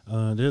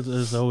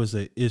 There's always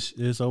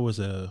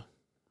a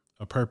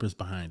purpose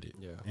behind it.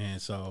 Yeah.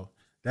 And so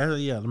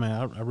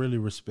man, I really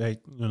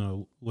respect,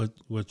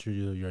 what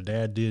your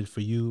dad did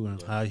for you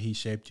and how he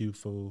shaped you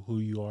for who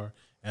you are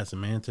as a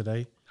man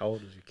today. How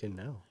old is your kid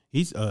now?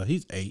 He's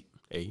 8.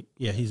 8?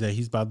 Yeah, he's 8.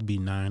 He's about to be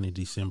 9 in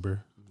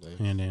December. Nice.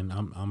 And then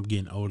I'm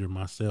getting older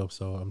myself,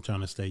 so I'm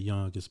trying to stay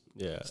young.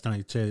 Try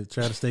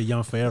to stay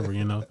young forever,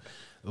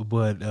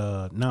 But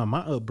no, my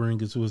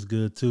upbringing was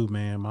good too,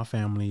 man. My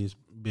family has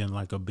been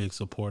like a big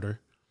supporter.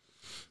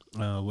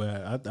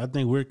 Where I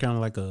think we're kind of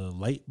like a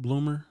late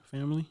bloomer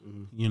family.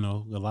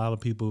 A lot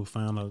of people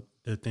found out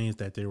the things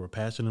that they were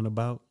passionate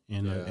about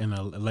in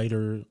a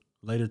later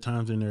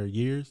times in their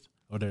years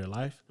or their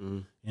life,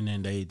 and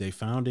then they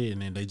found it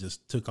and then they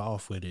just took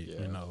off with it,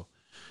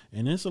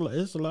 And it's a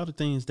lot of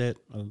things that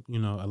a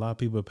lot of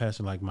people are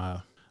passionate. Like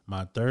my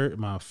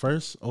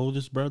first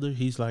oldest brother,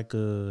 he's like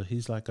a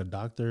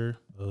doctor.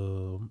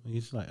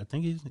 He's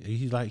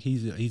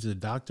a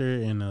doctor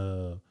and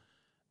a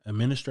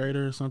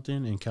administrator or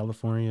something in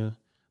California.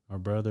 My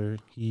brother,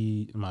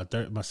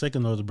 my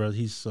second oldest brother,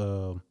 he's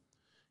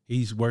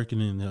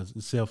working in a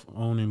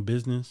self-owning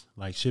business,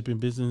 like shipping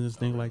business and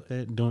things like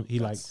that. He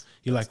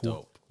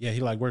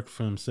working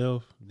for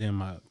himself. Then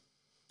my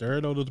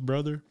third oldest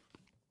brother,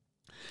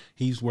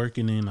 he's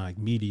working in like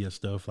media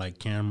stuff, like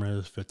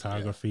cameras,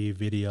 photography,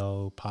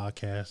 video,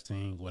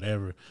 podcasting,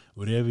 whatever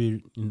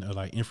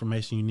like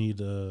information you need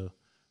to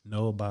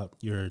know about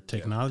your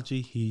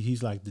technology.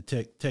 He's like the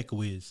tech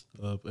whiz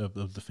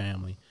of the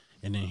family.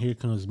 And then here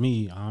comes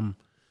me. I'm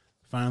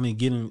finally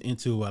getting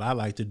into what I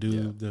like to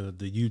do, the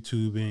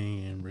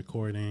YouTubing and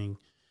recording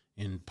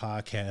and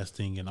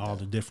podcasting and all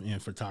the different, and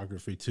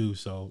photography too.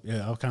 So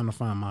I'll kind of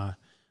find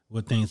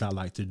what things I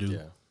like to do.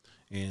 Yeah.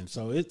 And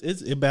so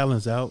it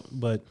balanced out,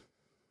 but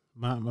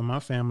my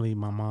family,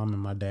 my mom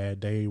and my dad,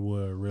 they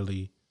were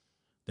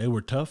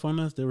tough on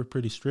us. They were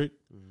pretty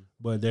strict,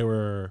 but they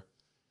were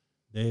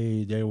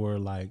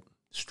like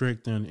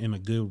strict in a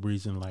good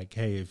reason. Like,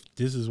 hey, if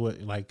this is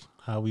what, like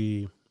how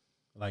we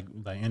like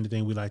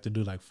anything we like to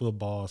do, like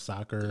football,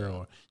 soccer,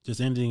 or just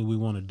anything we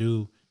want to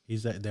do,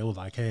 they were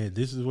like, hey,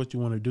 this is what you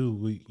want to do.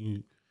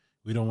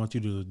 We don't want you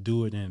to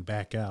do it and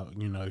back out.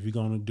 If you're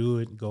going to do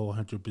it, go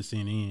 100%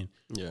 in.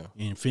 Yeah.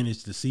 And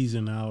finish the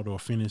season out or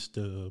finish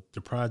the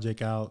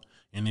project out.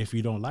 And if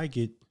you don't like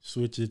it,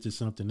 switch it to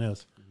something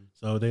else.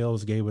 So they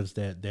always gave us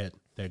that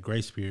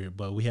grace period.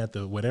 But we had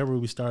to, whatever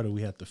we started,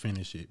 we had to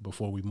finish it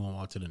before we move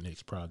on to the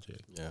next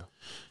project. Yeah.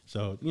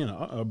 So,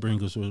 our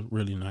upbringing was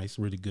really nice,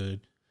 really good.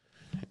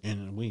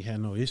 And we had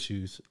no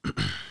issues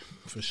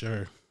for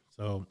sure.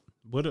 So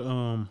what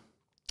about,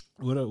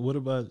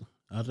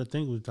 I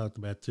think we talked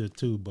about it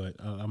too, but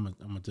I'm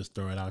gonna just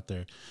throw it out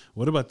there.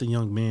 What about the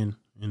young men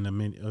and the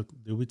many?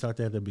 Did we talk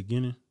that at the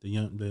beginning? The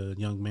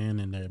young man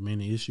and their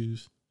many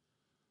issues.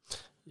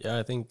 Yeah,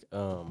 I think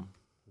I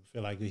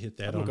feel like we hit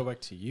that. I'm gonna go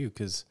back to you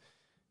because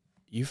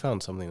you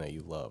found something that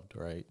you loved,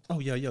 right? Oh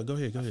yeah. Go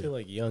ahead. I feel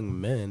like young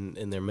men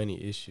and their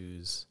many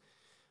issues.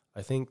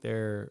 I think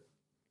a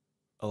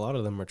lot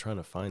of them are trying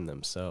to find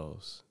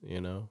themselves,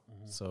 you know?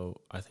 Mm-hmm. So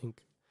I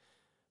think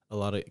a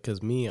lot of,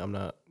 because me, I'm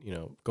not,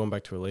 going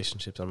back to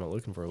relationships, I'm not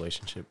looking for a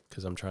relationship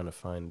because I'm trying to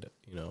find,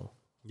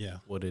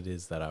 what it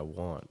is that I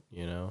want,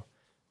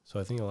 So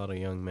I think a lot of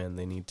young men,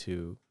 they need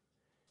to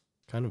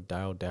kind of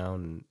dial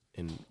down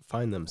and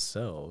find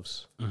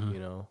themselves,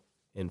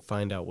 and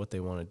find out what they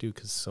want to do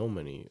because so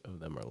many of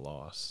them are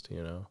lost,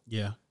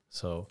 Yeah.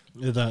 So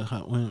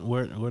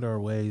what are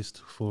ways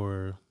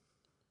for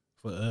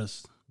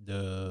us,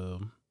 the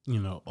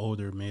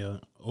older male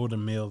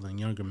and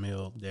younger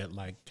male that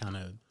like kind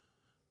of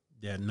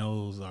that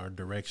knows our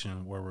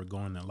direction where we're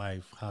going in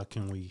life? How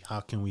can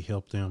we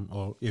help them?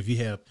 Or if you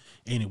have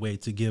any way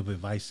to give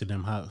advice to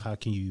them, how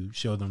can you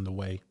show them the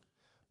way?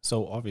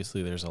 So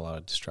obviously there's a lot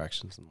of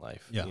distractions in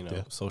life. Yeah,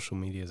 social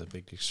media is a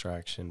big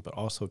distraction, but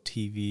also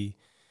TV,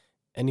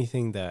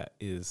 anything that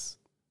is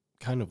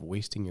kind of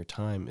wasting your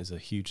time is a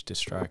huge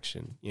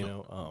distraction.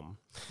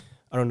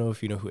 I don't know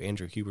if you know who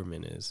Andrew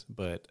Huberman is,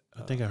 but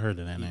I think I heard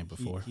of that name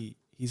before.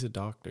 He's a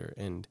doctor,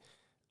 and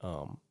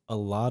a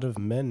lot of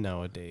men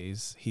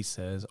nowadays, he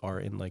says, are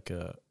in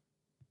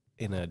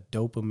a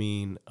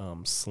dopamine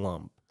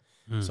slump.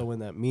 So when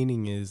that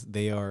meaning is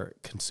they are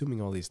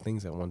consuming all these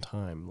things at one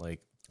time, like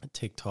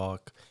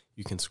TikTok,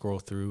 you can scroll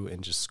through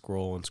and just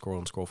scroll and scroll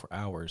and scroll for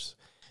hours.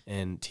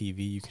 And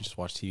TV, you can just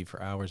watch TV for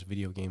hours.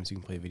 Video games, you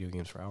can play video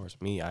games for hours.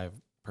 Me, I have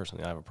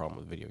a problem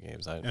with video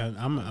games.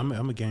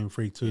 I'm a game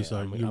freak too, so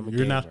I'm a you're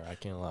gamer, not. I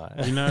can't lie.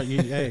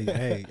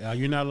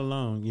 You're not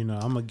alone.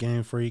 I'm a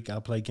game freak. I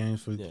play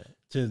games for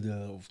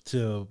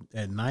till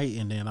at night,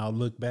 and then I'll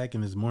look back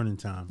and it's morning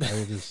time.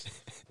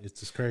 It's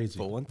just crazy.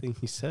 But one thing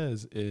he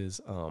says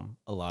is a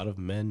lot of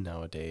men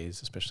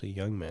nowadays, especially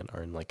young men,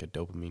 are in like a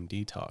dopamine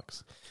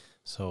detox.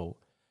 So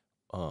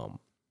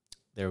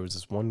there was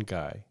this one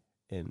guy,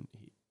 and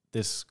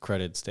this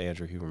credits to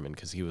Andrew Huberman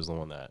because he was the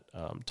one that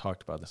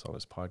talked about this on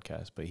his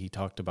podcast. But he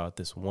talked about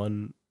this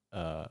one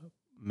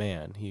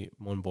man,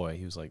 one boy,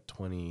 he was like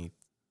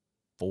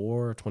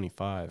 24,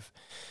 25,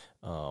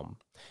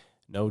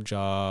 no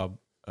job,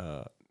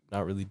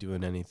 not really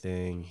doing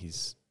anything.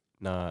 He's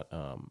not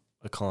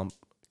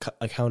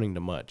accounting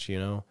to much,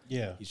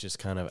 Yeah. He's just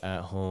kind of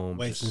at home.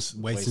 Wasting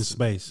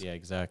space. Yeah,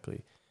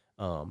 exactly.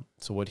 So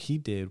what he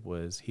did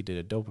was he did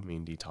a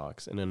dopamine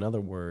detox. And in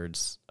other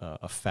words,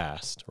 a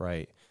fast,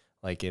 right?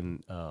 Like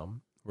in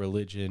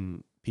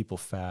religion, people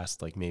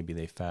fast, like maybe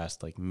they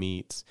fast like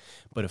meats,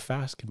 but a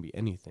fast can be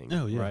anything,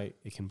 right?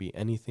 It can be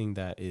anything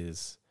that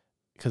is,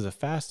 because a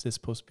fast is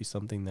supposed to be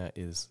something that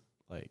is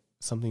like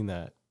something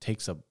that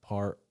takes a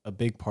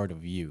big part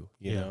of you,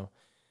 you know?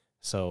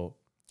 So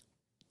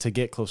to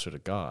get closer to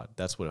God,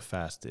 that's what a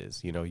fast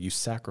is. You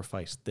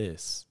sacrifice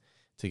this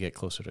to get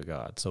closer to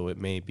God. So it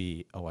may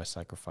be, I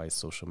sacrifice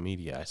social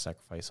media. I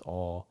sacrifice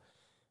all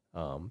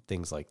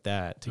things like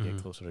that to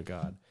get closer to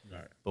God.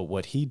 Right. But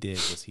what he did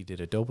was he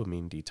did a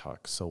dopamine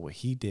detox. So what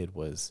he did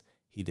was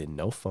he did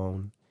no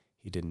phone,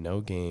 he did no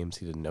games,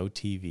 he did no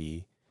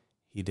TV,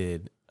 he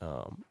did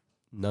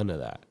none of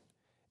that.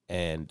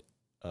 And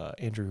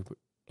Andrew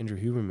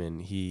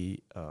Huberman,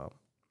 he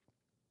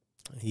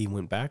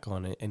went back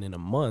on it, and in a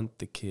month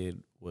the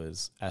kid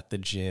was at the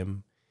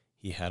gym,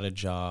 he had a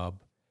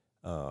job,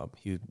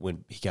 he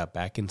got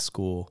back in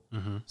school.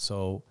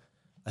 So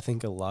I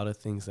think a lot of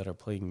things that are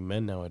plaguing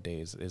men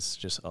nowadays is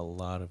just a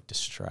lot of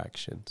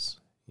distractions,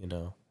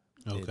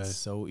 Okay. It's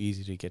so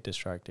easy to get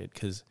distracted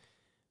because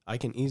I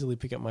can easily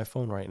pick up my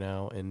phone right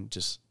now and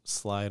just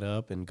slide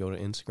up and go to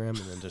Instagram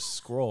and then just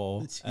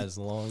scroll as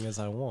long as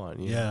I want,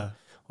 you know?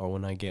 Or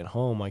when I get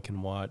home, I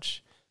can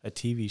watch a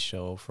TV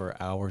show for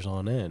hours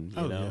on end,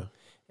 you know?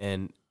 Yeah.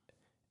 And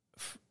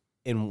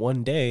in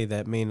one day,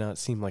 that may not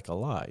seem like a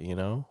lot,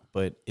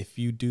 But if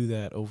you do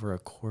that over a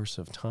course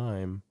of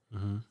time,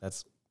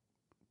 that's,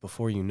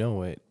 before you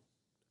know it,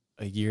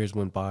 a year's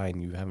went by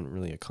and you haven't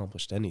really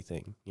accomplished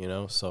anything,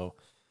 So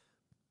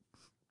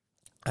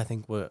I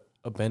think what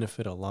a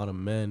benefit a lot of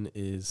men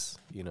is,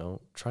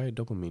 try a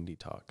dopamine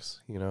detox,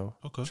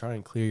 Okay. Try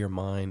and clear your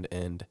mind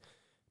and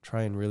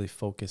try and really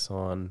focus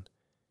on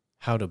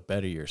how to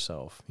better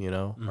yourself,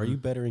 Are you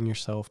bettering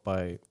yourself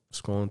by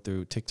scrolling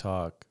through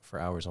TikTok for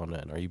hours on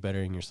end? Are you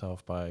bettering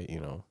yourself by,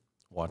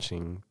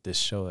 watching this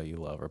show that you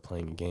love or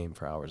playing a game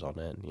for hours on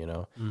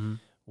end,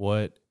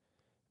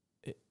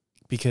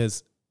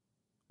 Because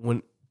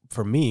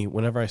for me,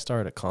 whenever I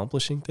started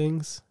accomplishing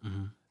things,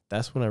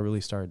 that's when I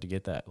really started to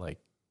get that like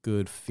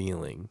good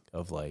feeling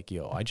of like,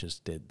 I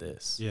just did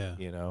this,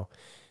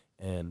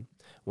 and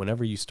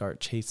whenever you start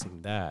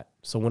chasing that,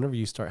 so whenever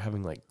you start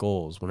having like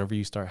goals, whenever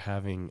you start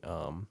having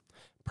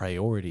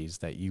priorities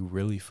that you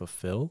really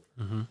fulfill,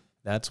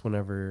 that's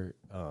whenever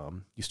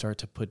you start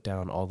to put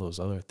down all those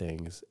other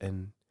things,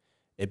 and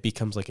it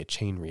becomes like a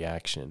chain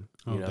reaction.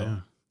 You know,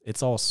 damn.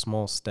 it's all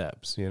small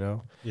steps, you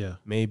know? Yeah.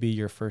 Maybe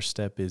your first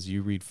step is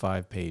you read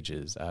 5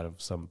 pages out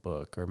of some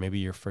book, or maybe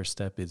your first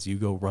step is you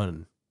go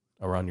run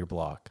around your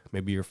block.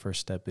 Maybe your first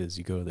step is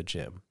you go to the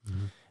gym.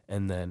 Mm-hmm.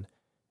 And then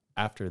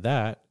after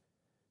that,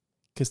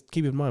 because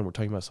keep in mind, we're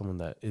talking about someone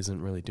that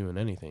isn't really doing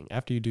anything.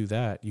 After you do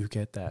that, you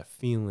get that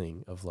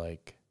feeling of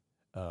like,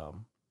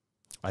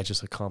 I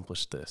just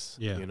accomplished this,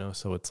 you know?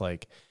 So it's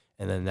like,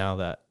 and then now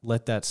that,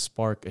 let that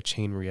spark a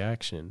chain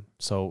reaction.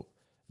 So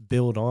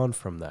build on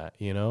from that,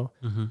 you know?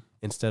 Mm-hmm.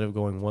 Instead of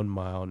going 1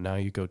 mile, now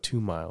you go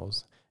 2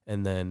 miles,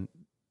 and then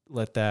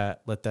let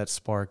that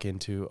spark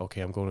into,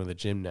 okay, I'm going to the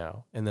gym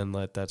now. And then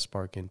let that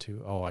spark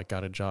into, oh, I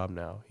got a job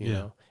now, you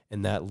know?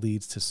 And that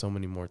leads to so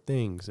many more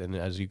things. And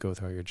as you go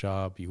through your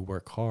job, you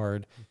work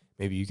hard,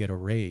 maybe you get a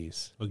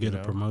raise. Or get a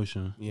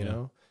promotion. You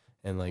know?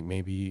 And like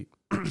maybe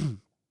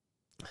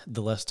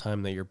the less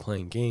time that you're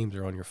playing games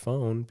or on your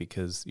phone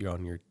because you're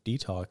on your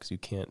detox, you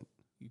can't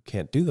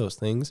do those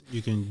things.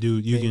 You can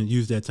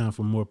use that time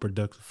for more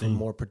productive things.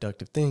 More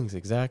productive things,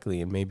 exactly.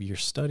 And maybe you're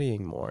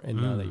studying more.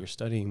 And now that you're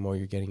studying more,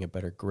 you're getting a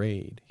better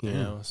grade, you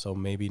know? So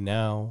maybe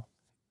now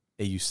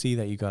you see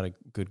that you got a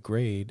good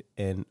grade,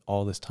 and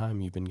all this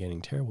time you've been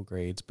getting terrible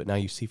grades, but now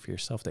you see for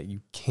yourself that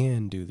you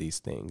can do these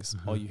things.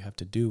 All you have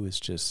to do is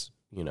just,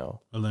 you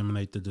know,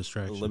 eliminate the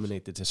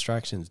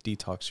distractions,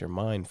 detox your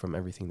mind from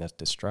everything that's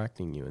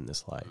distracting you in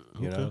this life,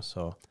 you know?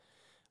 So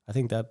I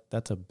think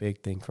that's a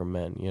big thing for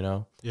men, you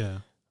know? Yeah.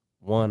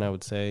 One, I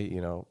would say,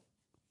 you know,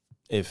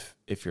 if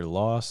you're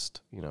lost,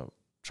 you know,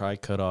 try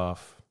cut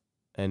off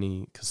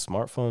because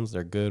smartphones,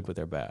 they're good, but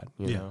they're bad,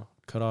 you know?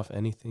 Cut off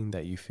anything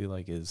that you feel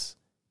like is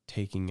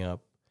taking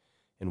up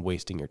and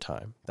wasting your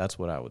time. That's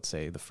what I would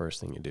say the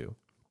first thing you do.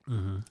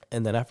 Mm-hmm.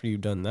 And then after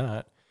you've done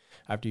that,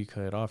 after you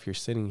cut it off, you're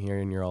sitting here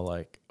and you're all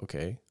like,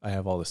 okay, I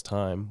have all this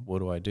time.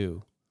 What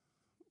do?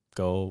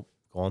 Go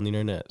on the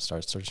internet,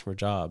 start searching for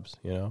jobs,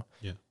 you know?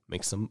 Yeah.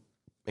 Make some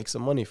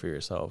money for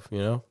yourself, you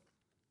know?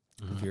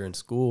 Mm-hmm. If you're in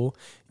school,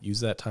 use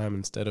that time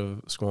instead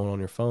of scrolling on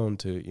your phone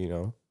to, you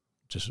know,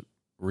 just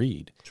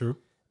read. True.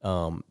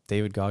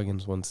 David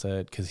Goggins once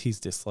said, because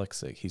he's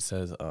dyslexic, he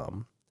says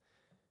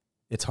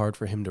it's hard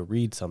for him to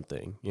read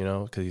something, you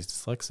know, because he's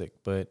dyslexic.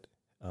 But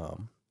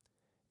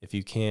if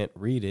you can't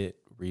read it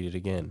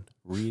again.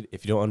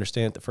 If you don't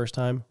understand it the first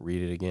time,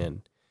 read it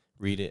again.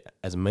 Read it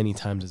as many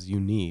times as you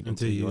need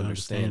until you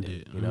understand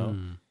it, you know?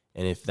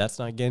 And if that's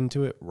not getting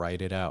to it,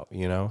 write it out,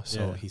 you know?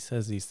 So he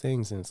says these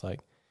things, and it's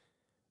like,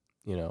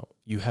 you know,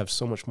 you have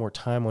so much more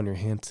time on your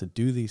hands to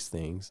do these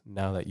things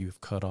now that you've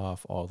cut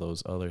off all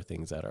those other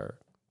things that are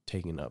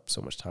taking up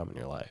so much time in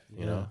your life,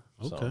 you know?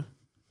 Okay. So,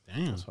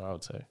 damn. that's what I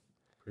would say.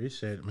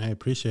 Appreciate it, man.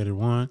 Appreciate it,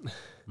 Juan.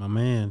 My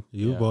man,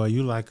 boy,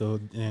 you like a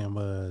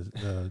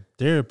damn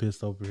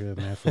therapist over here,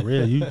 man. For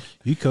real,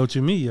 you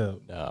coaching me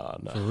up.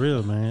 No. For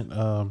real,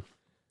 man.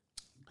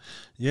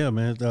 Yeah,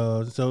 man.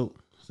 So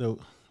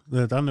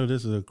look, I know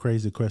this is a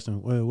crazy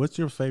question. Well, what's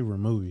your favorite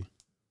movie?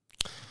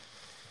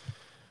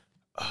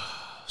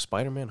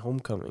 Spider-Man: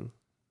 Homecoming.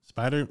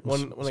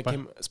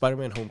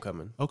 Spider-Man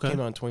Homecoming. Okay. Came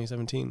out in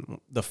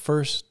 2017. The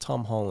first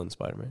Tom Holland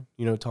Spider-Man.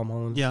 You know Tom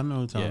Holland? Yeah, I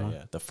know Tom Holland.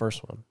 Yeah. The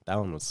first one. That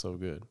one was so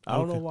good. I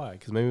don't know why.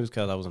 Because maybe it was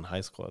because I was in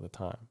high school at the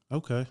time.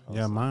 Okay.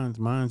 Yeah,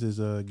 mine's is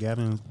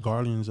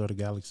Guardians of the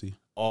Galaxy.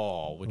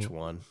 Oh, which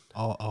one?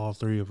 All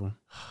three of them.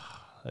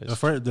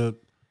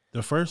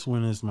 The first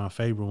one is my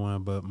favorite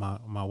one, but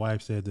my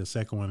wife said the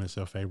second one is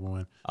her favorite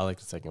one. I like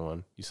the second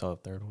one. You saw the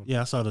third one? Yeah,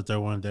 I saw the third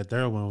one. That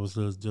third one was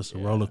just a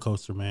roller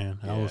coaster, man.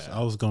 Yeah.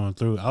 I was going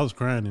through. I was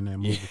crying in that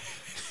movie.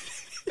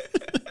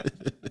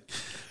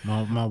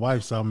 my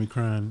wife saw me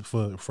crying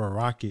for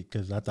Rocket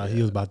because I thought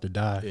he was about to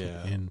die.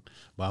 Yeah.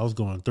 But I was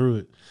going through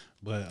it.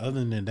 But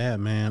other than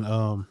that, man,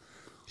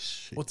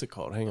 what's it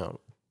called? Hang on.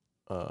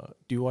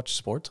 Do you watch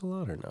sports a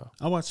lot or no?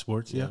 I watch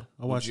sports. Yeah,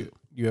 I watch it.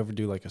 You ever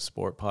do like a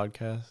sport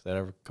podcast that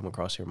ever come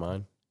across your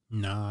mind?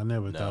 No, I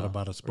never thought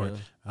about a sport.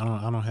 Really? I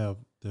don't have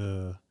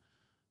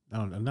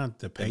not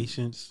the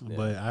patience,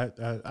 but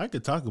I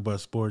could talk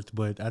about sports,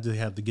 but I just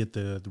have to get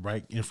the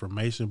right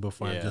information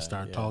before I just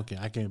start talking.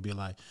 I can't be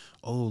like,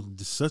 oh,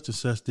 such and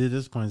such did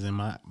this point, and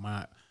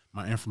my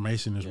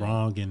information is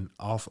wrong and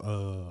off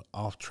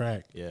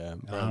track. Yeah,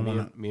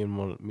 me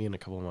and a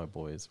couple of my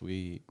boys,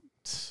 we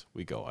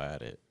go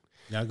at it.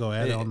 Y'all go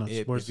at it on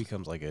the sports. It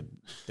becomes like a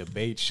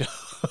debate show.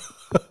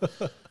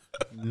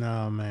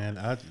 No, man.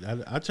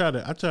 I try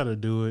to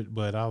do it,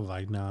 but I was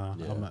like, nah.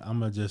 Yeah. I'm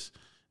gonna just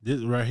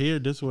this right here.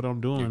 This is what I'm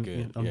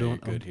doing. You're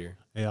good here.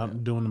 Hey,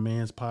 I'm doing the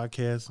men's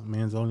podcast,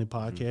 men's only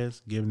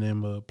podcast, giving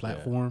them a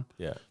platform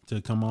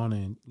to come on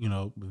and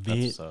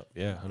vent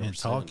and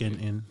talk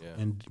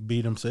and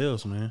be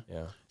themselves, man.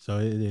 Yeah. So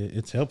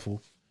it's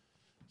helpful.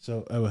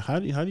 So how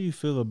do you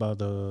feel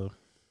about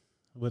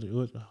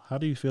how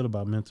do you feel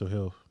about mental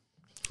health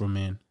for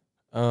men?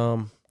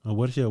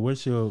 What's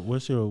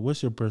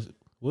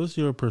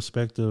your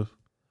perspective?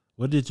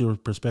 What did your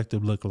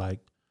perspective look like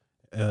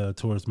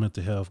towards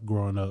mental health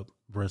growing up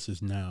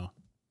versus now?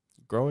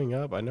 growing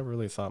up, I never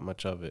really thought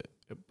much of it.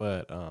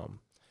 But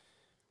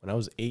when I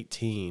was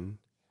 18,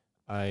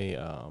 when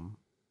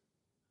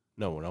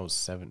I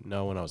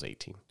was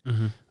 18,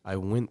 I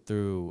went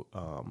through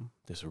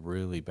this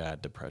really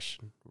bad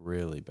depression,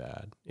 really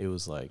bad. It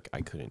was like I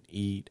couldn't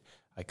eat,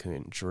 I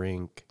couldn't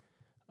drink.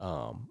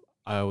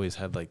 I always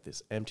had like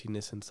this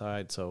emptiness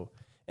inside. So,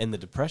 and the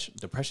depression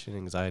and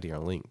anxiety are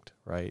linked,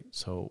 right?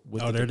 So,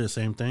 they're the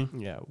same thing?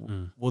 Yeah.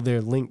 Well,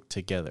 they're linked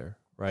together,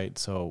 right?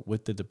 So,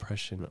 with the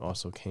depression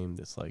also came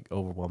this like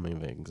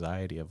overwhelming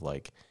anxiety of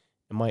like,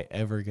 am I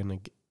ever gonna?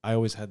 I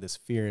always had this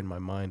fear in my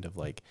mind of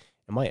like,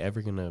 am I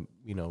ever gonna,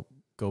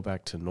 go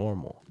back to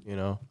normal,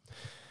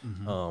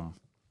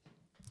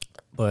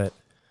 But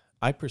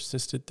I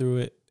persisted through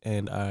it,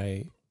 and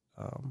I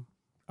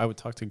would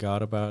talk to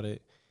God about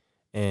it.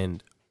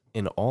 And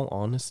in all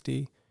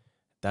honesty,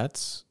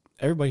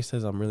 everybody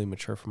says I'm really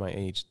mature for my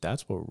age.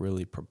 That's what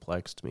really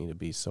perplexed me to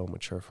be so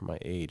mature for my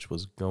age,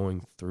 was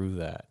going through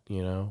that,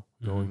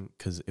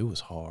 because it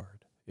was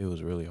hard. It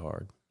was really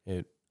hard.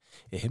 It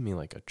hit me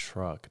like a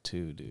truck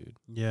too, dude.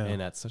 Yeah.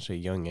 And at such a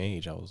young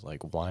age, I was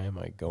like, why am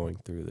I going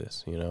through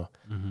this,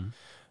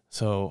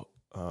 So,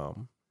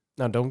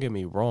 now don't get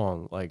me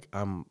wrong. Like,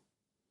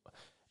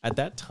 at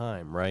that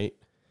time, right?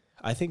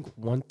 I think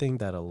one thing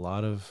that a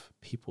lot of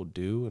people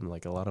do, and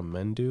like a lot of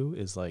men do,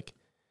 is like,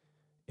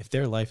 if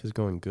their life is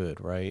going good,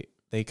 right?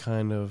 They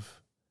and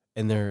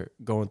they're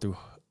going through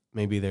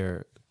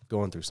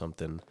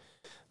something,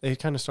 they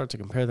kind of start to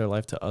compare their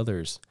life to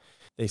others.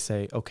 They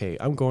say, okay,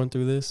 I'm going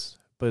through this,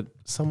 but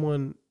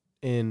someone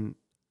in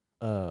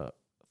a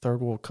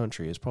third world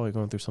country is probably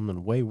going through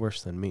something way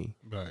worse than me.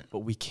 Right. But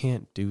we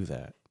can't do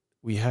that.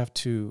 We have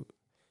to,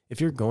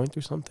 if you're going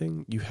through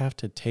something, you have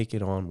to take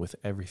it on with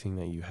everything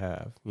that you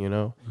have,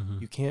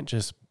 You can't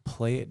just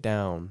play it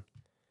down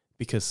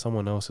because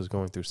someone else is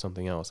going through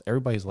something else.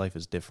 Everybody's life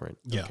is different.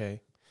 Yeah.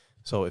 Okay.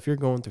 So if you're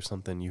going through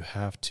something, you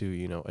have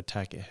to,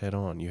 attack it head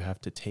on. You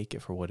have to take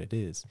it for what it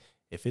is.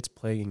 If it's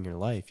plaguing your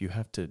life, you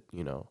have to,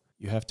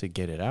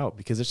 get it out,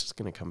 because it's just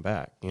going to come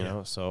back, you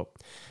know? So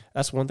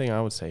that's one thing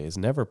I would say, is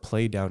never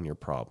play down your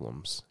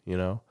problems,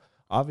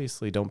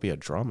 Obviously don't be a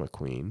drama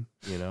queen,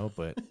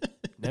 but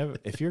never,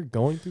 if you're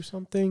going through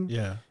something,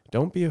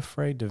 don't be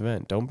afraid to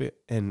vent.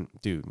 And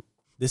dude,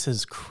 this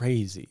is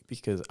crazy,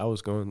 because I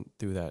was going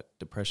through that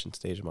depression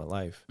stage of my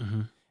life,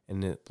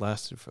 and it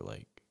lasted for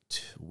like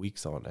 2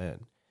 weeks on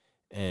end.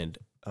 And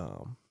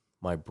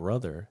my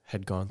brother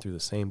had gone through the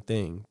same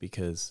thing,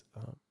 because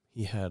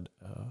he had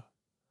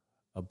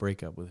a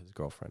breakup with his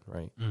girlfriend,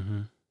 right?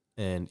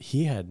 And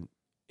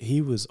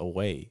he was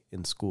away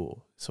in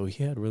school, so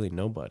he had really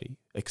nobody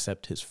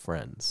except his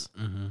friends.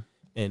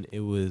 And it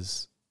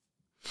was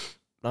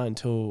not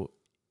until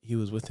he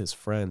was with his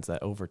friends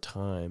that over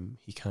time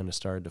he kind of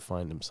started to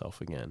find himself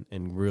again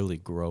and really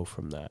grow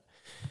from that.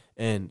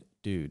 And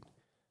dude,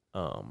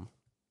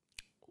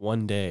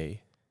 one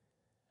day,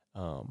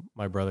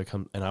 my brother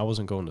comes, and I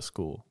wasn't going to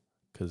school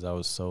because I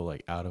was so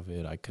like out of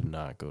it. I could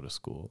not go to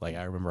school. Like,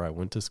 I remember I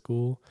went to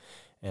school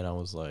and I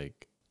was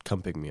like,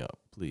 come pick me up,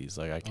 please.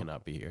 Like, I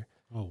cannot be here.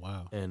 Oh,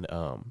 wow. And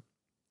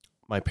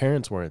my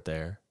parents weren't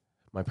there.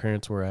 My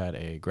parents were at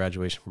a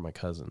graduation for my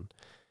cousin.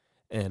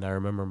 And I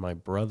remember my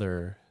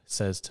brother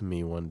says to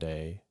me one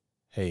day,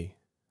 hey,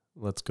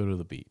 let's go to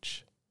the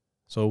beach.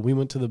 So we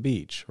went to the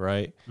beach,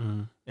 right?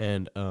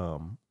 And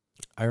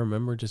I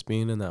remember just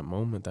being in that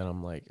moment that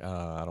I'm like,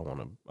 I don't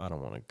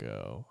want to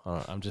go.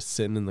 I'm just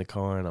sitting in the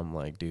car and I'm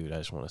like, dude, I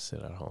just want to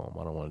sit at home.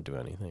 I don't want to do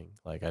anything.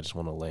 Like, I just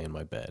want to lay in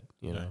my bed,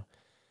 know?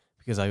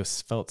 Because I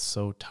felt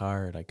so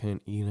tired. I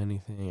couldn't eat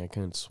anything. I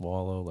couldn't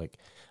swallow. Like,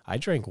 I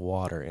drank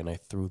water and I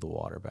threw the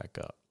water back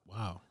up.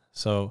 Wow.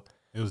 So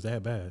it was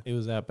that bad. It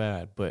was that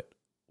bad. But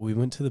we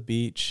went to the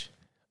beach.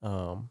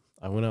 I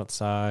went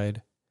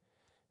outside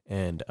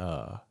and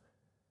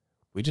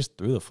we just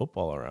threw the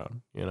football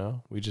around,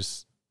 We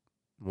just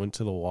went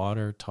to the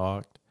water,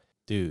 talked.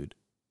 Dude,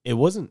 it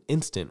wasn't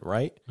instant,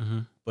 right?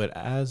 But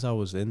as I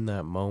was in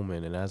that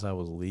moment and as I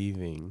was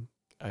leaving,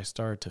 I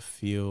started to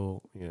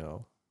feel,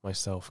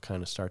 myself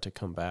kind of start to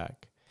come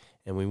back.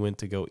 And we went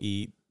to go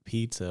eat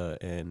pizza,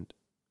 and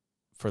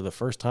for the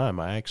first time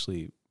I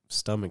actually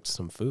stomached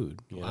some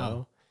food, you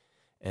know?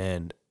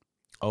 And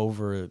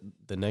over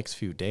the next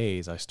few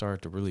days I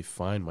started to really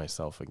find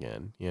myself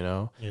again,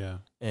 Yeah.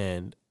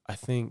 And I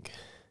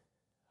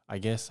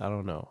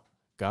don't know,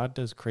 God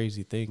does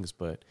crazy things,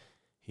 but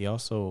he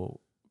also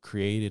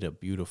created a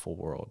beautiful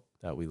world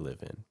that we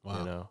live in.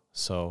 Wow.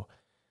 So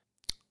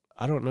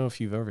I don't know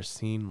if you've ever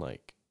seen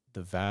like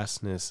the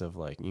vastness of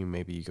like,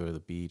 maybe you go to the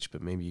beach, but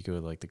maybe you go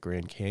to like the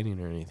Grand Canyon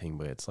or anything,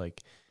 but it's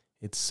like,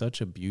 it's such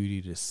a beauty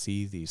to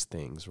see these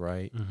things,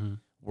 right?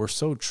 We're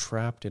so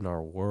trapped in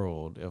our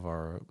world of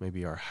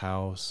maybe our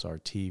house, our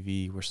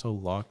TV. We're so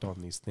locked on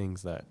these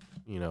things that,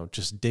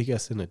 just dig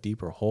us in a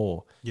deeper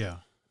hole. Yeah.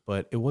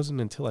 But it wasn't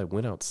until I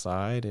went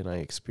outside and I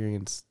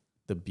experienced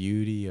the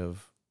beauty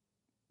of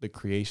the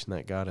creation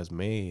that God has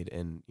made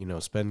and,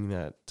 spending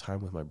that time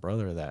with my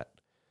brother that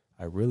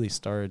I really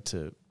started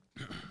to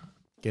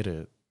get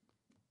a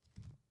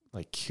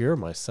like cure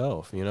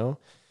myself, you know?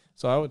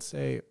 So I would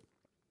say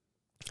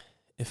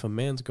if a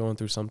man's going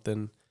through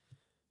something,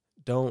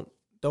 don't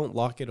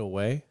lock it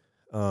away.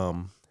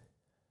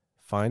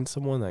 Find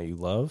someone that you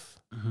love,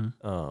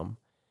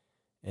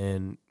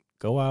 and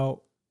go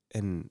out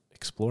and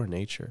explore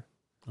nature.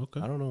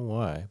 Okay. I don't know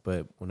why,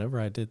 but whenever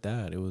I did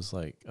that, it was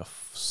like a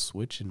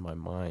switch in my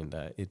mind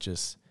that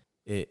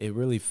it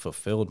really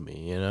fulfilled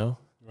me, you know?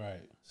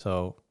 Right.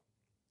 So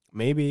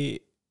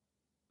maybe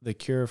the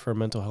cure for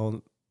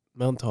mental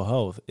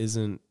health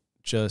isn't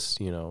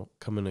just, you know,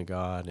 coming to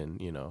God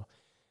and, you know,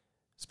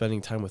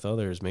 spending time with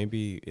others.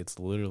 Maybe it's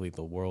literally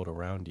the world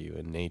around you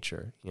and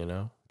nature, you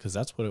know? Because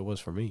that's what it was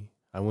for me.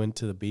 I went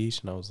to the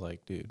beach and I was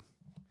like, dude,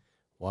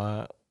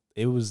 why?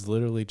 It was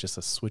literally just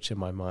a switch in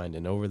my mind.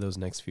 And over those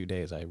next few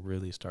days, I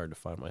really started to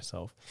find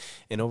myself.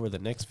 And over the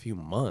next few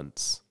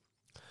months,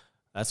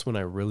 that's when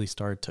I really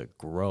started to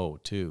grow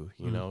too,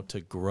 you know, to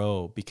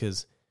grow,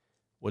 because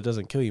what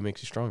doesn't kill you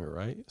makes you stronger,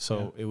 right?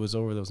 So it was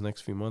over those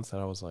next few months that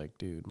I was like,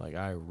 dude, like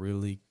I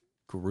really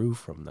grew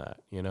from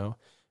that, you know?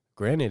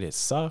 Granted, it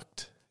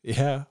sucked.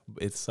 Yeah,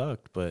 it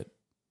sucked, but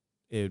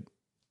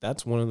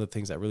that's one of the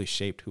things that really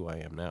shaped who I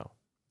am now,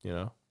 you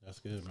know? That's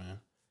good, man.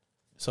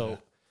 So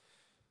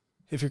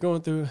if you're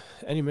going through,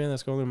 any man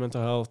that's going through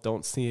mental health,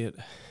 don't see it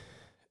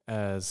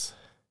as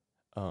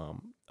a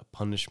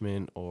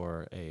punishment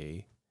or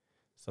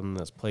something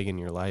that's plaguing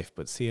your life,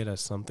 but see it as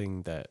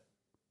something that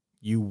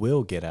you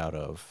will get out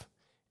of.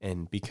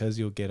 And because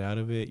you'll get out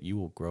of it, you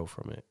will grow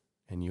from it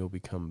and you'll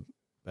become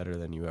better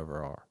than you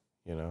ever are,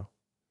 you know?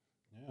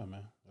 Yeah,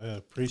 man. I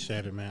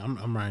appreciate it, man.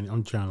 I'm writing.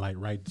 I'm trying to like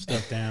write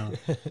stuff down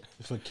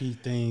for key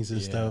things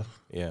and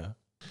stuff. Yeah.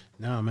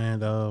 No,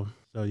 man. So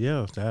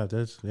yeah,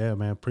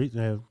 man.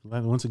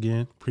 Once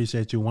again,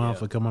 appreciate you, Juan,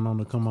 for coming on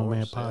the Come On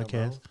Man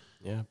podcast.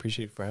 Yeah,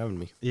 appreciate you for having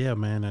me. Yeah,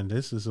 man. And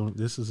this is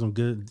some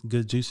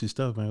good juicy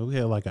stuff, man. We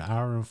had like an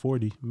hour and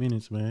 40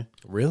 minutes, man.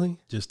 Really?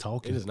 Just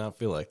talking. It does not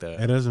feel like that.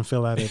 It doesn't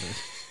feel like it.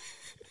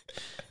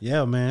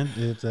 Yeah, man.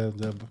 It's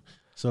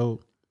so.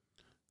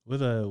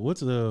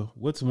 What's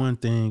one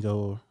thing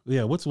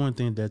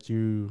that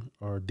you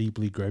are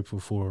deeply grateful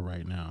for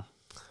right now?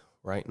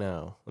 Right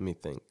now, let me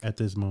think. At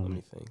this moment, let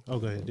me think. Oh,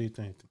 go ahead. Do you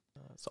think?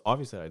 So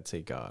obviously, I'd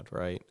say God,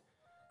 right?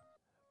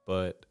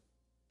 But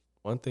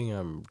one thing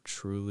I'm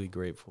truly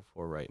grateful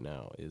for right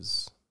now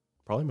is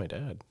probably my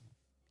dad.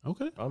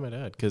 Okay, probably my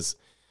dad, because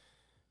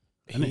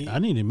I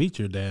need to meet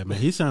your dad, man.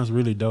 He sounds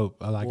really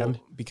dope.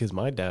 Because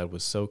my dad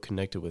was so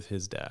connected with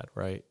his dad,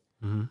 right?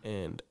 Mm-hmm.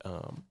 And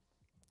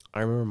I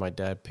remember my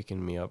dad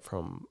picking me up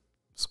from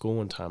school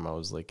one time. I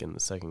was like in the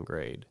second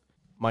grade.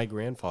 My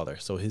grandfather,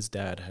 so his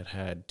dad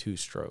had 2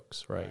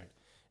 strokes, right?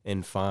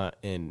 And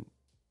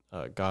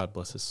God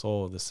bless his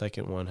soul, the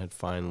second one had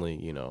finally,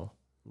 you know,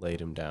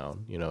 laid him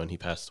down, you know, and he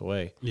passed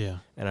away. Yeah.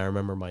 And I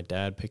remember my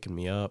dad picking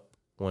me up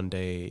one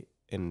day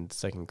in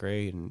second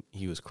grade, and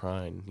he was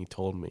crying. He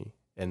told me,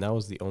 and that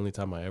was the only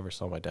time I ever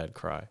saw my dad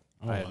cry.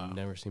 I had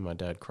never seen my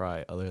dad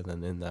cry other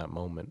than in that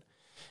moment.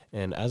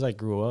 And as I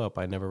grew up,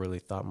 I never really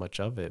thought much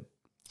of it.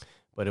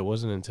 But it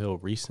wasn't until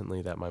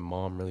recently that my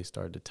mom really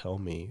started to tell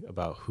me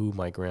about who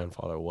my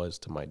grandfather was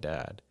to my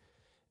dad.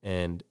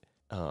 And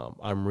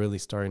I'm really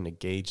starting to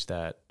gauge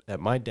that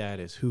my dad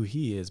is who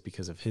he is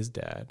because of his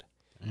dad.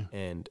 Damn.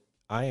 And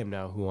I am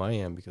now who I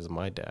am because of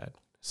my dad.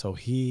 So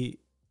he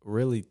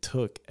really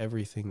took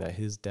everything that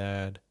his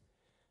dad,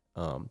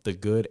 the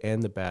good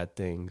and the bad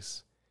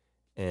things,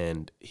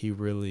 and he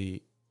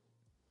really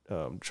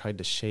tried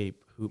to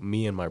shape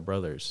me and my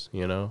brothers,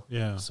 you know?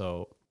 Yeah.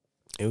 So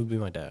it would be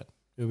my dad.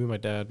 It would be my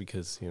dad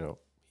because, you know,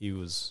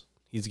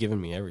 he's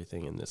given me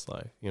everything in this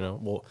life, you know?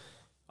 Well,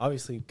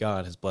 obviously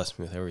God has blessed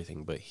me with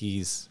everything, but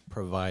he's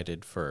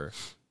provided for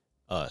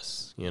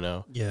us, you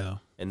know? Yeah.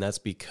 And that's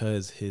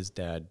because his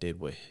dad did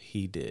what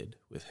he did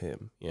with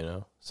him, you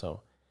know?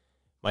 So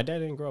my dad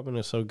didn't grow up in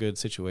a so good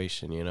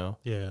situation, you know?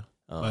 Yeah.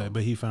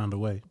 But he found a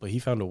way. But he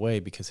found a way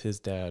because his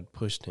dad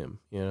pushed him,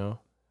 you know?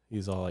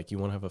 He's all like, you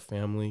want to have a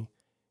family?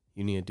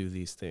 You need to do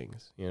these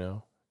things, you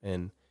know?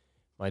 And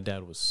my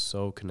dad was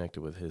so connected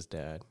with his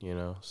dad, you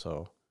know?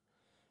 So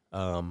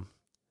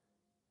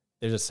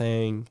there's a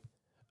saying,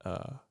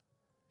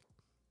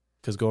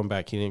 because going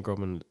back, he didn't grow up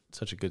in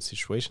such a good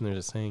situation. There's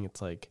a saying,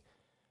 it's like,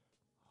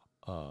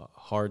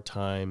 hard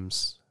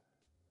times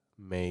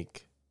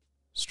make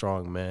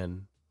strong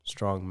men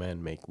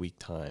make weak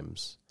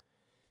times,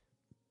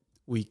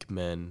 weak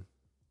men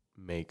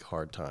make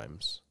hard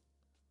times.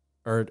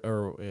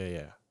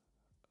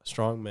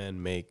 Strong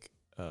men make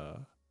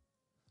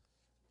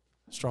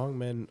strong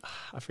men,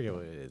 I forget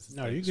what it is.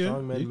 No, like you good.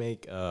 Strong men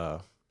make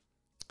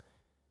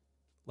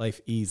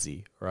life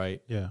easy,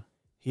 right? Yeah.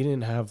 He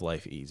didn't have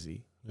life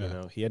easy. Yeah. You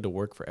know, he had to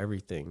work for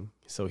everything.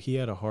 So he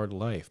had a hard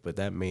life, but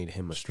that made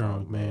him a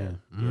strong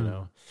man, you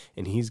know?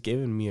 And he's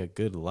given me a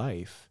good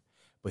life,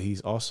 but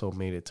he's also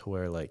made it to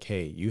where, like,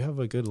 hey, you have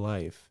a good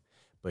life,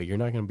 but you're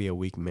not going to be a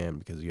weak man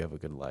because you have a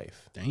good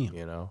life. Damn.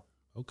 You know?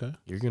 Okay.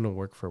 You're going to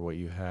work for what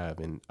you have,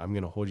 and I'm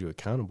going to hold you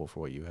accountable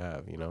for what you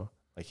have, you know?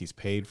 Like, he's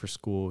paid for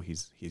school.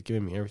 He's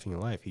given me everything in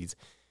life. He's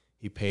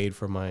He paid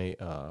for my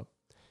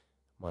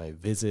my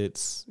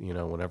visits,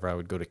 whenever I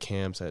would go to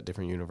camps at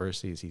different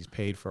universities. He's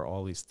paid for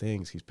all these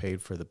things. He's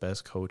paid for the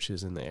best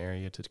coaches in the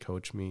area to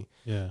coach me.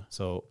 Yeah.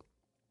 So,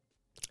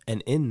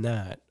 and in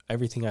that,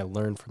 everything I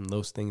learned from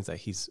those things that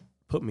he's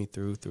put me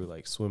through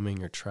like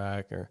swimming or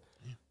track or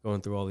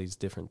going through all these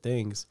different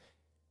things,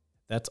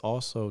 that's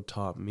also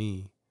taught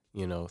me,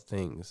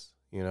 things,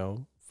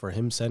 for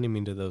him sending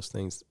me to those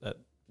things, that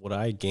what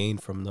I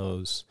gained from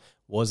those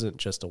wasn't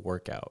just a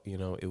workout,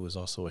 it was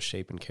also a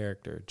shape and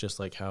character. Just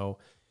like how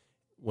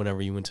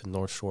whenever you went to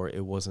North Shore,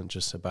 it wasn't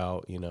just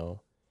about,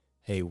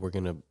 hey, we're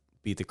going to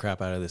beat the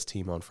crap out of this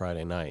team on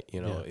Friday night.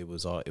 It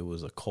was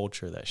a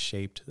culture that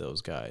shaped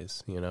those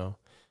guys,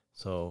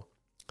 So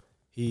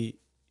he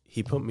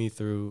put me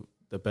through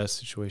the best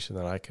situation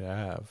that I could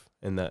have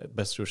and that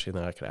best situation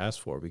that I could ask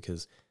for,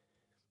 because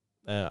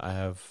I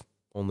have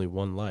only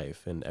one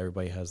life and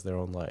everybody has their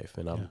own life.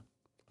 And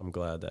I'm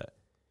glad that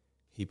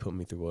he put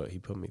me through what he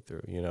put me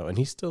through, and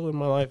he's still in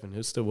my life and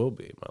he still will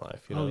be in my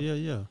life. Oh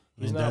yeah.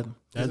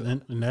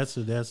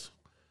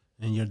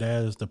 And your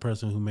dad is the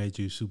person who made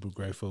you super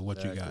grateful for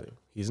what you got.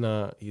 He's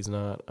not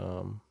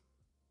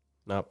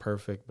not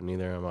perfect, but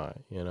neither am I,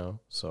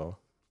 So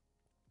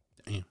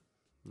damn.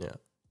 Yeah.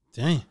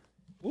 Dang.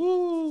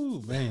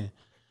 Woo, man.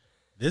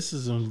 This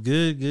is some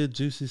good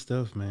juicy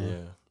stuff,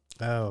 man.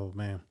 Yeah. Oh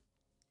man.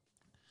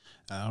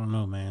 I don't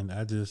know, man.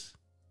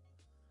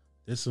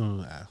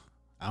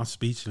 I'm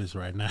speechless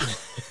right now.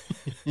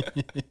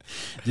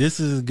 This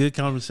is a good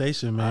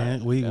conversation,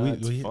 man.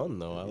 It's fun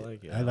though. I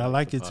like it. I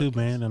like it too,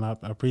 man. And I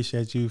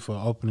appreciate you for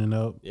opening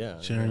up,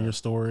 sharing your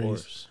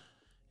stories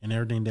and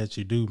everything that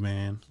you do,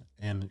 man.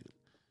 And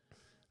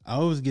I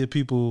always give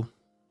people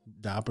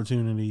the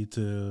opportunity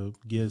to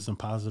give some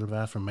positive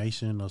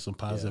affirmation or some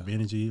positive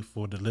energy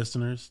for the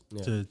listeners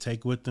to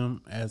take with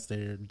them as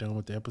they're done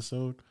with the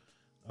episode.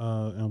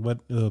 And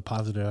what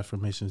positive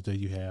affirmations do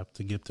you have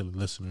to give to the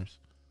listeners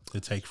to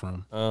take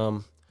from?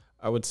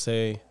 I would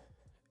say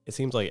it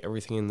seems like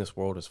everything in this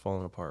world is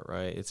falling apart,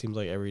 right? It seems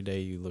like every day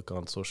you look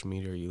on social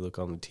media or you look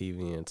on the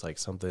TV and it's like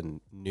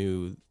something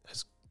new,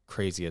 as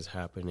crazy has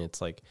happened.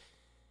 It's like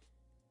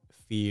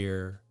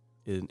fear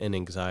and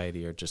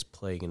anxiety are just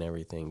plaguing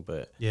everything.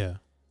 But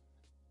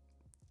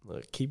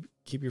look, keep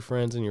your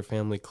friends and your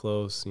family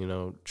close,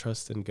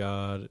 trust in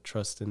God,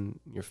 trust in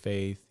your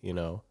faith,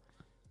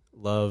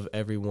 love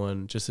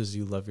everyone just as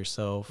you love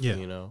yourself,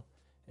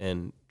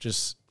 and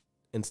just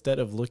instead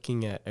of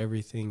looking at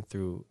everything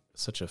through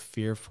such a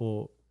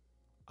fearful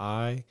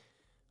eye,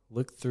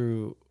 look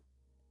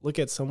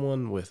at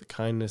someone with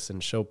kindness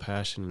and show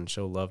passion and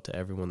show love to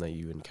everyone that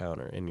you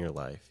encounter in your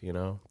life.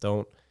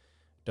 Don't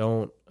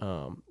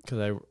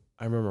because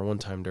I remember one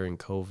time during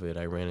COVID,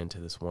 I ran into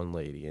this one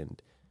lady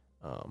and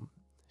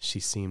she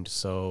seemed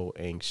so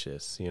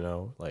anxious,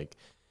 like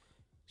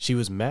she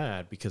was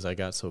mad because I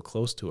got so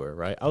close to her,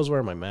 right? I was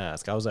wearing my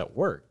mask. I was at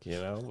work, we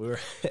were,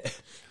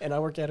 and I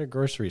work at a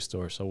grocery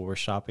store. So we're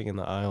shopping in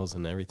the aisles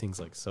and everything's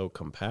like so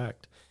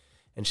compact.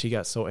 And she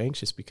got so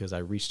anxious because I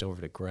reached over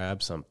to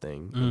grab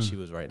something and she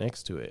was right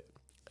next to it.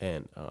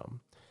 And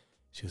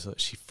she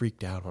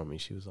freaked out on me.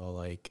 She was all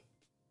like,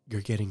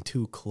 "You're getting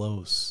too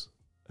close."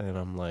 And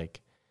I'm like,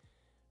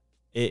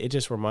 it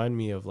just reminded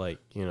me of like,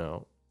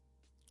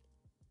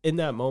 in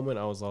that moment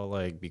I was all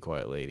like, "Be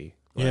quiet, lady."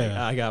 Like,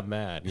 I got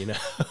mad,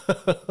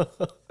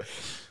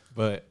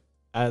 But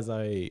as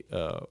I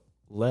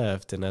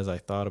left and as I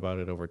thought about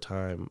it over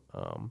time,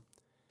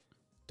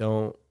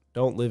 don't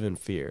live in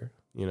fear,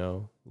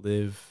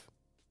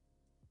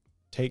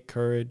 take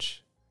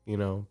courage,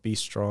 be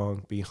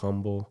strong, be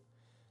humble,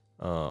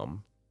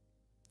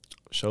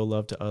 show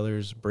love to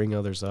others, bring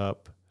others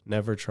up.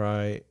 Never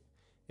try,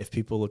 if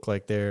people look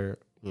like they're,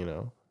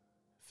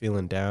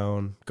 feeling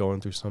down,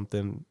 going through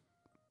something,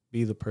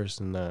 be the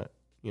person that,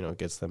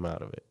 gets them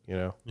out of it,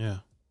 Yeah.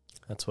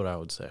 That's what I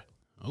would say.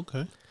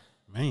 Okay.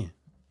 Man.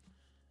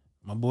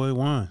 My boy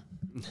Juan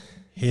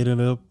hit it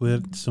up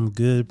with some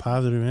good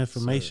positive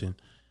information.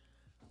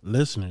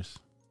 Listeners,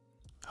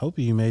 hope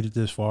you made it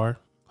this far.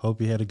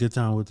 Hope you had a good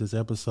time with this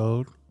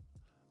episode.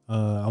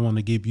 I want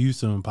to give you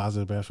some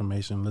positive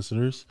affirmation,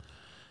 listeners.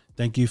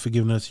 Thank you for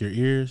giving us your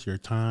ears, your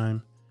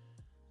time,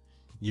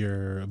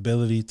 your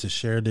ability to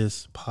share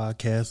this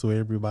podcast with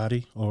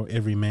everybody or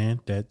every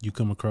man that you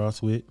come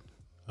across with.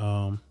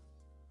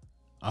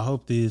 I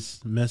hope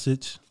this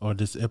message or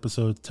this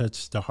episode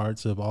touched the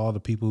hearts of all the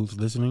people who's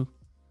listening.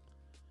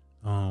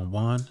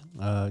 Juan,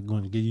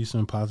 going to give you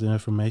some positive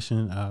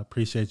information. I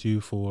appreciate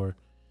you for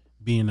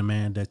being the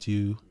man that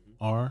you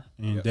are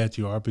and that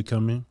you are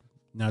becoming,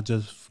 not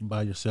just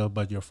by yourself,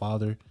 but your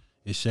father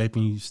is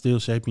still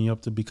shaping you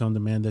up to become the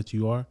man that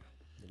you are.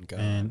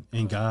 And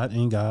God.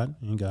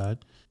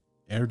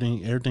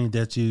 Everything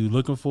that you're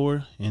looking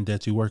for and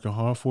that you're working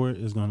hard for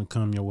is going to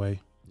come your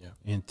way. Yeah.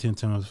 And 10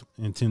 toes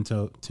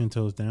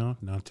down.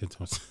 No, 10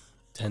 toes.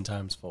 10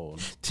 times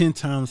fold. 10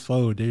 times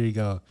fold. There you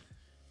go.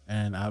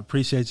 And I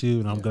appreciate you,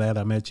 and I'm glad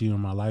I met you in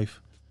my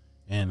life.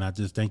 And I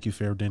just thank you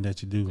for everything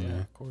that you do,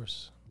 man. Of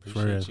course.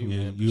 Appreciate you,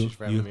 man. Appreciate you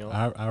for having me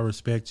on. I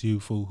respect you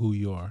for who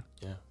you are.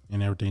 Yeah.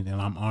 and everything. And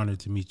I'm honored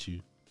to meet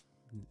you.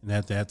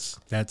 That's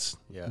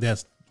Yeah.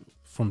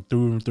 from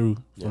through and through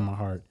Yeah. from my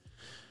heart.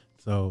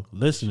 So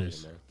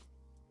listeners, Appreciate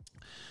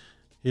it,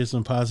 here's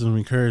some positive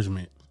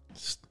encouragement.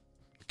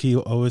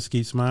 Always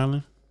keep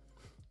smiling.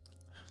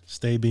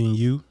 Stay being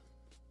you.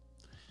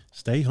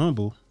 Stay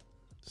humble.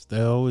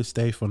 Always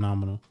stay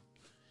phenomenal.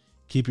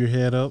 Keep your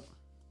head up.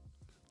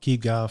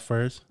 Keep God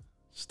first.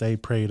 Stay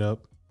prayed up.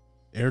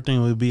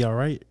 Everything will be all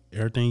right.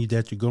 Everything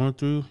that you're going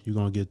through, you're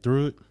going to get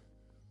through it.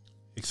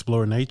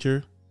 Explore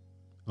nature.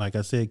 Like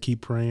I said, keep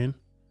praying.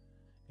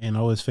 And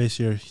always face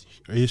your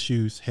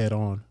issues head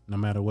on, no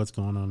matter what's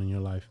going on in your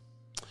life.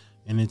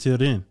 And until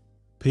then,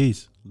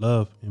 peace,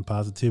 love, and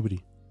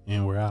positivity.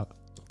 And we're out.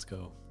 Let's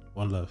go.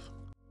 One love.